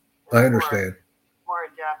with. I understand. More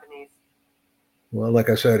in Japanese. Well, like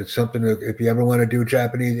I said, it's something that if you ever want to do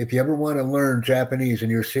Japanese, if you ever want to learn Japanese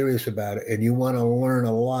and you're serious about it and you want to learn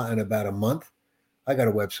a lot in about a month, I got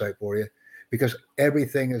a website for you, because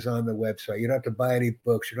everything is on the website. You don't have to buy any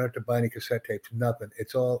books. You don't have to buy any cassette tapes, nothing.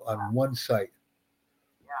 It's all on one site.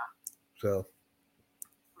 Yeah. So.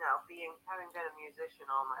 No, having been a musician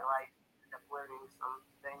all my life, I'm learning some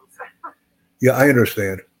things. Yeah, I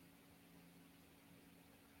understand.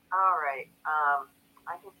 All right.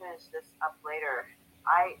 I can finish this up later.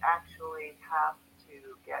 I actually have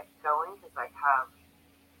to get going because I have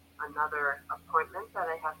another appointment that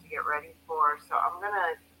I have to get ready for. So I'm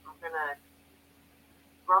gonna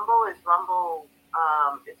Rumble is Rumble.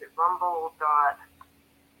 Is it rumble.com?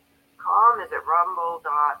 Is it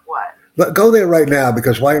rumble.what? Go there right now,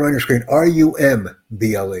 because while you're on your screen, RUMBLE.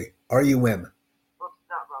 RUM. Well, it's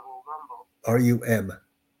not Rumble.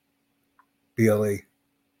 RUMBLE.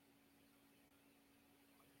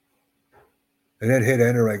 And then hit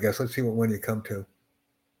enter, I guess. Let's see what one you come to.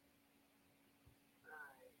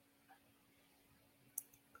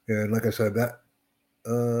 And like I said, that,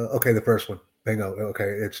 okay, the first one. Bingo. Okay,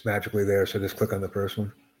 it's magically there, so just click on the first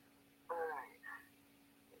one. All right.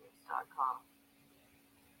 Phoenix.com.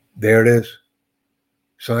 There it is.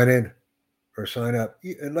 Sign in or sign up.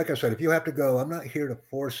 And like I said, if you have to go, I'm not here to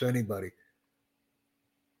force anybody.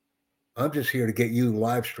 I'm just here to get you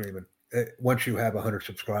live streaming once you have 100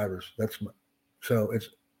 subscribers. I'm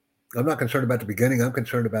not concerned about the beginning. I'm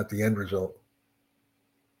concerned about the end result.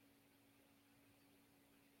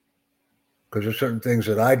 Because there's certain things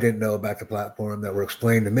that I didn't know about the platform that were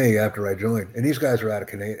explained to me after I joined. And these guys are out of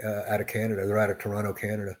Canada. They're out of Toronto,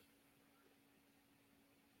 Canada.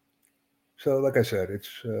 So like I said,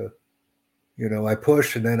 I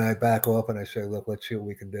push and then I back off and I say, look, let's see what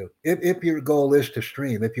we can do. If your goal is to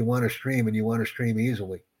stream, if you want to stream and you want to stream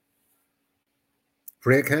easily,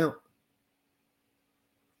 free account.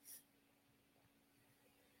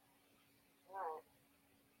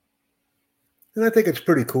 And I think it's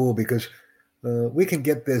pretty cool because we can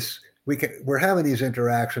get this. We're having these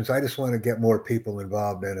interactions. I just want to get more people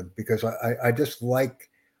involved in them because I just like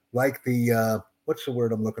the what's the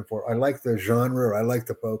word I'm looking for? I like the genre. I like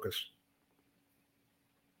the focus.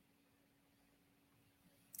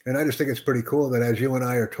 And I just think it's pretty cool that as you and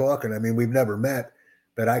I are talking, I mean, we've never met,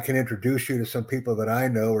 but I can introduce you to some people that I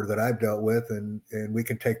know or that I've dealt with, and we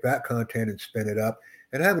can take that content and spin it up.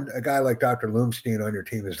 And having a guy like Dr. Loomstein on your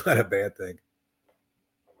team is not a bad thing.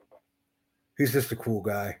 He's just a cool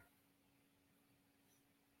guy.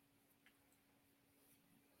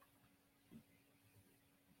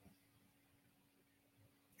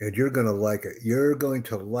 And you're going to like it. You're going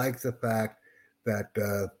to like the fact that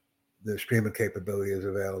the streaming capability is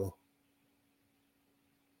available.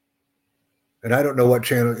 And I don't know what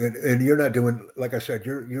channel, and you're not doing, like I said,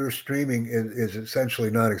 your streaming is essentially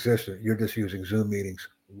non-existent. You're just using Zoom meetings.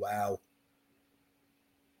 Wow.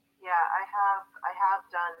 Yeah, I have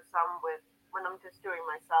done some with, when I'm just doing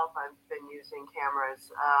myself, I've been using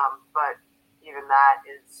cameras, but even that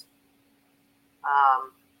is,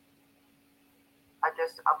 I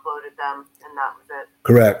just uploaded them and that was it.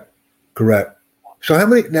 Correct. So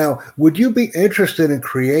now, would you be interested in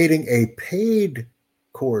creating a paid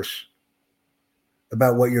course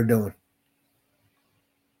about what you're doing?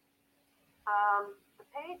 The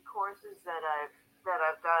paid courses that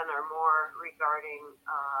I've done are more regarding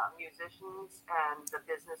musicians and the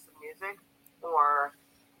business of music, or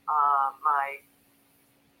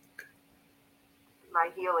my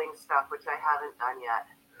healing stuff, which I haven't done yet.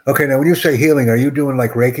 Okay, now when you say healing, are you doing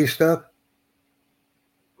like Reiki stuff?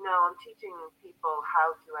 No, I'm teaching people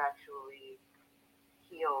how to actually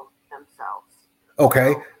heal themselves.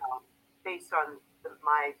 Okay. So, based on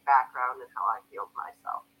my background and how I healed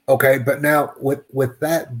myself. Okay, but now with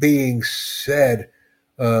that being said,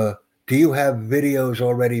 do you have videos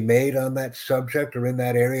already made on that subject or in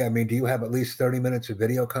that area? I mean, do you have at least 30 minutes of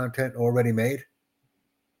video content already made?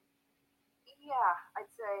 Yeah, I'd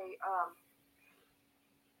say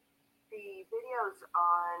the videos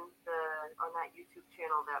on that YouTube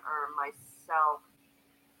channel that are myself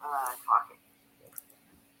talking.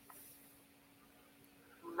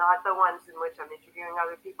 Not the ones in which I'm interviewing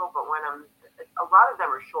other people, but when a lot of them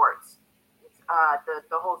are shorts.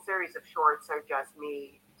 The whole series of shorts are just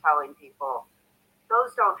me telling people.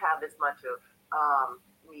 Those don't have as much of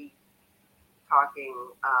me talking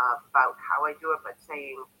about how I do it, but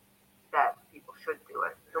saying that people should do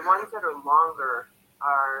it. The ones that are longer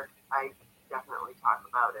I definitely talk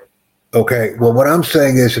about it. Okay, well, what I'm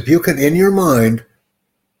saying is if you can, in your mind,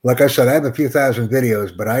 like I said, I have a few thousand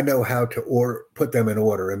videos, but I know how to put them in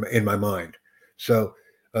order in my mind. So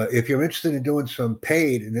if you're interested in doing some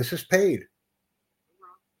paid, and this is paid,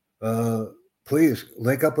 please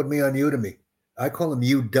link up with me on Udemy. I call them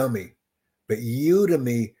Udemy, but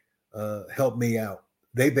Udemy helped me out.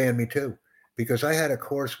 They banned me too because I had a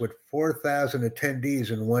course with 4,000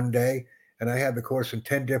 attendees in one day, and I had the course in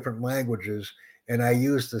 10 different languages, and I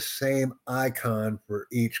used the same icon for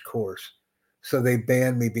each course. So they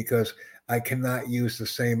banned me because I cannot use the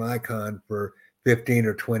same icon for 15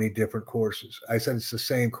 or 20 different courses. I said, it's the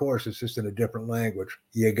same course, it's just in a different language.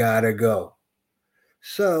 You gotta go.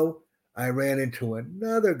 So I ran into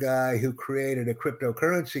another guy who created a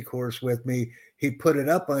cryptocurrency course with me. He put it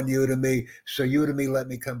up on Udemy. So Udemy let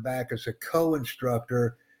me come back as a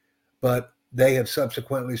co-instructor, but they have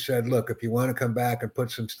subsequently said, look, if you want to come back and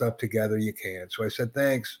put some stuff together, you can. So I said,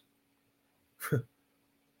 thanks.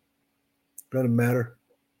 Doesn't matter.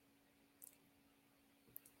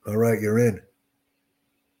 All right, you're in.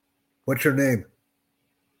 What's your name?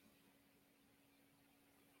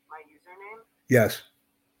 My username? Yes.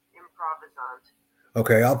 Improvisant.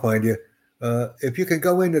 Okay, I'll find you. If you can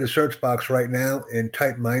go into the search box right now and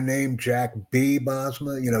type my name, Jack B.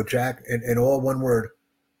 Bosma, Jack, in all one word.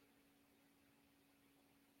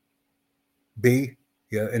 B,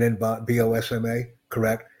 yeah, and then Bosma,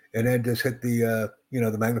 correct. And then just hit the,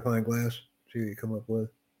 the magnifying glass. See what you come up with.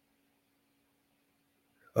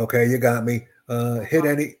 Okay, you got me.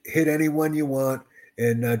 Hit any one you want,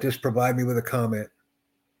 and just provide me with a comment.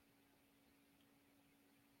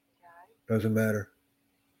 Okay. Doesn't matter.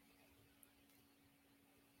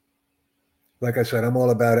 Like I said, I'm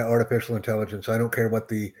all about artificial intelligence. I don't care what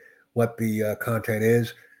the content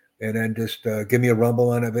is, and then just give me a rumble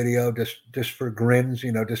on a video, just for grins,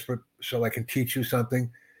 so I can teach you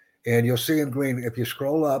something. And you'll see in green if you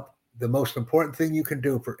scroll up. the most important thing you can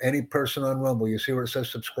do for any person on Rumble, you see where it says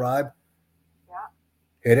subscribe? Yeah.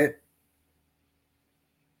 Hit it.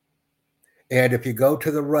 And if you go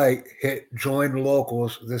to the right, hit join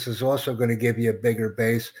locals. This is also going to give you a bigger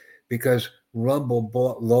base because Rumble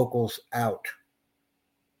bought locals out.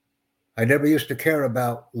 I never used to care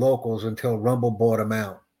about locals until Rumble bought them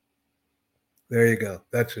out. There you go.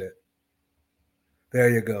 That's it. There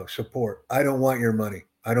you go. Support. I don't want your money.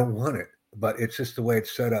 I don't want it, but it's just the way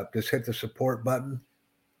it's set up. Just hit the support button.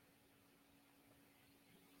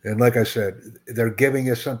 And like I said, they're giving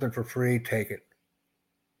you something for free. Take it.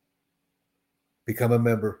 Become a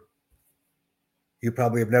member. You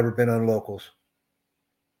probably have never been on locals.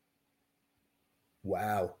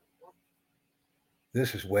 Wow.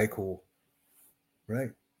 This is way cool.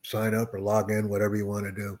 Right? Sign up or log in, whatever you want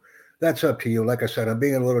to do. That's up to you. Like I said, I'm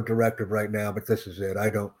being a little directive right now, but this is it. I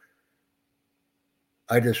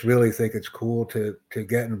just really think it's cool to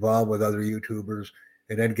get involved with other YouTubers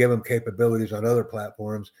and then give them capabilities on other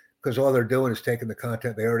platforms, because all they're doing is taking the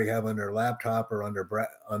content they already have on their laptop or on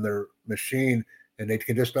their machine, and they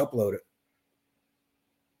can just upload it.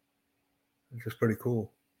 It's just pretty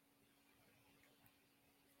cool.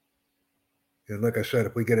 And like I said,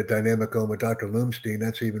 if we get a dynamic going with Dr. Loomstein,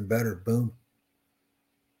 that's even better. Boom.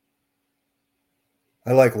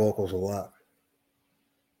 I like locals a lot.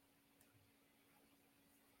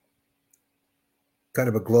 Kind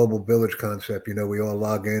of a global village concept, we all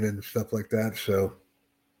log in and stuff like that. So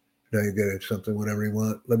now you get it, something, whatever you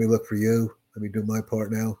want. Let me look for you. Let me do my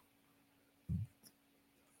part now.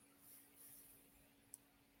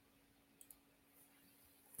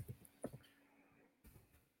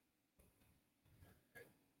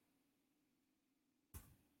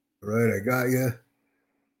 All right, I got you.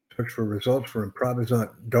 Search for results for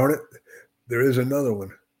Improvisant. Darn it, there is another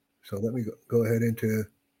one. So let me go ahead into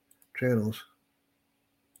channels.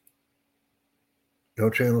 No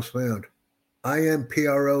channels found. Improvisant,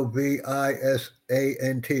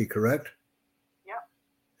 correct? Yep.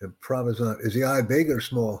 Improvisant. Is the I big or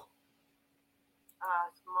small?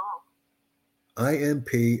 Small. Improvisant.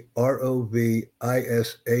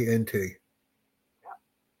 Yep.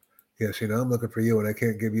 Yeah, see, now I'm looking for you, and I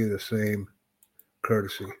can't give you the same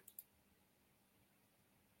courtesy.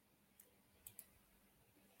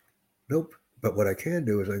 Nope. But what I can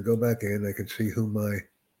do is I can go back in, I can see who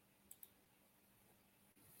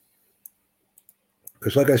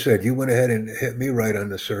because like I said, you went ahead and hit me right on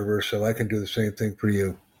the server, so I can do the same thing for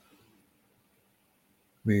you.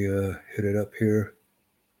 Let me hit it up here.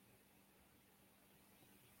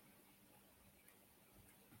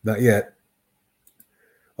 Not yet.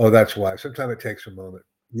 Oh, that's why. Sometimes it takes a moment.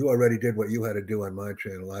 You already did what you had to do on my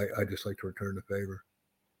channel. I just like to return the favor.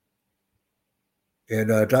 And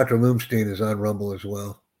Dr. Loomstein is on Rumble as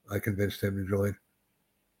well. I convinced him to join.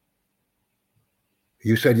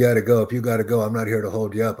 You said you had to go. If you got to go, I'm not here to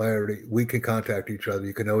hold you up. We can contact each other.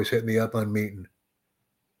 You can always hit me up on Meeting,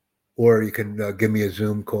 or you can give me a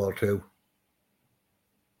Zoom call too.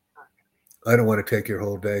 I don't want to take your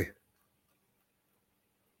whole day.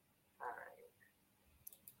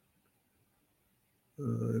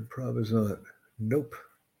 Improvisant. Nope.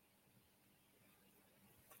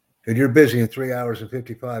 And you're busy in 3 hours and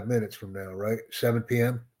 55 minutes from now, right? 7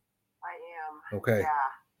 p.m.? I am. Okay. Yeah.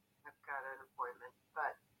 I've got an appointment,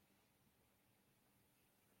 but.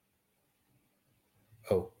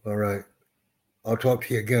 Oh, all right. I'll talk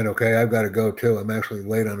to you again, okay? I've got to go too. I'm actually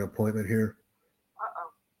late on an appointment here.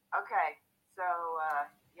 Uh-oh. Okay. So,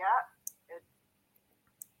 yeah.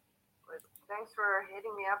 Thanks for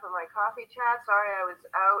hitting me up on my coffee chat. Sorry I was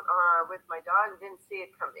out with my dog and didn't see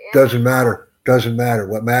it come in. Doesn't matter. Doesn't matter.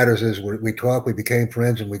 What matters is we talked, we became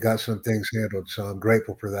friends, and we got some things handled. So I'm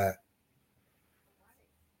grateful for that.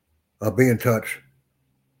 I'll be in touch.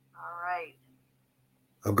 All right.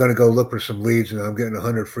 I'm going to go look for some leads, and I'm getting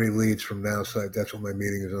 100 free leads from now. So that's what my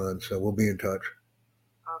meeting is on. So we'll be in touch.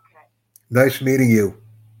 Okay. Nice meeting you.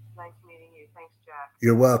 Nice meeting you. Thanks, Jack.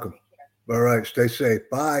 You're welcome. All right. Stay safe.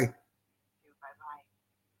 Bye. Bye-bye.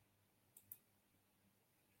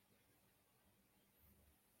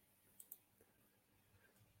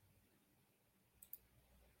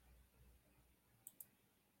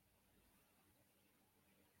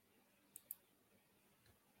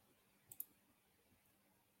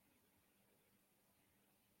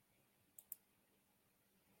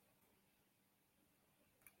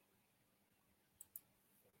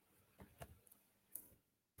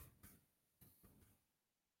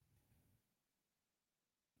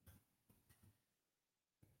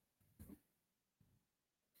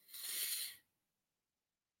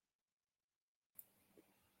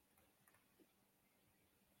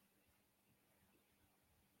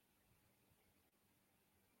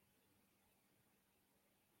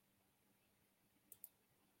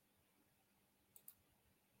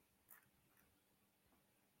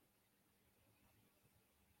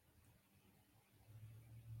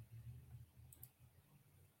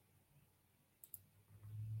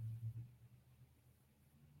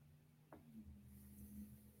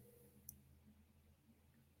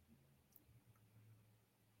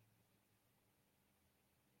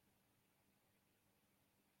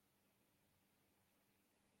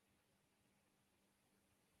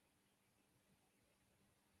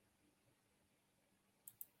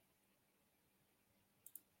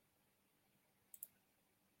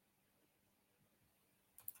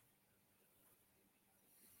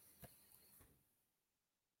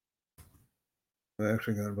 I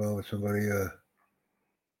actually got involved with somebody.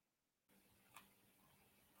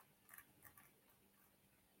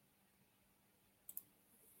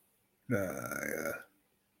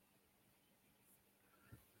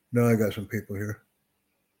 No, I got some people here.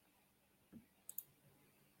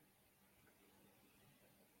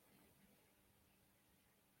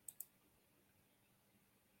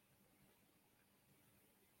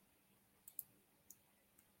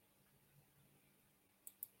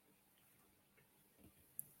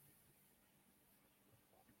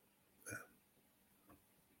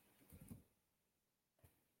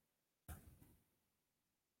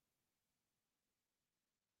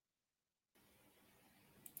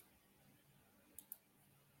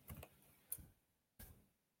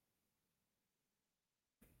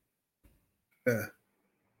 Yeah.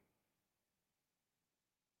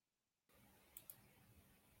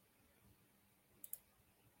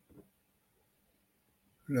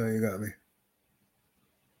 No, you got me.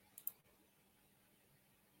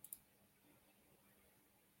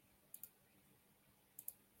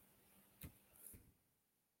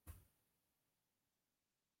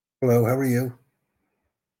 Hello, how are you?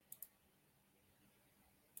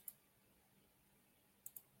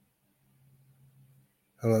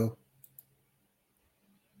 Hello.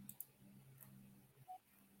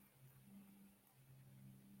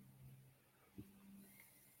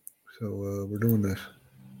 So we're doing this.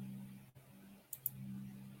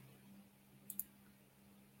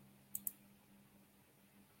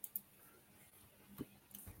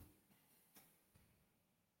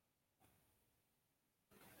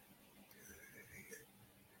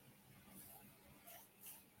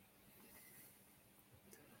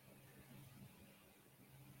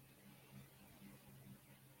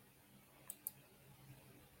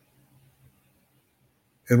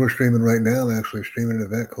 And we're streaming right now. I'm actually streaming an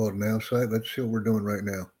event called Now Site. Let's see what we're doing right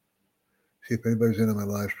now. See if anybody's in on my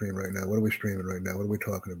live stream right now. What are we streaming right now? What are we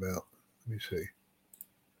talking about? Let me see.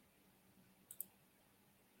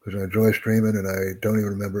 Because I enjoy streaming and I don't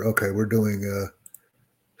even remember. Okay, we're doing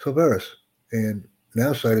Silveris. And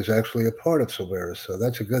Now Site is actually a part of Silveris. So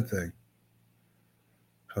that's a good thing.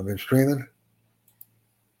 So I've been streaming.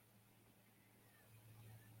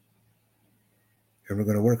 And we're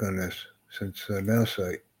going to work on this since Now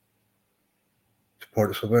Site. It's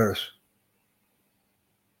part of Silveris.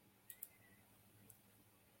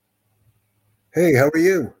 Hey, how are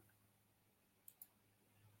you?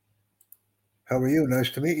 How are you? Nice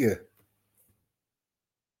to meet you.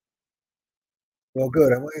 Well,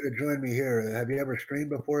 good. I want you to join me here. Have you ever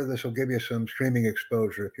streamed before? This will give you some streaming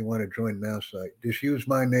exposure if you want to join Now Site. Just use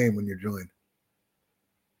my name when you join.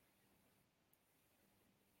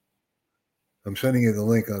 I'm sending you the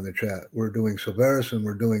link on the chat. We're doing Silveris and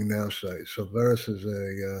we're doing Now Site. Silveris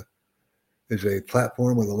is a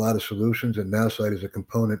platform with a lot of solutions, and Now Site is a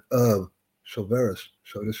component of Silveris.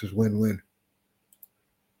 So this is win-win.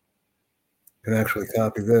 You can actually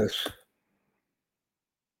copy this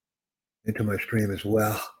into my stream as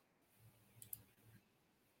well.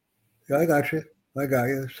 Yeah, I got you. I got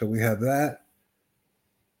you. So we have that.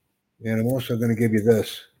 And I'm also going to give you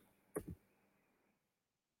this.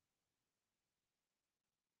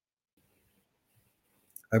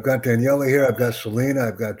 I've got Daniela here. I've got Selena.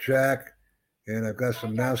 I've got Jack. And I've got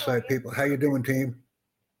some Now Site people. How you doing, team?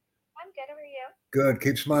 I'm good. How are you? Good.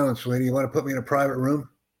 Keep smiling, Selena. You want to put me in a private room?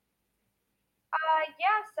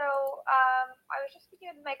 Yeah. So I was just speaking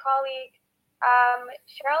with my colleague.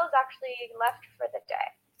 Cheryl is actually left for the day.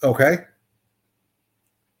 Okay.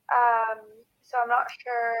 So I'm not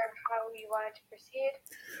sure how you wanted to proceed.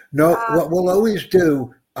 No, what we'll always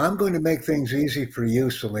do, I'm going to make things easy for you,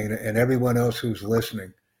 Selena, and everyone else who's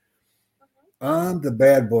listening. I'm the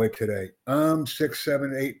bad boy today. I'm 6,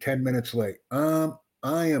 7, 8, 10 minutes late. I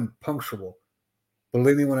am punctual.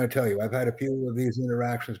 Believe me when I tell you, I've had a few of these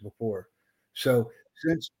interactions before. So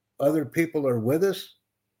since other people are with us,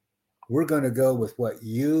 we're going to go with what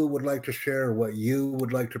you would like to share, what you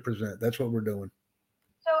would like to present. That's what we're doing.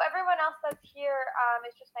 So everyone else that's here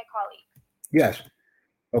is just my colleague. Yes.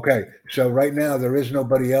 Okay. So right now there is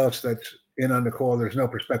nobody else that's in on the call. There's no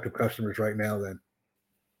prospective customers right now then.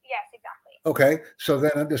 Yes, exactly. Okay. So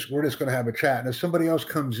then we're just going to have a chat. And if somebody else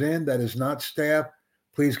comes in that is not staff,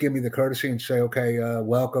 please give me the courtesy and say, okay,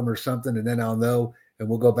 welcome or something. And then I'll know and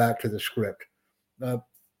we'll go back to the script.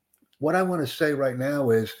 What I want to say right now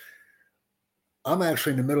is I'm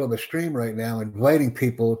actually in the middle of a stream right now inviting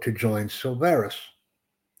people to join Silveris.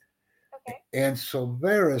 Okay. And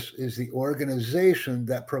Silveris is the organization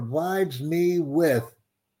that provides me with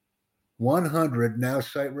 100 Now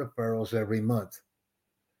Site referrals every month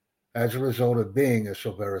as a result of being a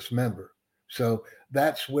Silveris member. So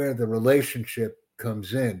that's where the relationship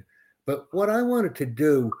comes in. But what I wanted to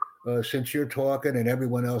do, since you're talking and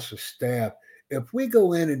everyone else's staff, if we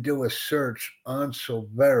go in and do a search on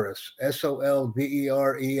Solveres,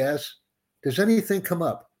 Solveres, does anything come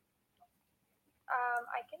up?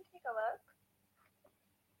 I can take a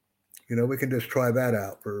look. We can just try that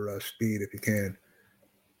out for speed if you can.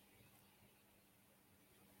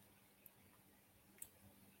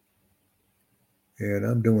 And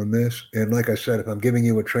I'm doing this. And like I said, if I'm giving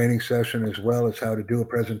you a training session as well as how to do a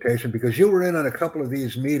presentation, because you were in on a couple of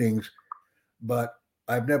these meetings, but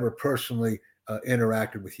I've never personally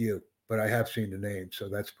interacted with you, but I have seen the name. So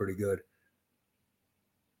that's pretty good.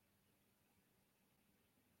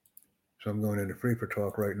 So I'm going into Free for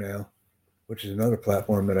Talk right now, which is another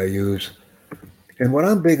platform that I use. And what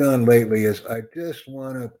I'm big on lately is I just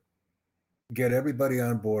want to get everybody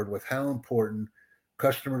on board with how important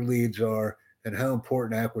customer leads are and how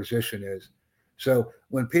important acquisition is. So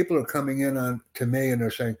when people are coming in on to me and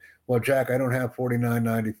they're saying, well, Jack, I don't have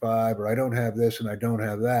 $49.95, or I don't have this and I don't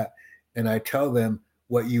have that. And I tell them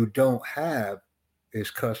what you don't have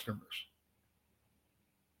is customers.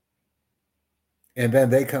 And then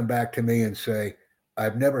they come back to me and say,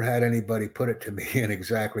 I've never had anybody put it to me in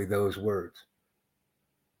exactly those words.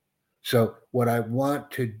 So what I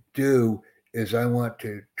want to do is I want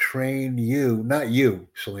to train you, not you,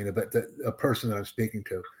 Selena, but a person that I'm speaking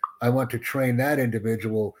to. I want to train that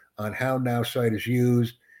individual on how NowSite is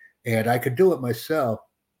used. And I could do it myself,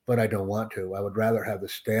 but I don't want to. I would rather have the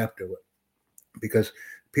staff do it, because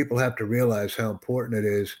people have to realize how important it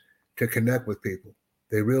is to connect with people.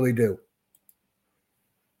 They really do.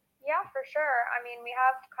 Yeah, for sure. I mean, we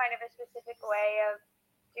have kind of a specific way of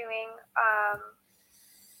doing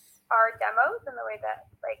our demos in the way that,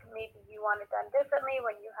 like, maybe you want it done differently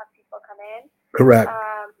when you have people come in. Correct.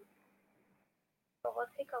 So we'll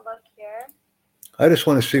take a look here. I just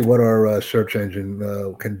want to see what our search engine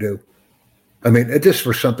can do. I mean, just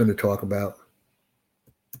for something to talk about.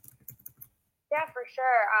 Yeah, for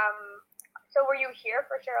sure. So were you here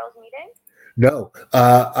for Cheryl's meeting? No.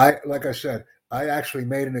 Like I said, I actually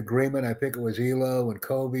made an agreement. I think it was Elo and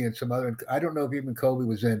Kobe and some other. I don't know if even Kobe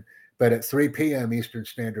was in, but at 3 p.m. Eastern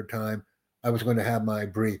Standard Time, I was going to have my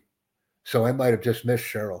brief. So I might have just missed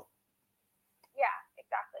Cheryl. Yeah,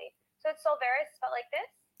 exactly. So it's Solveres spelled like this?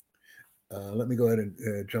 Let me go ahead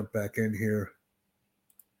and jump back in here.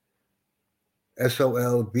 Solveres. So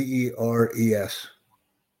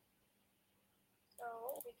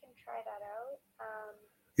we can try that out.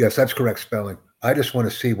 Yes, that's correct spelling. I just want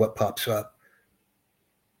to see what pops up.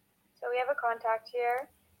 So we have a contact here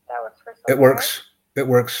that works for Solveres. It works. It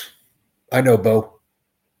works. I know Bo.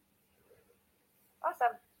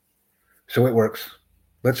 Awesome. So it works.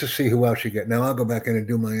 Let's just see who else you get. Now I'll go back in and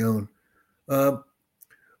do my own.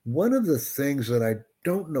 One of the things that I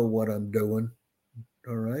don't know what I'm doing.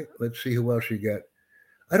 All right. Let's see who else you get.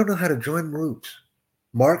 I don't know how to join groups.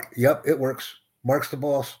 Mark. Yep, it works. Mark's the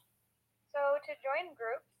boss. So to join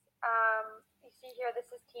groups, you see here, this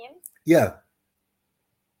is Teams. Yeah.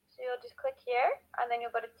 So you'll just click here, and then you'll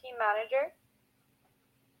go to Team Manager.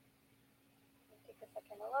 Take a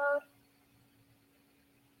second to load.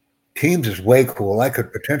 Teams is way cool. I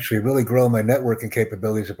could potentially really grow my networking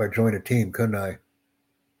capabilities if I joined a team, couldn't I?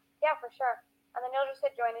 Yeah, for sure. And then you'll just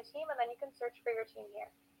hit join a team, and then you can search for your team here.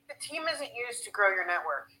 The team isn't used to grow your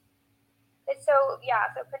network. So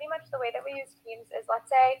pretty much the way that we use Teams is, let's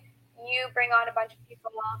say you bring on a bunch of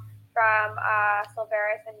people from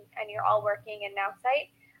Solveres and you're all working in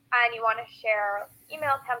NowSite, and you want to share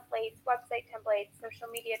email templates, website templates,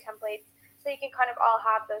 social media templates, so you can kind of all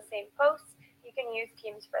have those same posts. You can use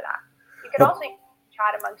Teams for that. You can also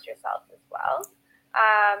chat amongst yourselves as well.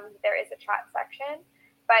 There is a chat section,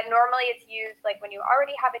 but normally it's used like when you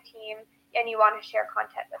already have a team and you want to share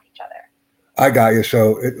content with each other. I got you.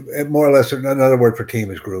 So it more or less, another word for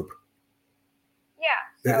team is group. Yeah.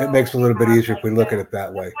 So it makes it a little bit easier if we look at it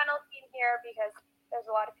that way. Funnel team here, because there's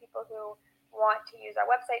a lot of people who want to use our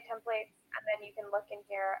website templates, and then you can look in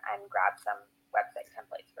here and grab some website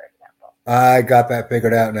templates, for example. I got that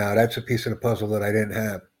figured out now. That's a piece of the puzzle that I didn't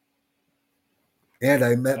have. And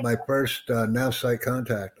I met my first NowSite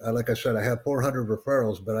contact. Like I said, I have 400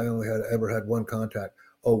 referrals, but I only ever had one contact.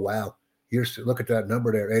 Oh, wow. Look at that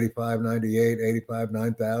number there, 8598, 85,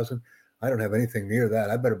 9,000. I don't have anything near that.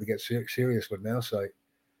 I better get serious with NowSite.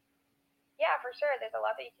 Yeah, for sure. There's a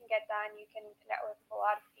lot that you can get done. You can network with a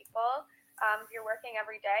lot of people. If you're working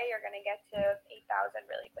every day, you're going to get to 8,000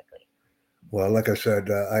 really quickly. Well, like I said,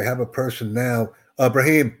 I have a person now.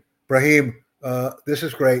 Brahim, this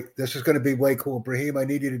is great. This is going to be way cool. Brahim, I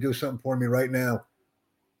need you to do something for me right now.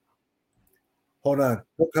 Hold on.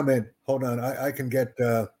 He'll come in. Hold on. I can get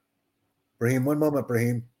Brahim, one moment,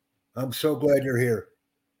 Brahim. I'm so glad you're here.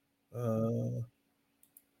 Let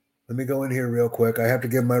me go in here real quick. I have to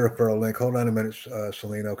give my referral link. Hold on a minute,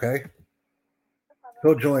 Selena, okay?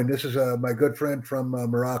 He'll join. This is my good friend from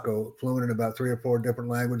Morocco, fluent in about 3 or 4 different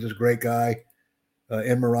languages. Great guy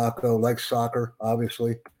in Morocco, likes soccer,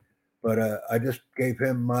 obviously. But I just gave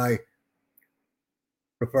him my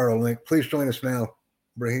referral link. Please join us now.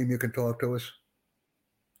 Brahim, you can talk to us.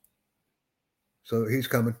 So he's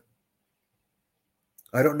coming.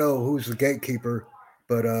 I don't know who's the gatekeeper,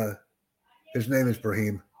 but his name is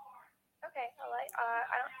Brahim. Okay,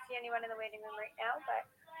 I don't see anyone in the waiting room right now, but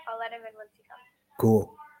I'll let him in once he comes.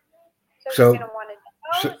 Cool. So you're gonna want to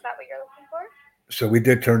demo? Is that what you're looking for? So we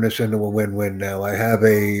did turn this into a win-win now. I have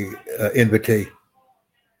a invitee.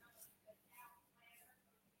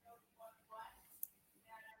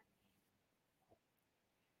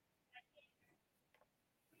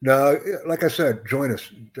 No, like I said, join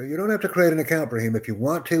us. You don't have to create an account, Brahim. If you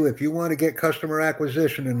want to, if you want to get customer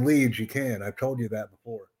acquisition and leads, you can. I've told you that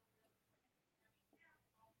before.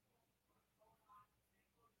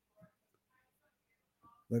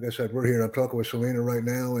 Like I said, we're here. I'm talking with Selena right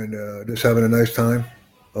now and just having a nice time.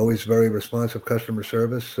 Always very responsive customer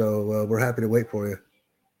service. So we're happy to wait for you.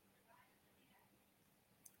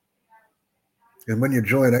 And when you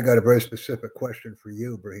join, I got a very specific question for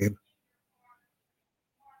you, Brahim.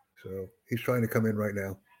 So he's trying to come in right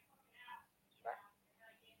now.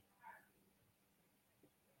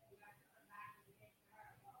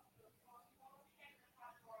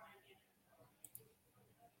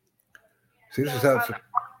 See, this is how it's. Would you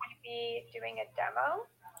be doing a demo?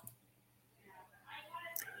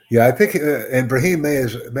 Yeah, I think, and Brahim may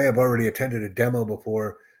have already attended a demo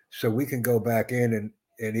before, so we can go back in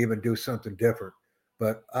and even do something different.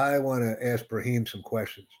 But I want to ask Brahim some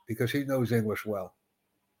questions because he knows English well.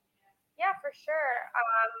 Yeah, for sure.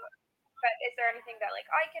 But is there anything that like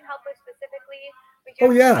I can help with specifically?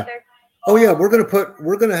 Oh yeah. Oh yeah, we're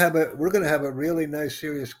gonna have a really nice,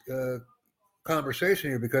 serious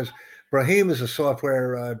conversation here because Brahim is a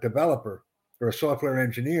software developer or a software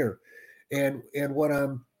engineer, and what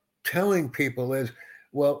I'm telling people is,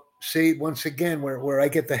 well, see, once again, where I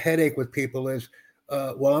get the headache with people is,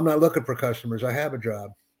 well, I'm not looking for customers. I have a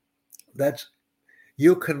job.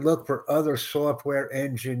 You can look for other software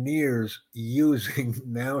engineers using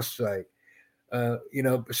NowSite.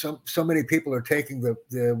 So many people are taking the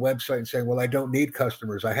website and saying, well, I don't need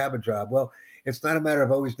customers. I have a job. Well, it's not a matter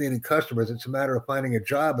of always needing customers. It's a matter of finding a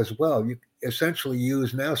job as well. You essentially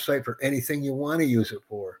use NowSite for anything you want to use it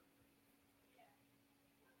for.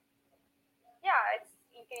 Yeah,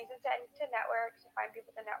 you can use it to network, to find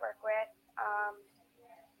people to network with.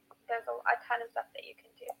 There's a ton of stuff that you can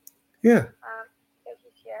do. Yeah. So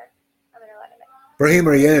he's here. I'm going to let him in. Brahim,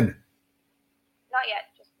 are you in? Not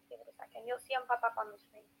yet. Just give it a second. You'll see him pop up on the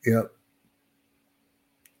screen. Yep.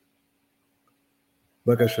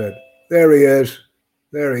 Like I said, there he is.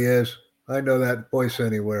 There he is. I know that voice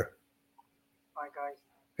anywhere. Hi, guys.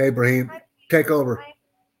 Hey, Brahim. Hi. Take over. Hi.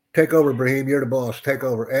 Take over, Brahim. You're the boss. Take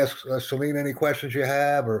over. Ask Selena any questions you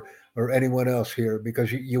have or anyone else here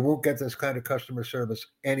because you won't get this kind of customer service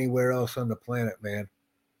anywhere else on the planet, man.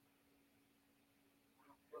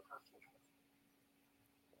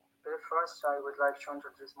 First, I would like to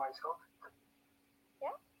introduce myself.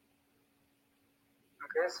 Yeah.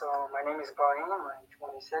 Okay, so my name is Brahim. I'm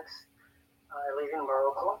 26. I live in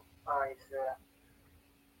Morocco. I've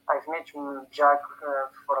met Jack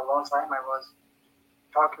for a long time. I was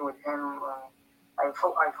talking with him. I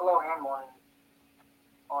follow him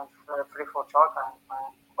on Free4Talk and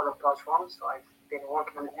on other platforms. So I've been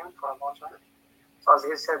working with him for a long time. So as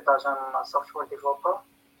he said, that I'm a software developer.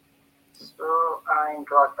 So I'm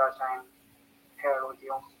glad that I'm here with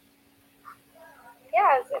you.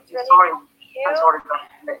 Yes, it's really Sorry, good to meet you. I'm sorry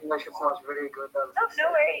that the English is not really good. No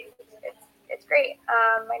worries. It's great.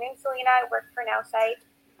 My name's Selena. I work for NowSite.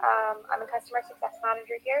 I'm a customer success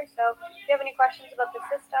manager here. So if you have any questions about the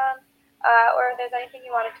system or if there's anything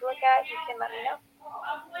you wanted to look at, you can let me know.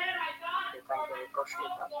 Okay, thank you. I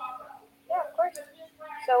appreciate that. Yeah, of course.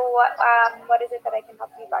 So what is it that I can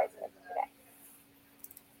help you guys with today?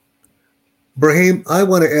 Brahim, I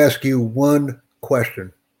want to ask you one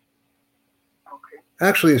question. Okay.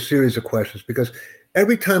 Actually, a series of questions because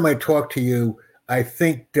every time I talk to you, I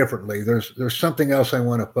think differently. There's something else I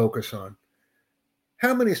want to focus on.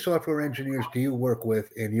 How many software engineers do you work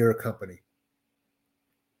with in your company?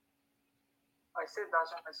 I said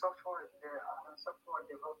that I'm a software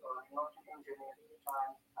developer, not an engineer.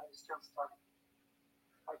 I still studying.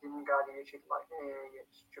 I didn't graduate to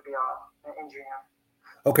be an engineer.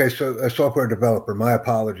 Okay, so a software developer, my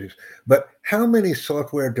apologies. But how many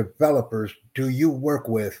software developers do you work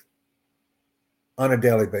with on a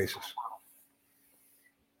daily basis?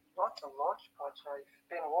 Not a lot, but I've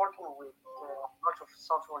been working with lots of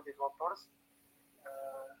software developers.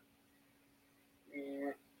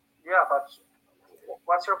 Yeah, but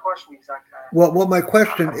what's your question exactly? Well, my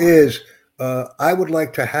question is, I would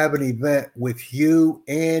like to have an event with you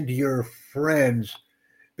and your friends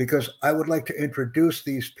because I would like to introduce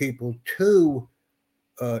these people to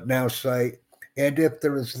NowSite. And if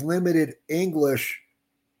there is limited English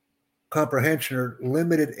comprehension or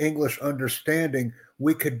limited English understanding,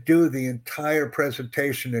 we could do the entire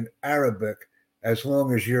presentation in Arabic as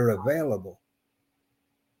long as you're available.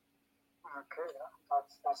 Okay, yeah,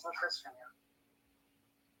 that's interesting. Yeah.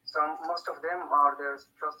 So most of them are there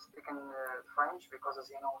just speaking French because, as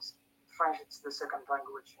you know, French it's the second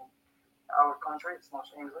language in our country. It's not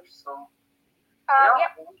English, so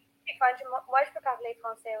Yeah, moi, je peux parler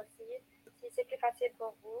français aussi, si c'est plus facile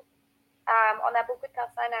pour vous. On a beaucoup de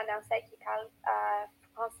personnes à Nancy qui parlent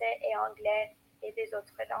français et anglais et des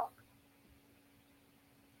autres langues.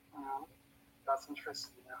 That's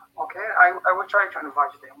interesting. Yeah. Okay, I will try to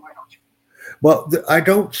invite them. Why not? Well, I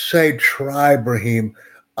don't say try, Brahim.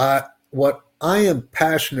 What I am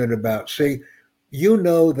passionate about, see, you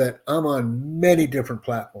know that I'm on many different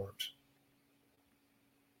platforms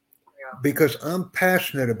because I'm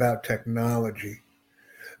passionate about technology,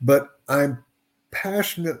 but I'm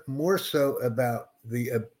passionate more so about the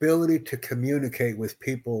ability to communicate with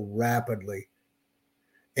people rapidly.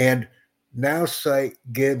 And NowSite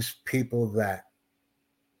gives people that.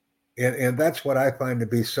 And that's what I find to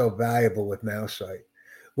be so valuable with NowSite.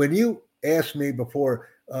 When you asked me before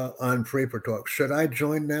on Free for Talk, should I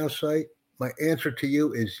join NowSite? My answer to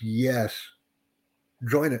you is yes.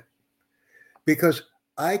 Join it. Because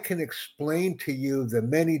I can explain to you the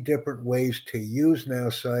many different ways to use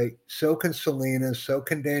NowSite. So can Selena, so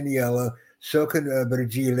can Daniela, so can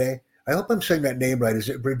Virgile. I hope I'm saying that name right. Is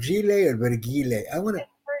it Virgile or Virgile? I want to.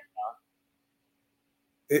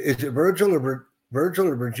 Is it Virgil or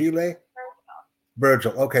Virgile?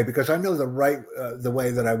 Virgil. Okay, because I know the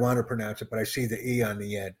way that I want to pronounce it, but I see the E on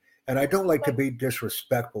the end. And I don't like to be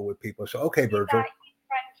disrespectful with people. So, okay, Virgil. He's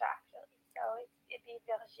French, actually. So it'd be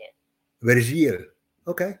Virgile. Virgile.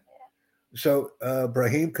 Okay. So,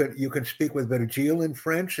 Brahim, you can speak with Virgile in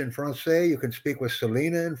French and Francais. You can speak with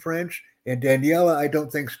Selena in French. And Daniela, I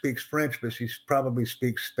don't think speaks French, but she probably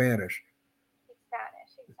speaks Spanish.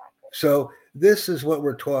 Spanish, exactly. So this is what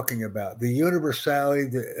we're talking about: the universality,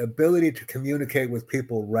 the ability to communicate with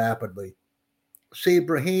people rapidly. See,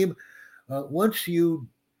 Brahim,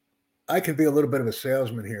 I can be a little bit of a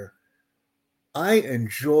salesman here. I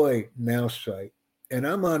enjoy NowSite, and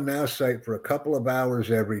I'm on NowSite for a couple of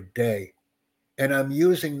hours every day, and I'm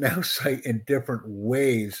using NowSite in different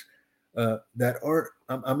ways that aren't.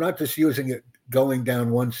 I'm not just using it going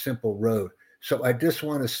down one simple road. So I just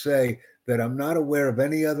want to say that I'm not aware of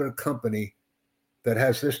any other company that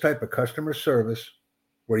has this type of customer service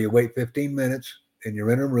where you wait 15 minutes and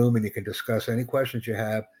you're in a room and you can discuss any questions you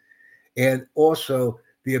have. And also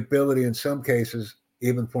the ability in some cases,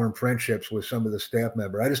 even form friendships with some of the staff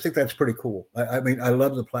member. I just think that's pretty cool. I mean, I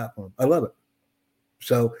love the platform. I love it.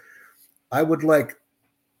 So I would like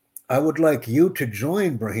you to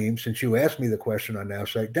join, Brahim, since you asked me the question on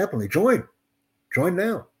NowSite. Definitely join. Join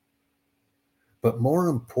now. But more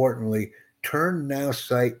importantly, turn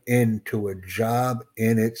NowSite into a job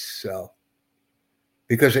in itself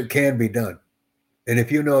because it can be done. And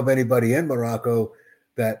if you know of anybody in Morocco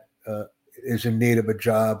that is in need of a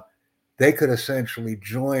job, they could essentially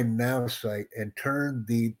join NowSite and turn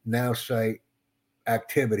the NowSite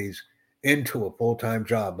activities into a full-time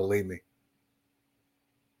job, believe me.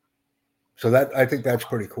 So that I think that's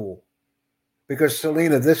pretty cool. Because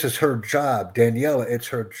Selena, this is her job. Daniela, it's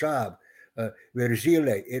her job.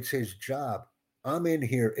 Virgile, it's his job. I'm in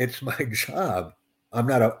here. It's my job. I'm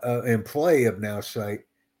not an employee of NowSite,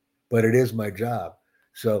 but it is my job.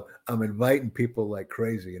 So I'm inviting people like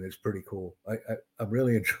crazy, and it's pretty cool. I'm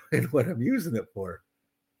really enjoying what I'm using it for.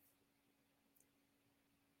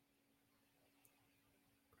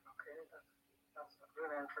 Okay, that's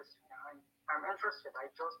really interesting. I'm interested. I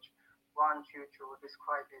just want you to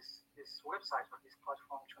describe this website or this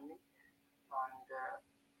platform to me, and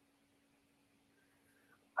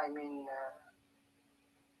I mean.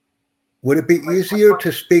 Would it be easier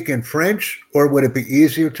to speak in French or would it be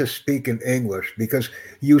easier to speak in English? Because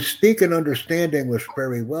you speak and understand English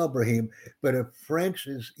very well, Brahim, but if French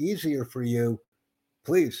is easier for you,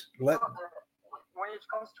 please let. When it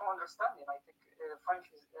comes to understanding, I think French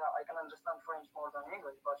is, I can understand French more than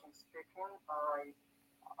English, but in speaking,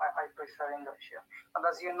 I prefer English. Yeah. And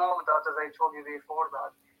as you know, that as I told you before,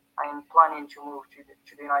 that I'm planning to move to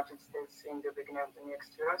the United States in the beginning of the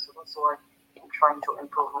next year. So that's why I'm trying to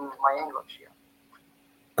improve my English. Yeah.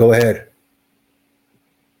 Go ahead.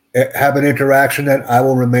 Have an interaction, then I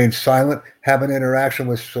will remain silent. Have an interaction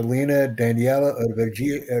with Selena, Daniela, or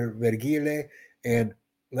Virgile, and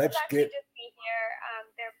let's actually get. just be here.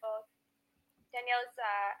 They're both. Danielle's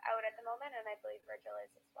out at the moment, and I believe Virgil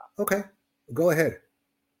is as well. Okay, go ahead.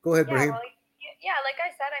 Go ahead, Yeah, Brahim. well, yeah, like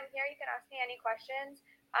I said, I'm here. You can ask me any questions.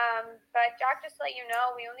 But Jack, just to let you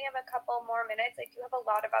know, we only have a couple more minutes. I do have a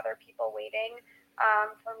lot of other people waiting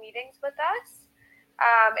for meetings with us.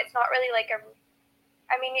 It's not really like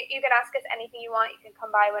I mean, you can ask us anything you want. You can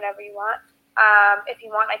come by whenever you want. If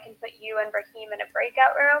you want, I can put you and Brahim in a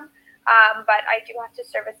breakout room. But I do have to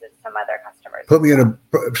service some other customers. Put me in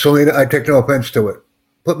Selena, I take no offense to it.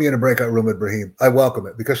 Put me in a breakout room with Brahim. I welcome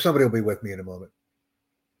it because somebody will be with me in a moment.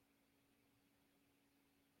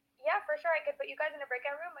 Yeah, for sure. I could put you guys in a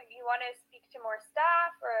breakout room. Like, you want to speak to more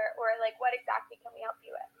staff or like what exactly can we help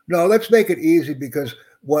you with? No, let's make it easy because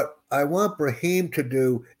what I want Brahim to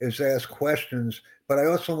do is ask questions, but I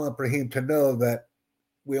also want Brahim to know that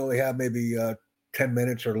we only have maybe 10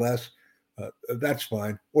 minutes or less. That's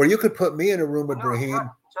fine. Or you could put me in a room with Brahim.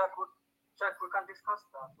 Jack, we can discuss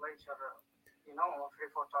that later, on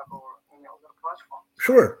Free4Talk or any other platform.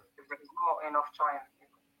 Sure. If there is not enough time,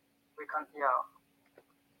 we can, yeah.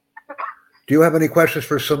 Do you have any questions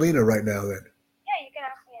for Selena right now then? Yeah, you can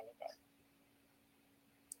ask me anything.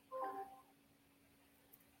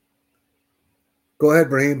 Go ahead,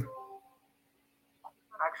 Brahim.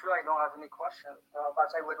 Actually, I don't have any questions,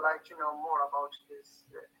 but I would like to know more about this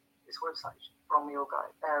website from you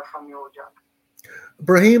guys, from you, Jack.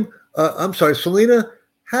 Brahim, I'm sorry, Selena,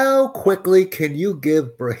 how quickly can you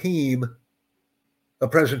give Brahim a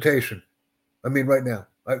presentation? I mean, right now.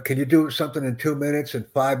 Can you do something in 2 minutes and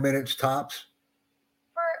 5 minutes tops?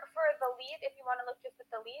 For the lead, if you want to look just at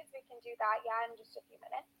the leads, we can do that, in just a few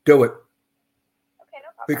minutes. Do it. Okay,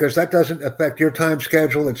 no problem. Because that doesn't affect your time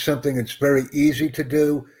schedule. It's something that's very easy to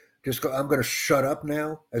do. I'm going to shut up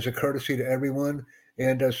now as a courtesy to everyone.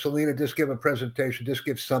 And Selena, just give a presentation, just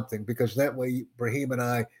give something, because that way Brahim and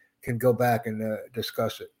I can go back and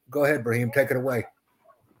discuss it. Go ahead, Brahim, take it away.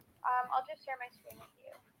 I'll just share my screen with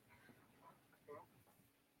you.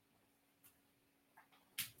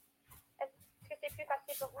 Est-ce que c'est plus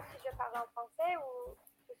facile pour vous si je parle en français ou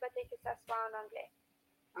vous souhaitez que ça soit en anglais?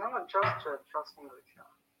 No, just English.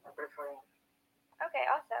 I prefer English. Okay,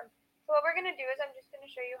 awesome. So what we're going to do is I'm just going to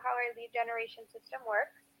show you how our lead generation system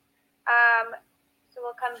works. So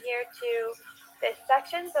we'll come here to this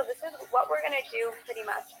section. So this is what we're going to do pretty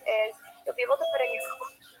much is you'll be able to put in your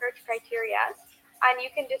search criteria and you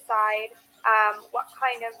can decide what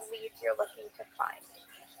kind of leads you're looking to find.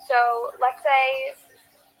 So let's say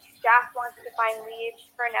Jack wants to find leads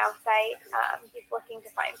for an outsite. He's looking to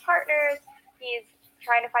find partners. He's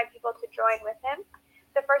trying to find people to join with him.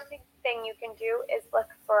 The first thing you can do is look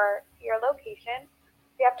for your location.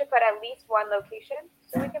 You have to put at least one location.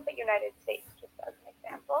 So we can put United States just as an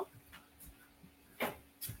example.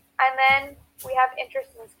 And then we have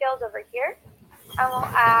interests and skills over here. And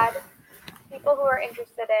we'll add people who are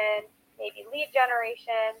interested in maybe lead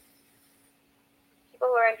generation,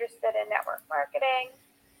 people who are interested in network marketing,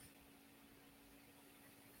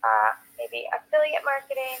 maybe affiliate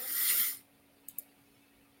marketing,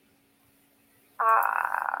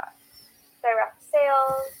 direct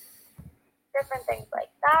sales, different things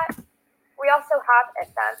like that. We also have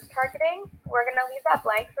advanced targeting. We're going to leave that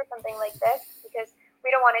blank for something like this because we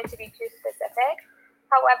don't want it to be too specific.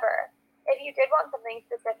 However, if you did want something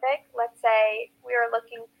specific, let's say we were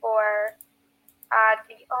looking for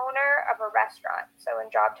the owner of a restaurant. So in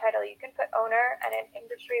job title, you can put owner, and in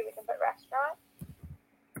industry, we can put restaurant.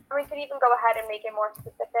 And we could even go ahead and make it more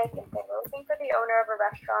specific and say we're looking for the owner of a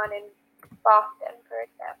restaurant in Boston, for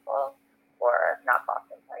example, or not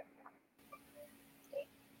Boston, sorry.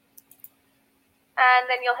 And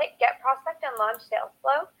then you'll hit Get Prospect and Launch Sales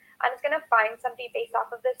Flow, and it's going to find somebody based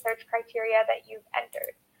off of the search criteria that you've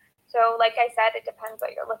entered. So like I said, it depends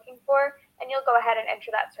what you're looking for, and you'll go ahead and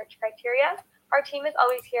enter that search criteria. Our team is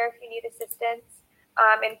always here if you need assistance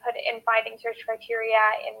in finding search criteria,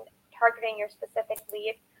 in targeting your specific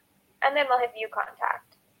lead, and then we'll hit View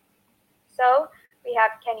Contact. So we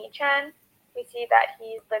have Kenny Chen. We see that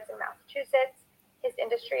he lives in Massachusetts. His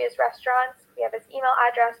industry is restaurants. We have his email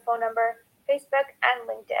address, phone number, Facebook, and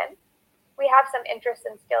LinkedIn. We have some interests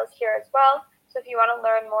and skills here as well. So if you want to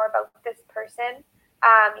learn more about this person,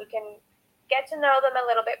 you can get to know them a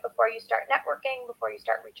little bit before you start networking, before you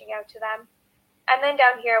start reaching out to them. And then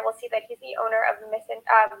down here, we'll see that he's the owner of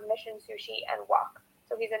Mission Sushi and Wok.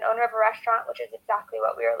 So he's an owner of a restaurant, which is exactly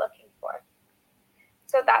what we were looking for.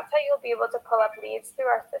 So that's how you'll be able to pull up leads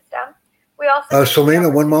through our system. We also Selena,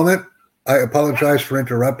 one moment. I apologize for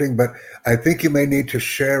interrupting, but I think you may need to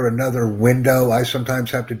share another window. I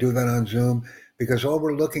sometimes have to do that on Zoom because all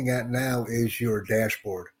we're looking at now is your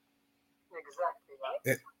dashboard. Exactly.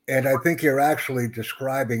 Yeah. And I think you're actually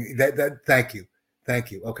describing that. Thank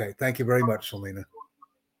you. Okay. Thank you very much, Selena.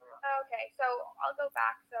 Okay. So I'll go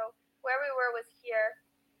back. So where we were was here.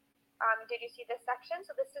 Did you see this section?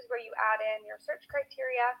 So this is where you add in your search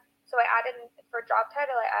criteria. So I added for job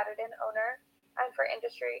title, I added in owner, and for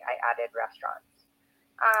industry, I added restaurants.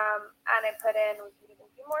 And I put in, we can even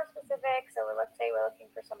be more specific. So let's say we're looking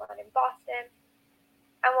for someone in Boston,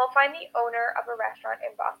 and we'll find the owner of a restaurant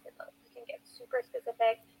in Boston. You can get super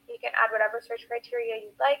specific. You can add whatever search criteria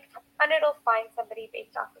you'd like, and it'll find somebody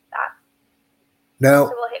based off of that.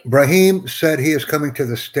 Now, Brahim said he is coming to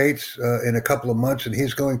the States in a couple of months, and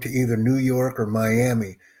he's going to either New York or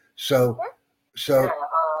Miami. So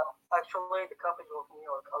actually, the company of New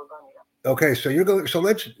York, Albania. Okay, so you're going. So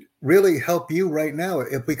let's really help you right now.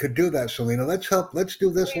 If we could do that, Selena, let's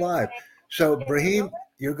do this live. So Brahim,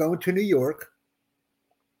 you're going to New York,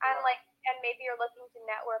 and maybe you're looking to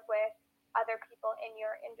network with other people in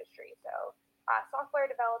your industry. So software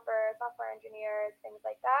developers, software engineers, things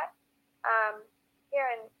like that. Here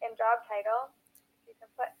in job title, you can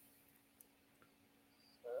put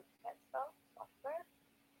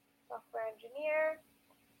software engineer,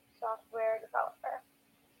 software developer.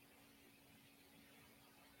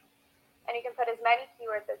 And you can put as many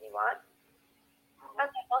keywords as you want. And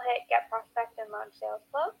then we'll hit get prospect and launch sales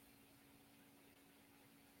flow.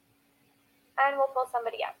 And we'll pull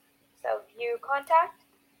somebody up. So view contact.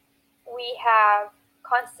 We have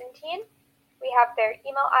Constantine. We have their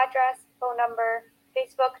email address, phone number,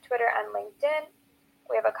 Facebook, Twitter, and LinkedIn.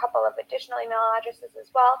 We have a couple of additional email addresses as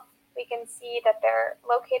well. We can see that they're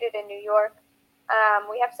located in New York.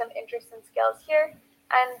 We have some interests and skills here,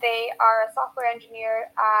 and they are a software engineer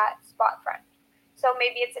at Spotfront. So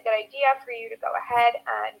maybe it's a good idea for you to go ahead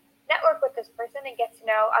and network with this person and get to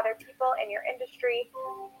know other people in your industry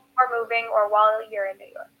who are moving or while you're in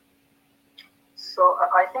New York. So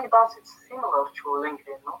I think that's similar to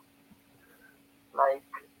LinkedIn, no? Like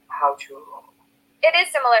how to... It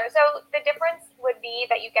is similar. So the difference would be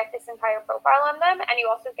that you get this entire profile on them, and you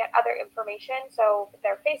also get other information. So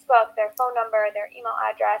their Facebook, their phone number, their email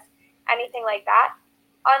address, anything like that.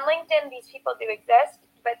 On LinkedIn, these people do exist,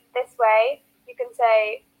 but this way you can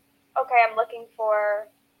say, okay, I'm looking for,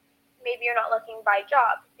 maybe you're not looking by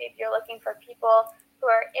job. Maybe you're looking for people who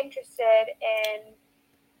are interested in,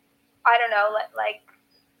 I don't know, like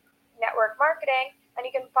network marketing, and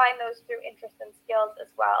you can find those through interests and skills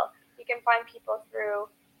as well. You can find people through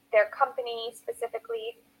their company,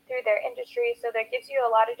 specifically through their industry. So that gives you a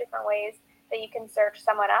lot of different ways that you can search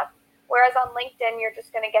someone up. Whereas on LinkedIn, you're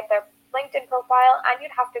just going to get their LinkedIn profile and you'd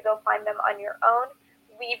have to go find them on your own.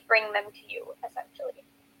 We bring them to you, essentially.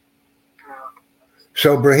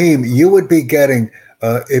 So Brahim, you would be getting,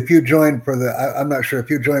 if you join for the, I'm not sure if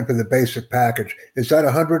you join for the basic package, is that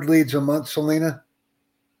 100 leads a month, Selena?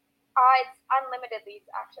 It's unlimited leads,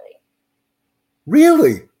 actually.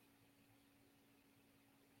 Really?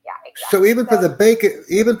 Yeah, exactly. So even for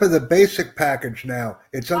the basic package now,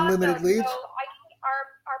 it's unlimited leads? So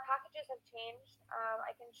our packages have changed.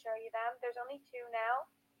 I can show you them. There's only two now.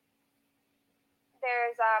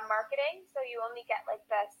 There's marketing, so you only get like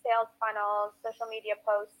the sales funnels, social media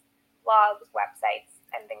posts, blogs, websites,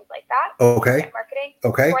 and things like that. Okay. Marketing.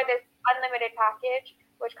 Okay. Or this unlimited package,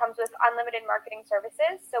 which comes with unlimited marketing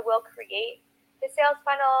services. So we'll create the sales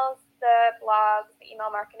funnels, the blogs, the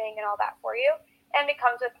email marketing, and all that for you. And it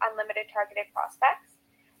comes with unlimited targeted prospects.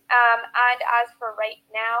 And as for right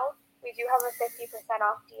now, we do have a 50%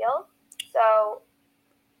 off deal. So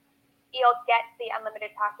you'll get the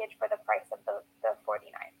unlimited package for the price of the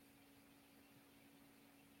 $49.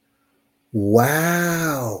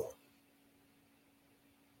 Wow.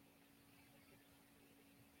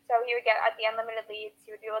 So he would get the unlimited leads.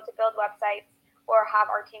 He would be able to build websites or have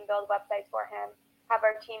our team build websites for him, have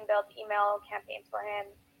our team build email campaigns for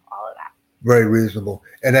him, all of that. Very reasonable.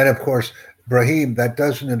 And then, of course, Brahim, that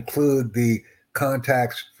doesn't include the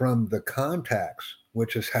contacts from the contacts,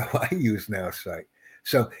 which is how I use NowSite.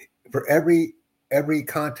 So for every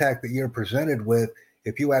contact that you're presented with,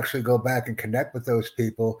 if you actually go back and connect with those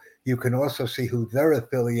people, you can also see who they're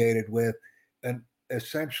affiliated with and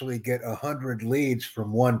essentially get 100 leads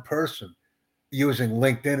from one person, using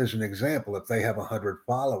LinkedIn as an example, if they have 100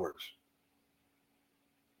 followers.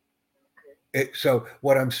 So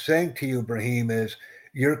what I'm saying to you, Brahim, is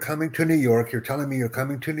you're coming to New York. You're telling me you're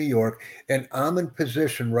coming to New York, and I'm in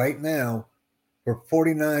position right now for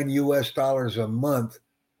 $49 a month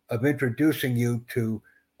of introducing you to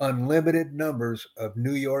unlimited numbers of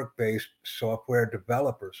New York-based software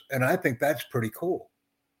developers, and I think that's pretty cool.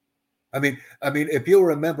 I mean, if you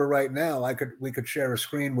remember right now, we could share a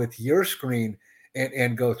screen with your screen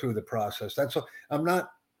and go through the process. That's all. I'm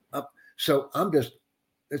not. So I'm just.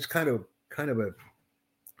 It's kind of a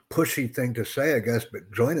pushy thing to say, I guess,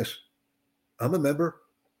 but join us. I'm a member.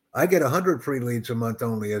 I get 100 free leads a month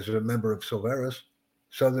only as a member of Silveris.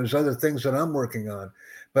 So there's other things that I'm working on,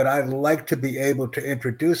 but I'd like to be able to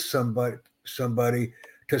introduce somebody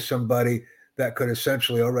to somebody that could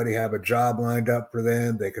essentially already have a job lined up for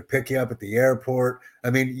them. They could pick you up at the airport. I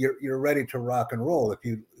mean, you're ready to rock and roll if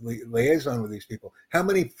you liaison with these people. How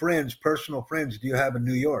many friends, personal friends, do you have in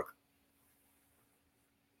New York?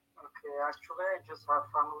 Okay, actually, I just have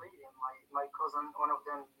family. My cousin, one of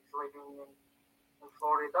them is living in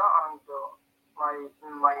Florida, and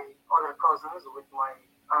my other cousins with my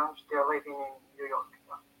aunt, they're living in New York.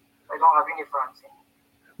 I don't have any friends in.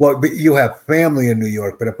 Well, but you have family in New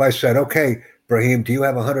York. But if I said, okay, Brahim, do you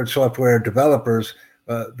have 100 software developers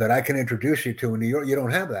that I can introduce you to in New York? You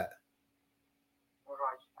don't have that.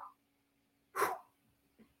 Right.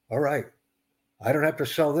 All right. I don't have to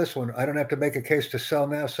sell this one. I don't have to make a case to sell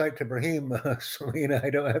Now Site to Brahim, Selena. I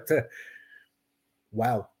don't have to.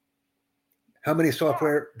 Wow. How many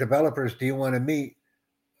software developers do you want to meet,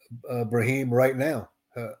 Brahim, right now?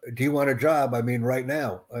 Do you want a job? I mean, right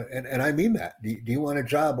now. And I mean that. Do you want a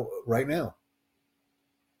job right now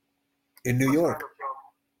in New York?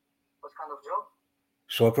 What kind of job?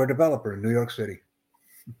 Software developer in New York City.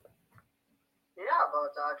 Yeah,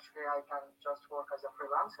 but actually I can just work as a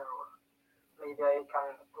freelancer, or maybe I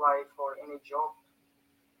can apply for any job.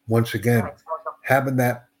 Once again, having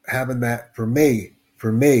that for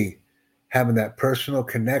me, having that personal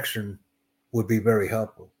connection would be very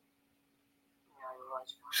helpful. Yeah, right.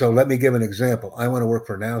 So let me give an example. I want to work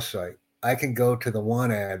for Now Site. I can go to the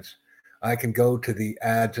want ads. I can go to the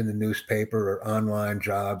ads in the newspaper or online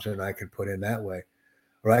jobs, and I can put in that way.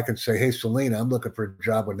 Or I can say, "Hey, Selena, I'm looking for a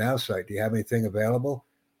job with Now Site. Do you have anything available?"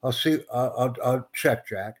 I'll see. I'll check,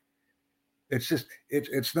 Jack. It's just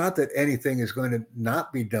it's not that anything is going to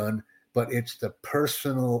not be done, but it's the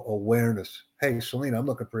personal awareness. Hey, Selena, I'm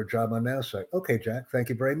looking for a job on Now Site. Okay, Jack, thank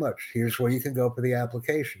you very much. Here's where you can go for the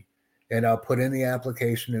application. And I'll put in the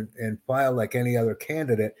application and file like any other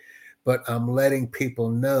candidate, but I'm letting people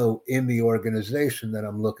know in the organization that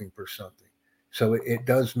I'm looking for something. So it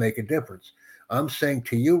does make a difference. I'm saying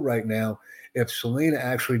to you right now, if Selena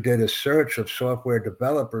actually did a search of software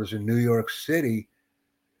developers in New York City,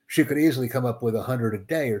 she could easily come up with 100 a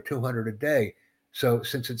day or 200 a day. So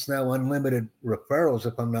since it's now unlimited referrals,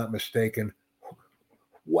 if I'm not mistaken,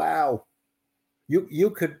 wow, you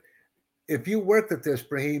could, if you worked at this,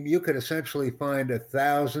 Brahim, you could essentially find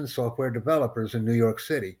 1,000 software developers in New York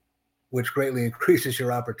City, which greatly increases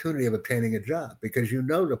your opportunity of obtaining a job because you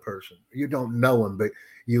know the person. You don't know them, but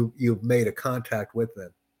you've made a contact with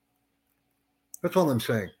them. That's all I'm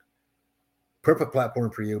saying. Perfect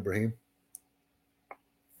platform for you, Brahim.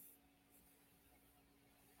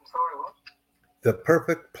 Sorry, what? The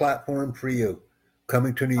perfect platform for you,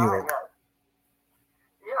 coming to New York.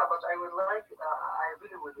 Yeah, but I would like, I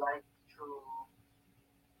really would like to,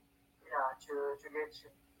 to get,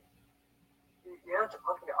 to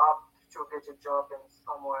put me up to get a job in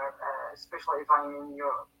somewhere, especially if I'm in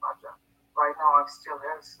Europe. But right now I'm still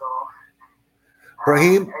here, so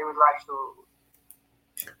Brahim, I would like to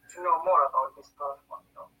know more about this platform.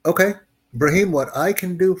 Okay. Brahim, what I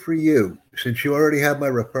can do for you, since you already have my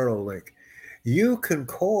referral link, you can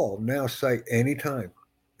call Now Site anytime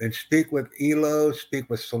and speak with Elo, speak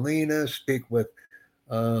with Selena, speak with,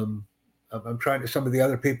 I'm trying to, some of the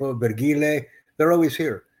other people, Virgile, they're always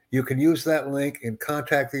here. You can use that link and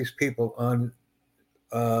contact these people on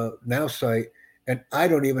Now Site, and I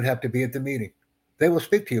don't even have to be at the meeting. They will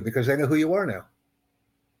speak to you because they know who you are now.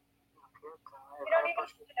 You don't even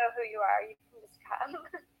need to know who you are. You can just come.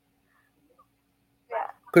 Yeah.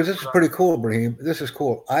 Because this is pretty cool, Brahim. This is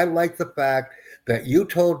cool. I like the fact that you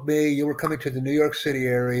told me you were coming to the New York City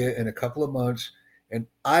area in a couple of months. And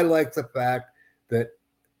I like the fact that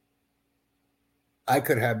I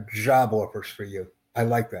could have job offers for you. I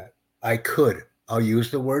like that. I could. I'll use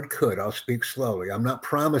the word could. I'll speak slowly. I'm not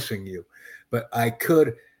promising you, but I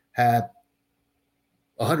could have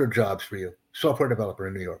 100 jobs for you, software developer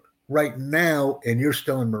in New York right now, and you're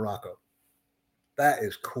still in Morocco. That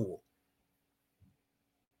is cool.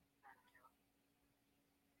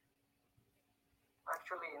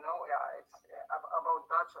 Actually,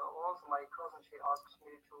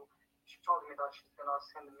 told me that she's gonna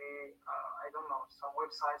send me, I don't know, some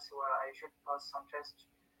websites where I should pass some tests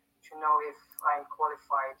to know if I'm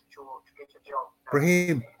qualified to get a job.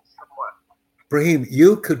 Brahim, Somewhere. Brahim,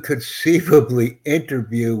 you could conceivably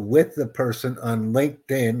interview with the person on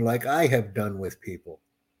LinkedIn like I have done with people.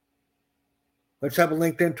 Let's have a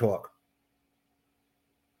LinkedIn talk.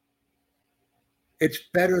 It's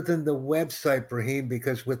better than the website, Brahim,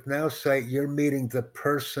 because with NowSite, you're meeting the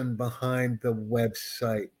person behind the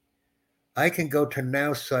website. I can go to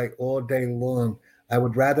NowSite all day long. I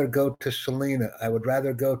would rather go to Selena. I would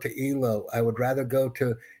rather go to Elo. I would rather go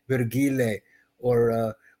to Virgile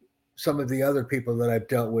or some of the other people that I've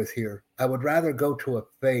dealt with here. I would rather go to a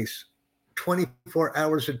face 24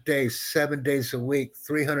 hours a day, 7 days a week,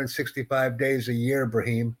 365 days a year,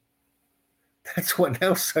 Brahim. That's what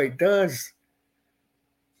NowSite does.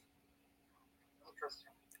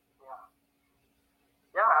 Interesting.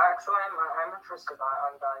 Yeah. Actually, I'm interested, and I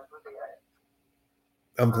really.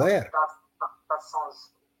 I'm glad. That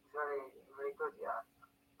sounds very, very good. Yeah,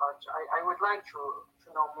 but I would like to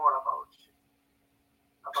know more about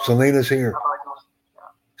Selena's here. Yeah.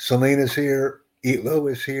 Selena's here. Elo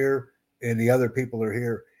is here, and the other people are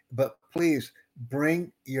here. But please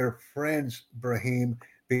bring your friends, Brahim,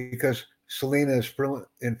 because Selena is fluent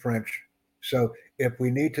in French. So if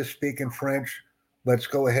we need to speak in French, let's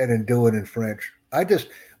go ahead and do it in French. I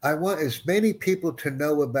want as many people to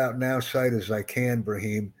know about NowSite as I can,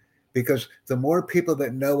 Brahim, because the more people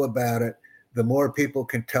that know about it, the more people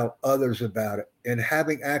can tell others about it. And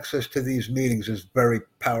having access to these meetings is very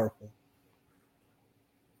powerful.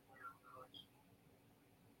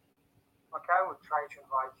 Okay, I would try to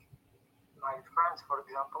invite my friends, for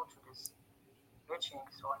example, to this meeting.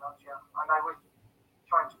 So not, yeah, and I would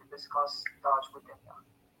try to discuss that with them. Yeah.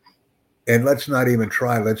 And let's not even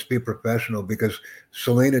try. Let's be professional, because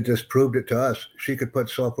Selena just proved it to us. She could put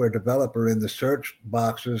software developer in the search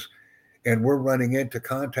boxes, and we're running into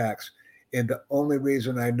contacts. And the only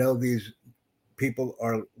reason I know these people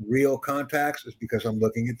are real contacts is because I'm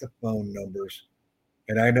looking at the phone numbers.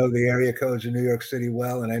 And I know the area codes in New York City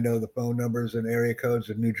well, and I know the phone numbers and area codes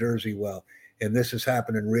in New Jersey well. And this is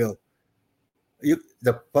happening real.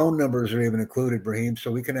 The phone numbers are even included, Brahim, so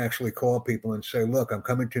we can actually call people and say, look, I'm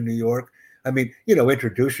coming to New York. I mean,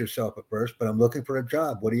 introduce yourself at first, but I'm looking for a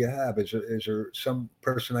job. What do you have? Is there some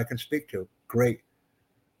person I can speak to? Great.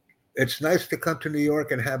 It's nice to come to New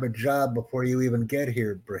York and have a job before you even get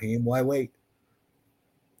here, Brahim. Why wait?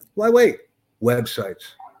 Why wait?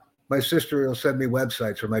 Websites. My sister will send me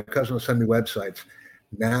websites, or my cousin will send me websites.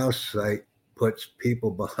 NowSite puts people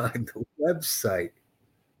behind the website.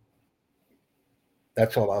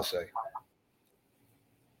 That's all I'll say.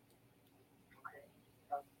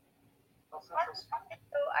 So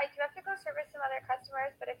I do have to go service some other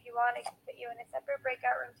customers, but if you want, I can put you in a separate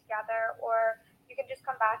breakout room together, or you can just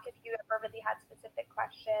come back if you ever really had specific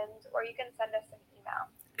questions, or you can send us an email.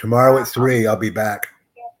 Tomorrow at 3, I'll be back.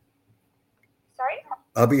 Sorry?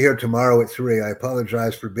 I'll be here tomorrow at 3. I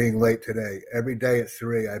apologize for being late today. Every day at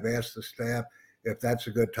 3, I've asked the staff if that's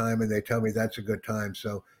a good time, and they tell me that's a good time.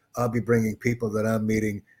 So I'll be bringing people that I'm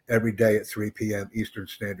meeting every day at 3 p.m. Eastern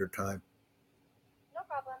Standard Time. No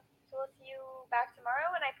problem. So we'll see you back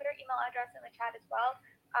tomorrow, and I put our email address in the chat as well.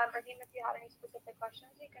 Raheem, if you have any specific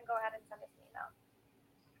questions, you can go ahead and send us an email.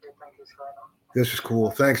 Okay, thank you, Selena. This is cool.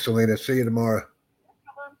 Thanks, Selena. See you tomorrow. No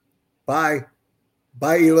problem. Bye.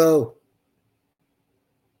 Bye, Elo.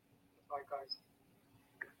 Bye, guys.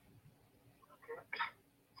 Okay.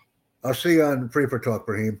 I'll see you on Free for Talk,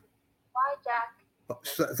 Brahim. Bye, Jack.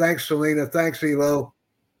 Thanks, Selena. Thanks, Elo.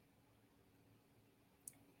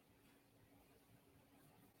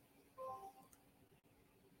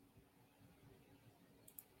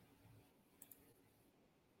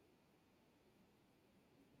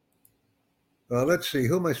 Let's see.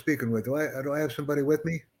 Who am I speaking with? Do I have somebody with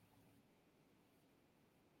me?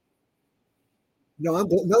 No,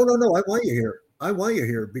 no. I want you here. I want you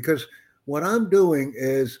here because what I'm doing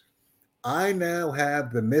is I now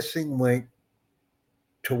have the missing link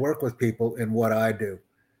to work with people in what I do,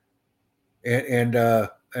 and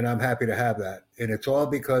I'm happy to have that. And it's all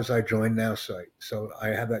because I joined NowSite, so I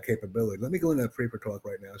have that capability. Let me go into Free for Talk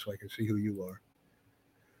right now so I can see who you are.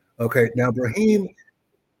 Okay, now Brahim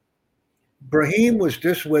was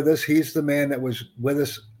just with us. He's the man that was with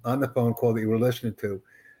us on the phone call that you were listening to.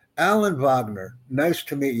 Alan Wagner, nice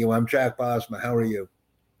to meet you. I'm Jack Bosma. How are you?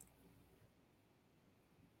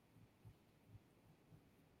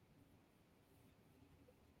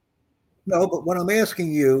 No, but what I'm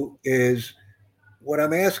asking you, and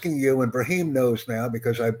Brahim knows now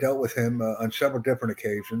because I've dealt with him on several different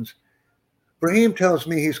occasions. Brahim tells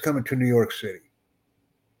me he's coming to New York City.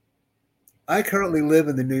 I currently live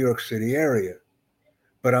in the New York City area,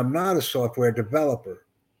 but I'm not a software developer.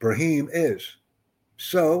 Brahim is.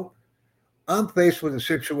 So I'm faced with a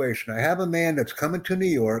situation. I have a man that's coming to New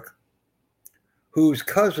York whose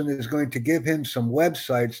cousin is going to give him some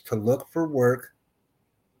websites to look for work.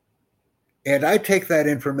 And I take that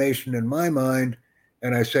information in my mind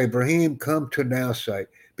and I say, Brahim, come to NowSite.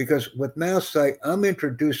 Because with NowSite, I'm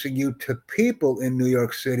introducing you to people in New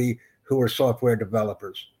York City who are software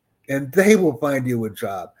developers, and they will find you a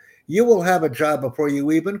job. You will have a job before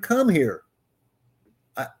you even come here.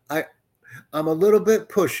 I'm a little bit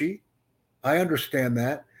pushy. I understand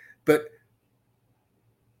that, but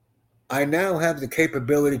I now have the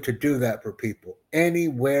capability to do that for people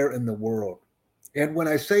anywhere in the world. And when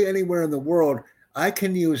I say anywhere in the world, I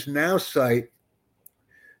can use NowSite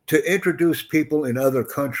to introduce people in other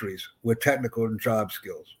countries with technical and job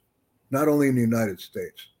skills, not only in the United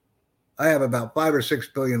States. I have about 5 or 6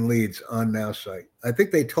 billion leads on NowSite. I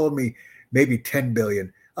think they told me maybe 10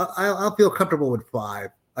 billion. I'll feel comfortable with 5.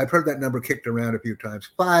 I've heard that number kicked around a few times.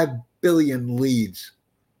 5 billion leads.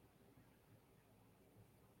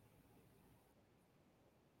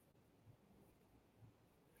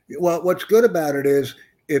 Well, what's good about it is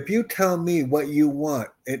if you tell me what you want,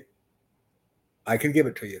 I can give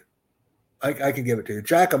it to you. I can give it to you.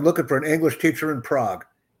 Jack, I'm looking for an English teacher in Prague.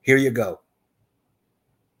 Here you go.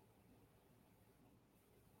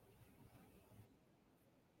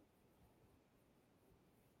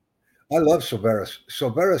 I love Silveris.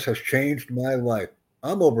 Silveris has changed my life.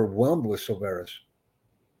 I'm overwhelmed with Silveris.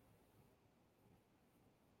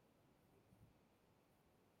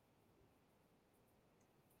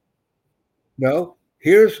 No,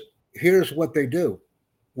 here's what they do.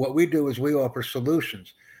 What we do is we offer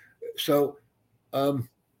solutions. So, and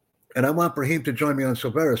I want Brahim to join me on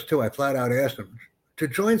Silveris too. I flat out asked him to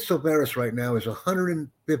join Silveris right now is $158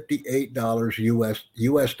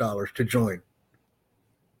 US dollars to join,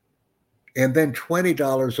 and then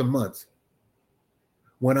 $20 a month.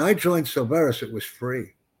 When I joined Silveris, it was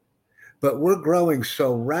free, but we're growing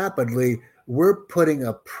so rapidly. We're putting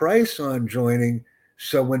a price on joining,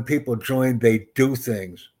 so when people join, they do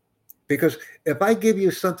things. Because if I give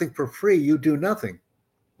you something for free, you do nothing.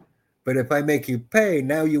 But if I make you pay,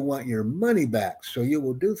 now you want your money back, so you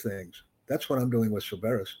will do things. That's what I'm doing with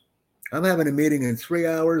Silveris. I'm having a meeting in 3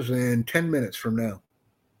 hours and 10 minutes from now.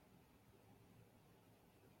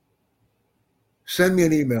 Send me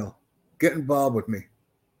an email. Get involved with me.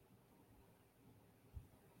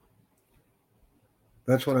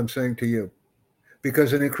 That's what I'm saying to you.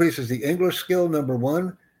 Because it increases the English skill, number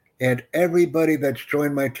one, and everybody that's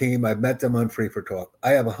joined my team, I've met them on Free for Talk.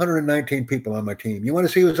 I have 119 people on my team. You want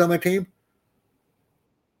to see who's on my team?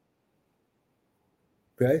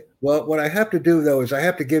 Okay. Well, what I have to do, though, is I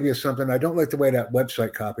have to give you something. I don't like the way that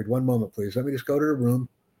website copied. One moment, please. Let me just go to the room.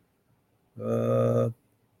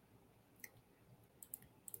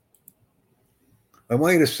 I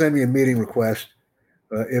want you to send me a meeting request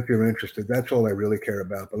if you're interested. That's all I really care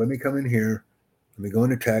about. But let me come in here. Let me go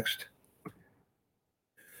into text.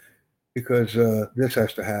 Because this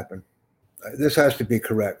has to happen. This has to be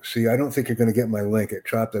correct. See, I don't think you're going to get my link. It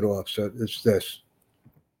chopped it off. So it's this.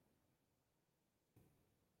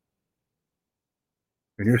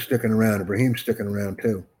 And you're sticking around. And Brahim's sticking around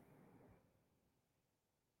too.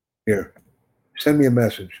 Here, send me a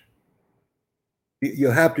message.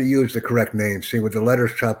 You have to use the correct name. See, with the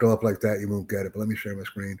letters chopped off like that, you won't get it. But let me share my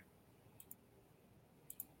screen.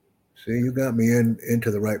 See, you got me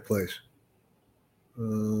into the right place.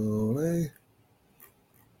 Go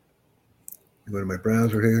to my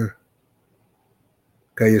browser here.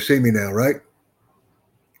 Okay, you see me now, right?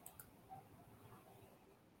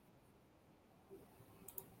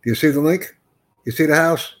 Do you see the link? You see the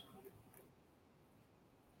house?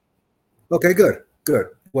 Okay, good, good.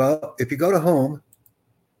 Well, if you go to home,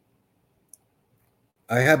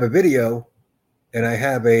 I have a video and I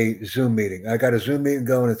have a Zoom meeting. I got a Zoom meeting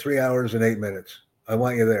going in 3 hours and 8 minutes. I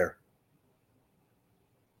want you there.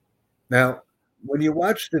 Now, when you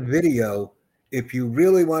watch the video, if you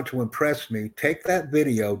really want to impress me, take that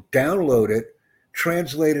video, download it,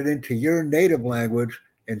 translate it into your native language,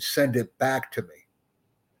 and send it back to me.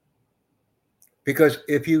 Because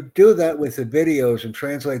if you do that with the videos and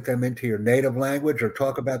translate them into your native language or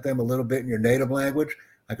talk about them a little bit in your native language,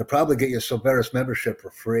 I could probably get you a Silveris membership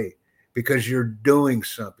for free because you're doing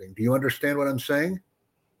something. Do you understand what I'm saying?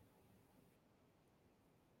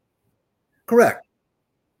 Correct.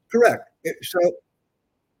 Correct. So,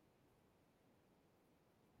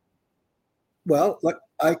 well, like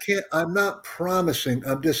I'm not promising.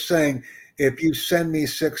 I'm just saying if you send me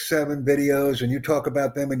 6, 7 videos and you talk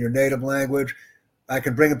about them in your native language, I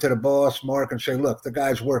can bring him to the boss, Mark, and say, look, the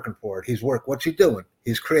guy's working for it. He's work. What's he doing?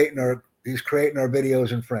 He's creating our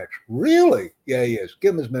videos in French. Really? Yeah, he is.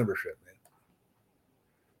 Give him his membership, man.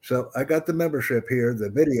 So I got the membership here, the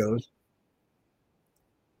videos.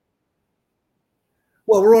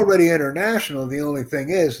 Well, we're already international. The only thing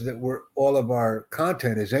is that all of our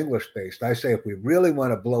content is English based. I say if we really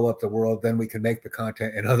want to blow up the world, then we can make the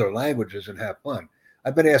content in other languages and have fun.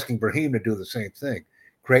 I've been asking Brahim to do the same thing.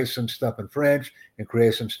 Create some stuff in French and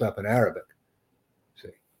create some stuff in Arabic. See,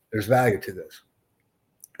 there's value to this.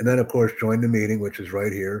 And then, of course, join the meeting, which is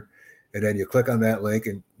right here. And then you click on that link.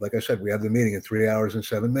 And like I said, we have the meeting in 3 hours and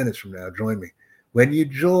 7 minutes from now. Join me. When you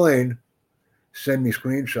join, send me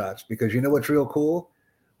screenshots, because you know what's real cool?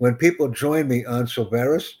 When people join me on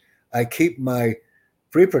Silveris, I keep my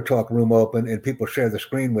Free for Talk room open and people share the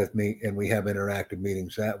screen with me, and we have interactive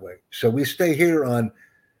meetings that way. So we stay here on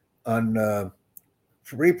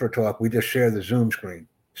Free for Talk. We just share the Zoom screen,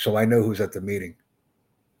 so I know who's at the meeting.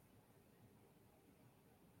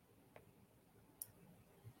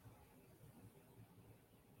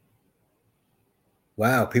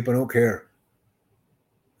 Wow, people don't care.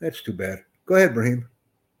 That's too bad. Go ahead, Brahim.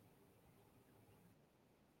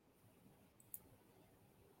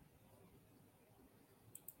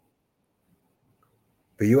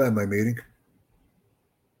 But you have my meeting.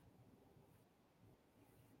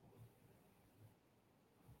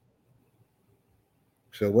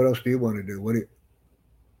 So what else do you want to do?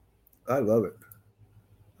 I love it.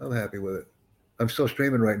 I'm happy with it. I'm still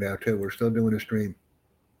streaming right now too. We're still doing a stream.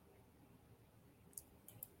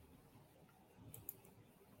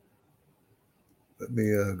 Let me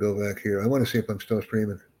go back here. I want to see if I'm still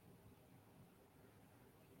streaming.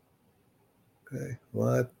 Okay,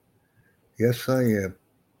 live. Yes, I am.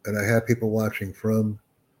 And I have people watching from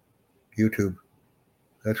YouTube.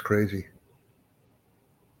 That's crazy.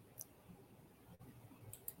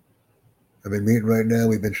 I've been meeting right now.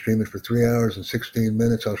 We've been streaming for 3 hours and 16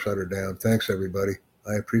 minutes. I'll shut her down. Thanks, everybody.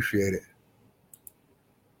 I appreciate it.